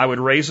 I would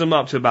raise them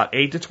up to about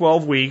 8 to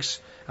 12 weeks.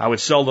 I would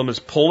sell them as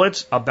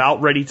pullets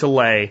about ready to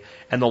lay.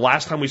 And the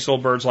last time we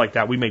sold birds like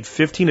that, we made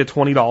 $15 to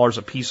 $20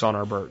 a piece on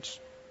our birds.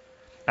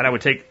 And I would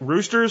take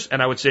roosters,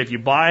 and I would say, if you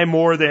buy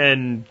more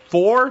than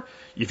 4,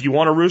 if you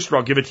want a rooster,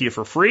 I'll give it to you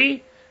for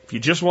free. If you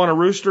just want a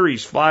rooster,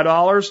 he's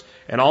 $5,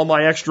 and all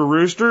my extra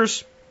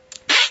roosters,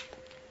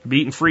 I'm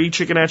eating free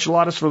chicken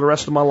enchiladas for the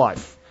rest of my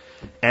life.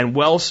 And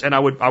I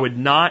would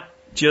not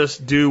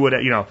just do what do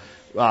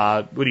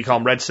you call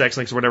them, red sex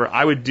links or whatever.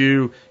 I would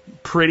do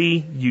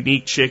pretty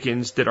unique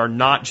chickens that are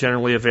not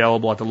generally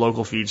available at the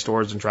local feed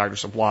stores and Tractor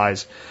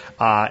Supplies.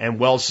 And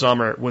Wells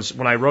Summer was,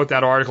 when I wrote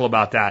that article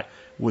about that,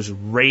 was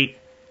right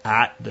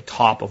at the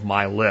top of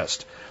my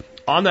list.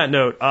 On that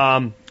note,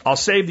 I'll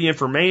save the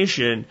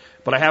information,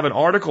 but I have an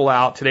article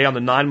out today on the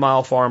 9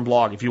 Mile Farm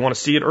blog. If you want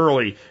to see it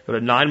early, go to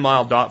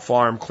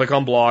 9mile.farm, click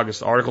on blog.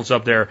 The article's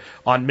up there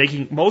on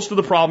making most of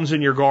the problems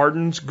in your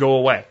gardens go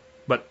away.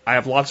 But I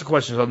have lots of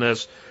questions on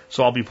this,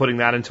 so I'll be putting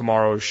that in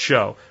tomorrow's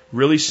show.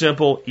 Really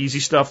simple, easy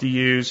stuff to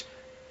use,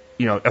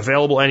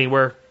 available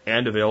anywhere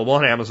and available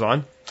on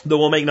Amazon that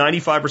will make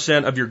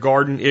 95% of your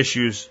garden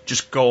issues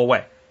just go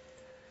away.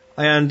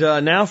 And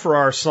now for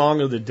our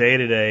song of the day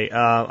today.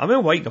 I've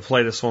been waiting to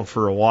play this one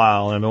for a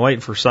while, and I've been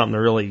waiting for something to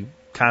really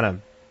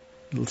kind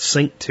of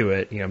sync to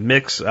it,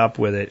 mix up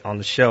with it on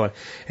the show. And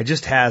it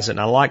just hasn't.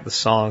 I like the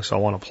song, so I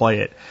want to play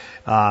it.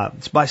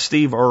 It's by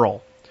Steve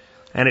Earle,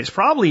 and it's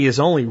probably his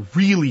only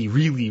really,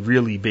 really,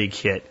 really big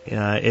hit.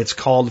 It's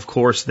called, of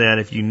course, then,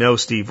 if you know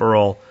Steve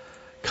Earle,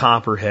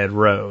 Copperhead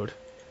Road.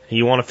 And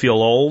you want to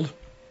feel old?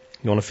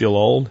 You want to feel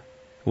old?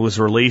 It was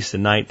released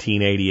in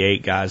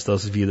 1988, guys,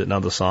 those of you that know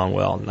the song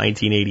well,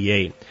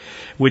 1988,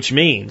 which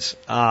means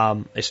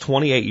it's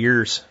 28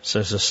 years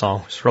since the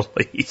song was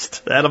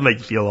released. That'll make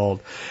you feel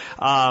old.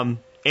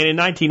 And in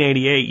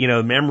 1988, you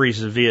know, the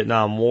memories of the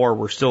Vietnam War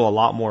were still a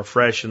lot more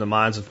fresh in the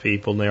minds of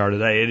people than they are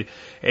today.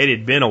 It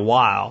had been a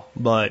while,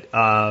 but,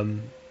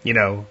 you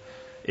know,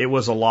 it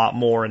was a lot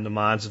more in the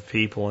minds of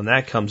people, and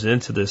that comes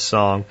into this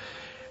song.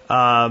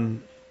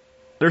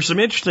 There's some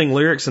interesting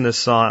lyrics in this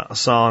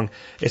song.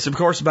 It's, of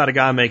course, about a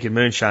guy making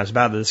moonshine. It's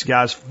about this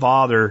guy's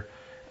father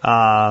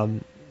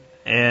and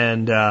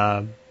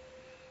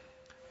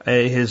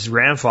his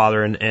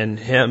grandfather and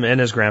him and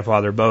his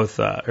grandfather both,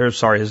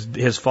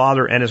 his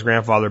father and his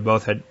grandfather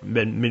both had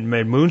been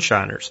made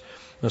moonshiners.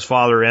 His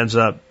father ends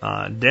up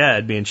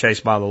dead, being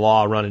chased by the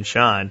law, run and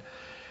shine.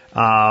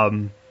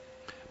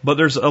 But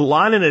there's a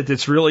line in it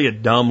that's really a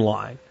dumb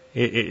line.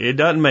 It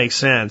doesn't make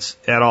sense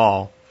at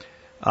all.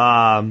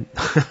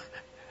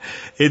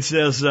 It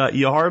says,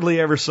 you hardly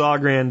ever saw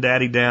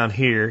Granddaddy down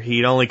here.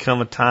 He'd only come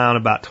to town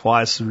about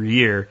twice a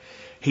year.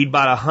 He'd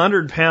bought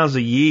 100 pounds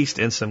of yeast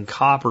and some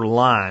copper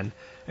line.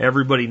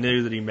 Everybody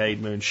knew that he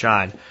made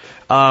moonshine.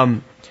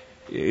 The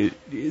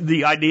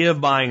idea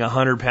of buying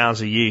 100 pounds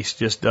of yeast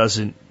just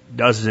doesn't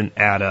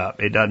add up.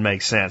 It doesn't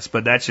make sense.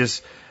 But that's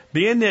just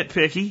being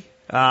nitpicky.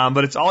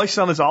 But it's always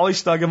something that's always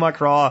stuck in my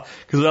craw,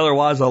 because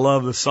otherwise I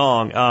love the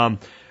song.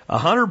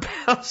 100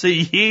 pounds of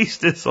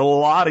yeast is a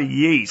lot of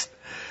yeast.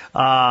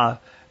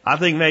 I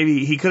think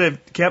maybe he could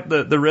have kept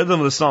the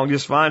rhythm of the song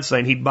just fine,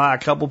 saying he'd buy a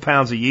couple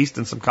pounds of yeast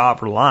and some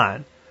copper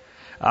line.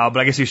 But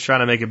I guess he's trying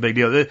to make a big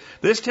deal.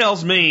 This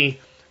tells me,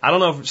 I don't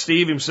know if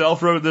Steve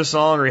himself wrote this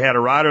song or he had a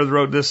writer that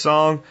wrote this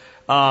song.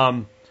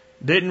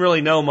 Didn't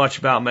really know much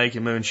about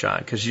making moonshine,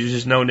 because there's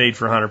just no need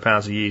for 100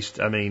 pounds of yeast.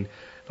 I mean,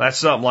 that's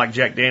something like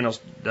Jack Daniel's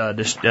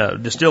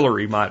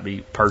distillery might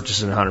be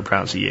purchasing 100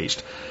 pounds of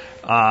yeast.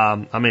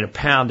 I mean, a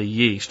pound of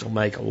yeast will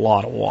make a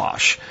lot of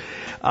wash.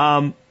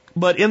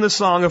 But in the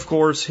song, of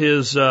course,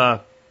 his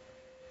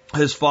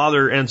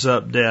father ends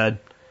up dead,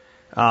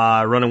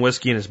 running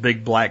whiskey in his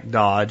big black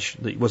Dodge.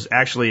 It was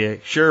actually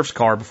a sheriff's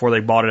car before they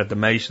bought it at the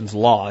Mason's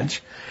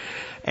Lodge.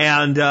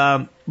 And,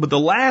 but the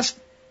last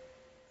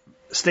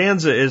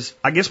stanza is,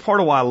 I guess, part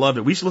of why I loved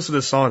it. We used to listen to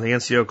this song at the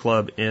NCO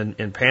Club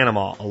in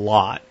Panama a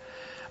lot,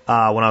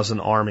 when I was in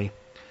the Army.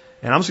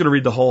 And I'm just going to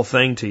read the whole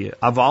thing to you.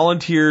 I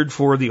volunteered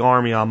for the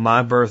Army on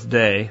my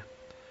birthday.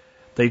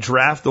 They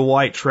draft the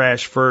white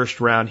trash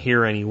first round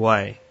here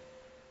anyway.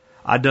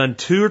 I done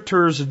 2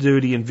 tours of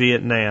duty in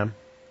Vietnam.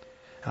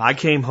 I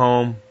came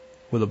home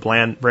with a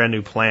brand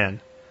new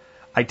plan.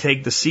 I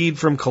take the seed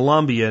from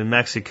Colombia and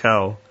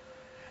Mexico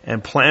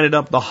and planted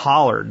up the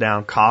holler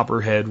down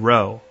Copperhead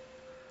Row.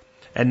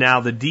 And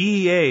now the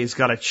DEA's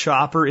got a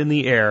chopper in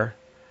the air.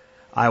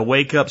 I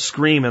wake up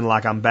screaming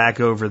like I'm back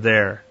over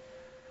there.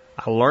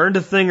 I learned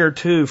a thing or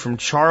two from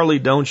Charlie,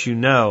 don't you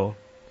know?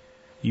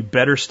 You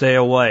better stay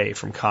away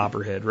from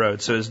Copperhead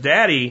Road. So his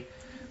daddy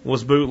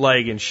was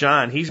bootlegging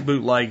shine. He's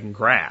bootlegging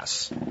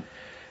grass.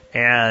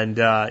 And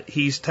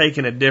he's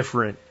taken a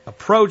different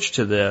approach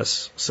to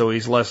this, so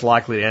he's less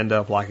likely to end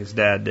up like his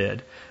dad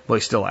did. But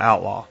he's still an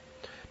outlaw.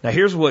 Now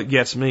here's what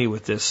gets me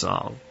with this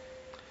song.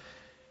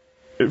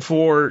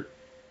 For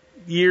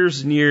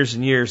years and years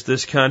and years,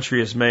 this country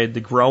has made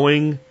the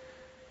growing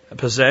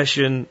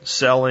possession,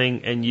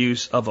 selling, and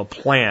use of a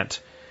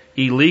plant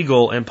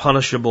illegal and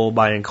punishable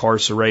by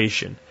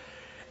incarceration.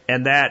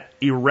 And that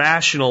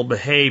irrational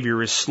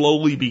behavior is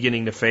slowly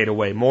beginning to fade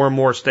away. More and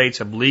more states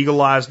have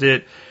legalized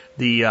it.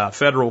 The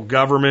federal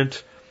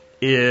government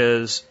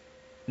is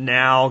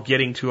now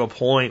getting to a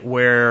point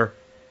where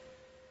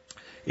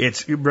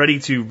it's ready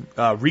to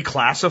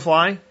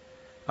reclassify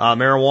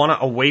marijuana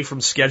away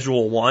from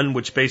Schedule 1,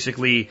 which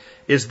basically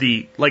is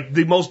the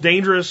most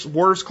dangerous,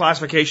 worst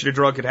classification a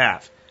drug could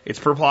have. It's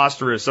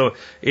preposterous. So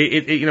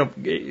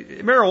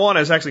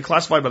marijuana is actually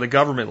classified by the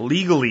government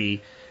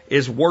legally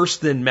is worse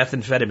than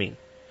methamphetamine,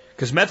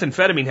 because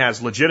methamphetamine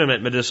has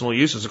legitimate medicinal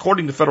uses.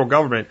 According to the federal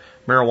government,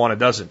 marijuana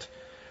doesn't.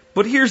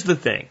 But here's the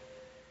thing.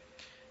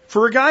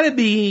 For a guy to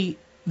be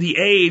the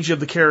age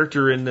of the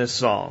character in this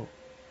song,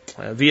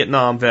 a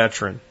Vietnam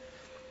veteran,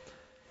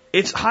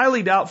 it's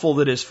highly doubtful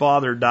that his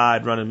father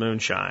died running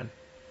moonshine,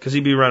 because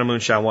he'd be running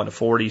moonshine, what, in the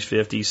 40s,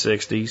 50s,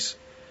 60s?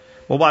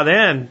 Well, by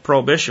then,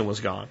 Prohibition was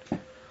gone.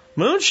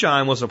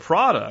 Moonshine was a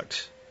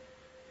product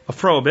of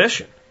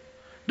Prohibition.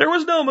 There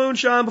was no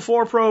moonshine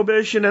before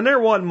Prohibition, and there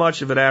wasn't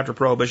much of it after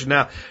Prohibition.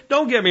 Now,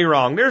 don't get me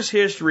wrong. There's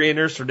history and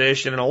there's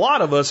tradition, and a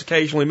lot of us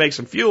occasionally make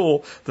some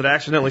fuel that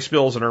accidentally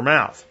spills in our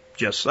mouth.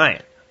 Just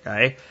saying,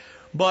 okay?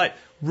 But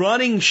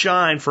running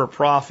shine for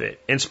profit,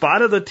 in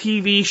spite of the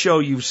TV show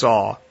you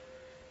saw,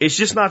 it's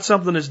just not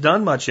something that's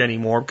done much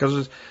anymore,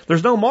 because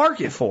there's no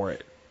market for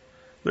it.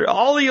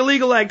 All the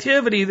illegal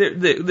activity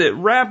that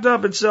wrapped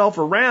up itself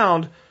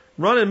around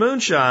running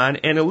moonshine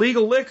and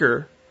illegal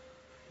liquor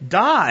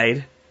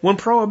died when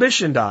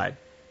Prohibition died.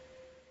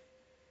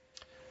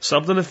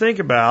 Something to think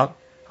about.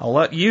 I'll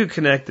let you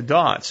connect the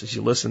dots as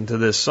you listen to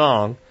this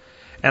song.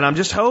 And I'm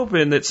just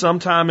hoping that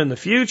sometime in the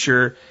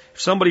future,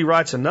 if somebody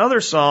writes another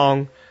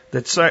song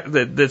that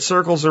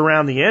circles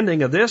around the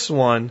ending of this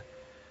one,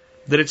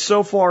 that it's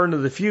so far into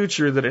the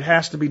future that it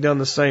has to be done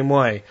the same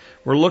way.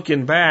 We're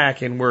looking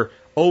back and we're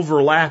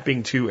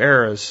overlapping 2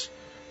 eras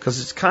Because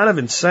it's kind of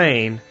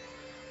insane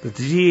that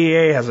the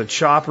DEA has a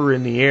chopper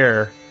in the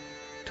air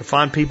to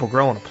find people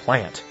growing a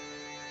plant.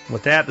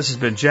 With that, this has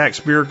been Jack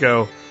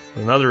Spirko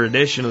with another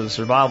edition of the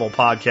Survival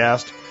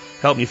Podcast,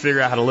 helping you figure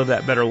out how to live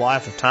that better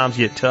life if times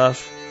get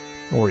tough,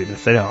 or even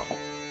if they don't.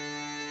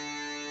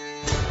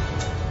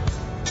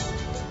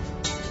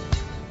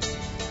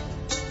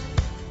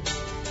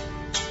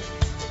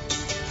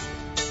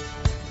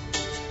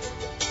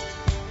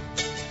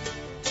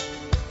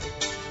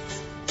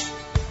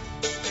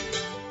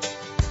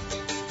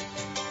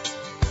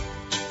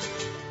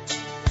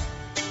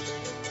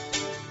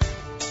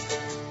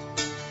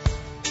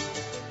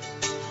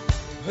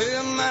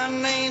 Well, my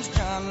name's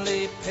John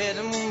Lee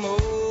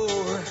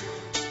Pettimore.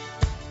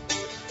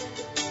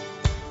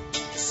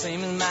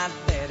 Same as my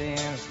daddy and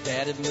his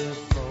daddy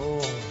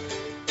before.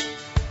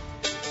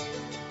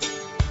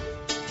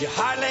 You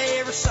hardly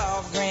ever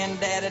saw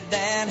Granddaddy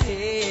down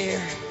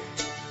here.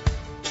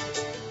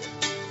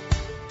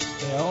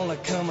 They only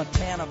come to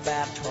town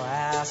about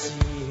twice a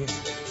year.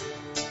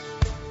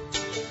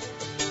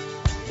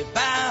 You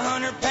buy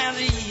 100 pounds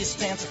of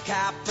yeast and some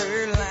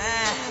copper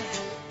line.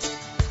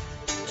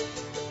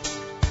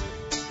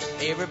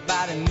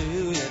 Everybody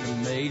knew that it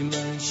made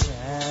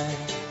moonshine.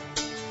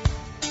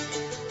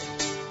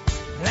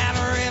 Now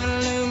the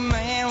revenue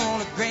man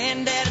wanted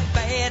Granddaddy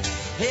bad.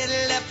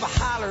 Headed left a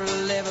holler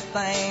of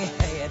everything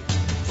he had.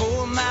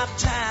 Before my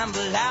time,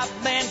 but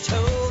I've been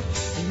told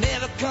he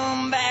never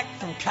come back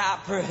from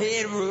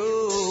Copperhead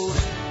Road.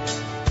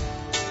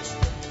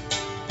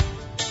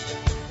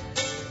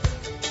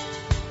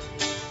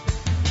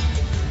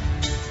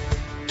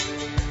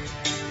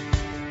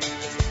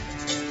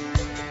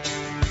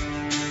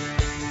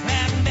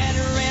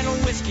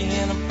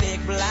 In a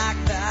big black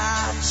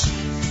Dodge,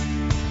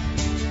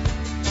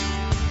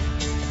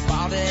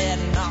 bought it at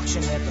an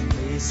auction at the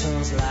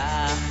Mason's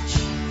Lodge.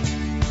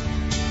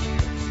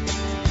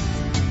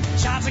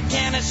 Johnson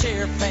County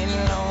Sheriff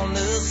painted on the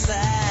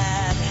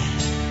side.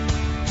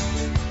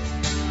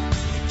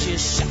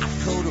 Just shot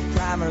a coat of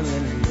primer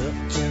and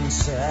looked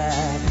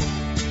inside.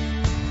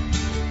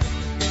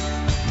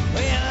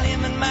 Well,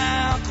 him and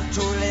my uncle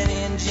tore that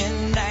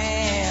engine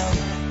down.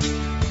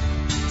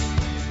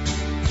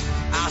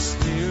 I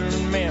still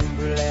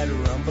remember that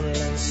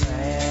rumbling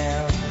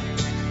sound.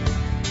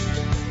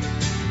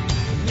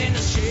 And then the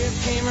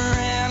sheriff came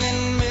around in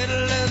the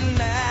middle of the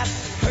night.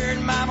 Heard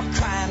mama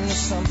crying that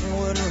something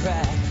wasn't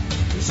right.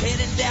 He's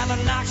headed down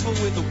to Knoxville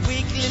with a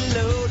weekly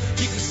load.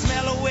 You can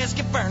smell a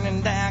whiskey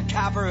burning down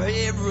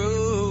Copperhead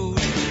Road.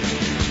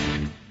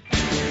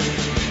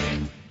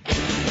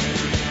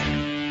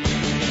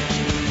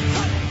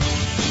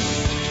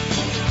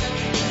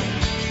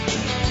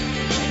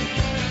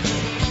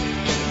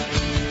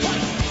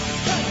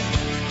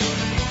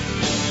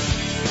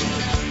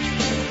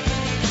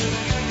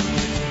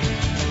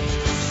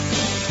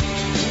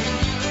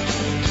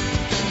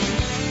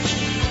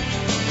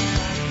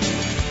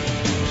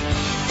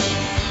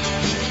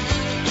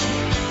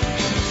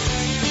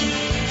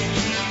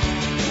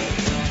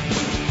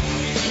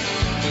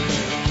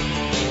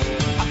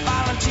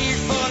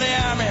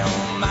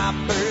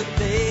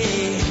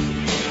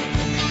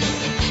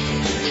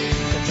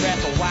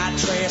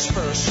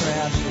 First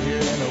round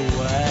here and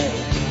away.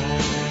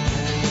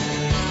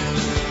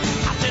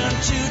 I've done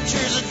 2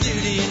 tours of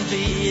duty in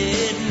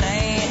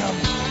Vietnam.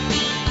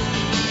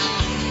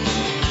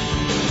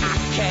 I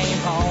came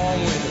home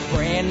with a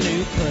brand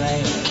new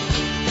plane.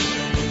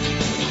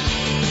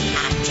 I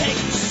take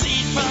the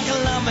seat from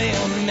Colombia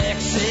to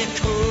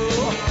Mexico.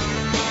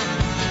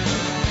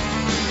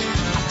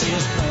 I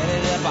just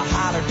planted up a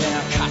holler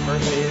down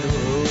Copperhead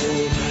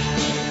Road.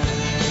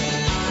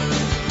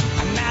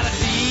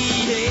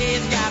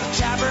 He's got a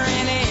chopper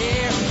in the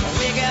air.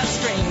 We got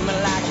screaming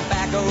like I'm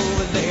back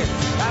over there.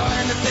 I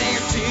learned a thing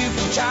or two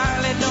from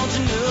Charlie, don't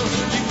you know?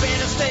 You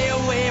better stay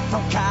away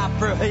from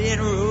Copperhead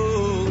Road.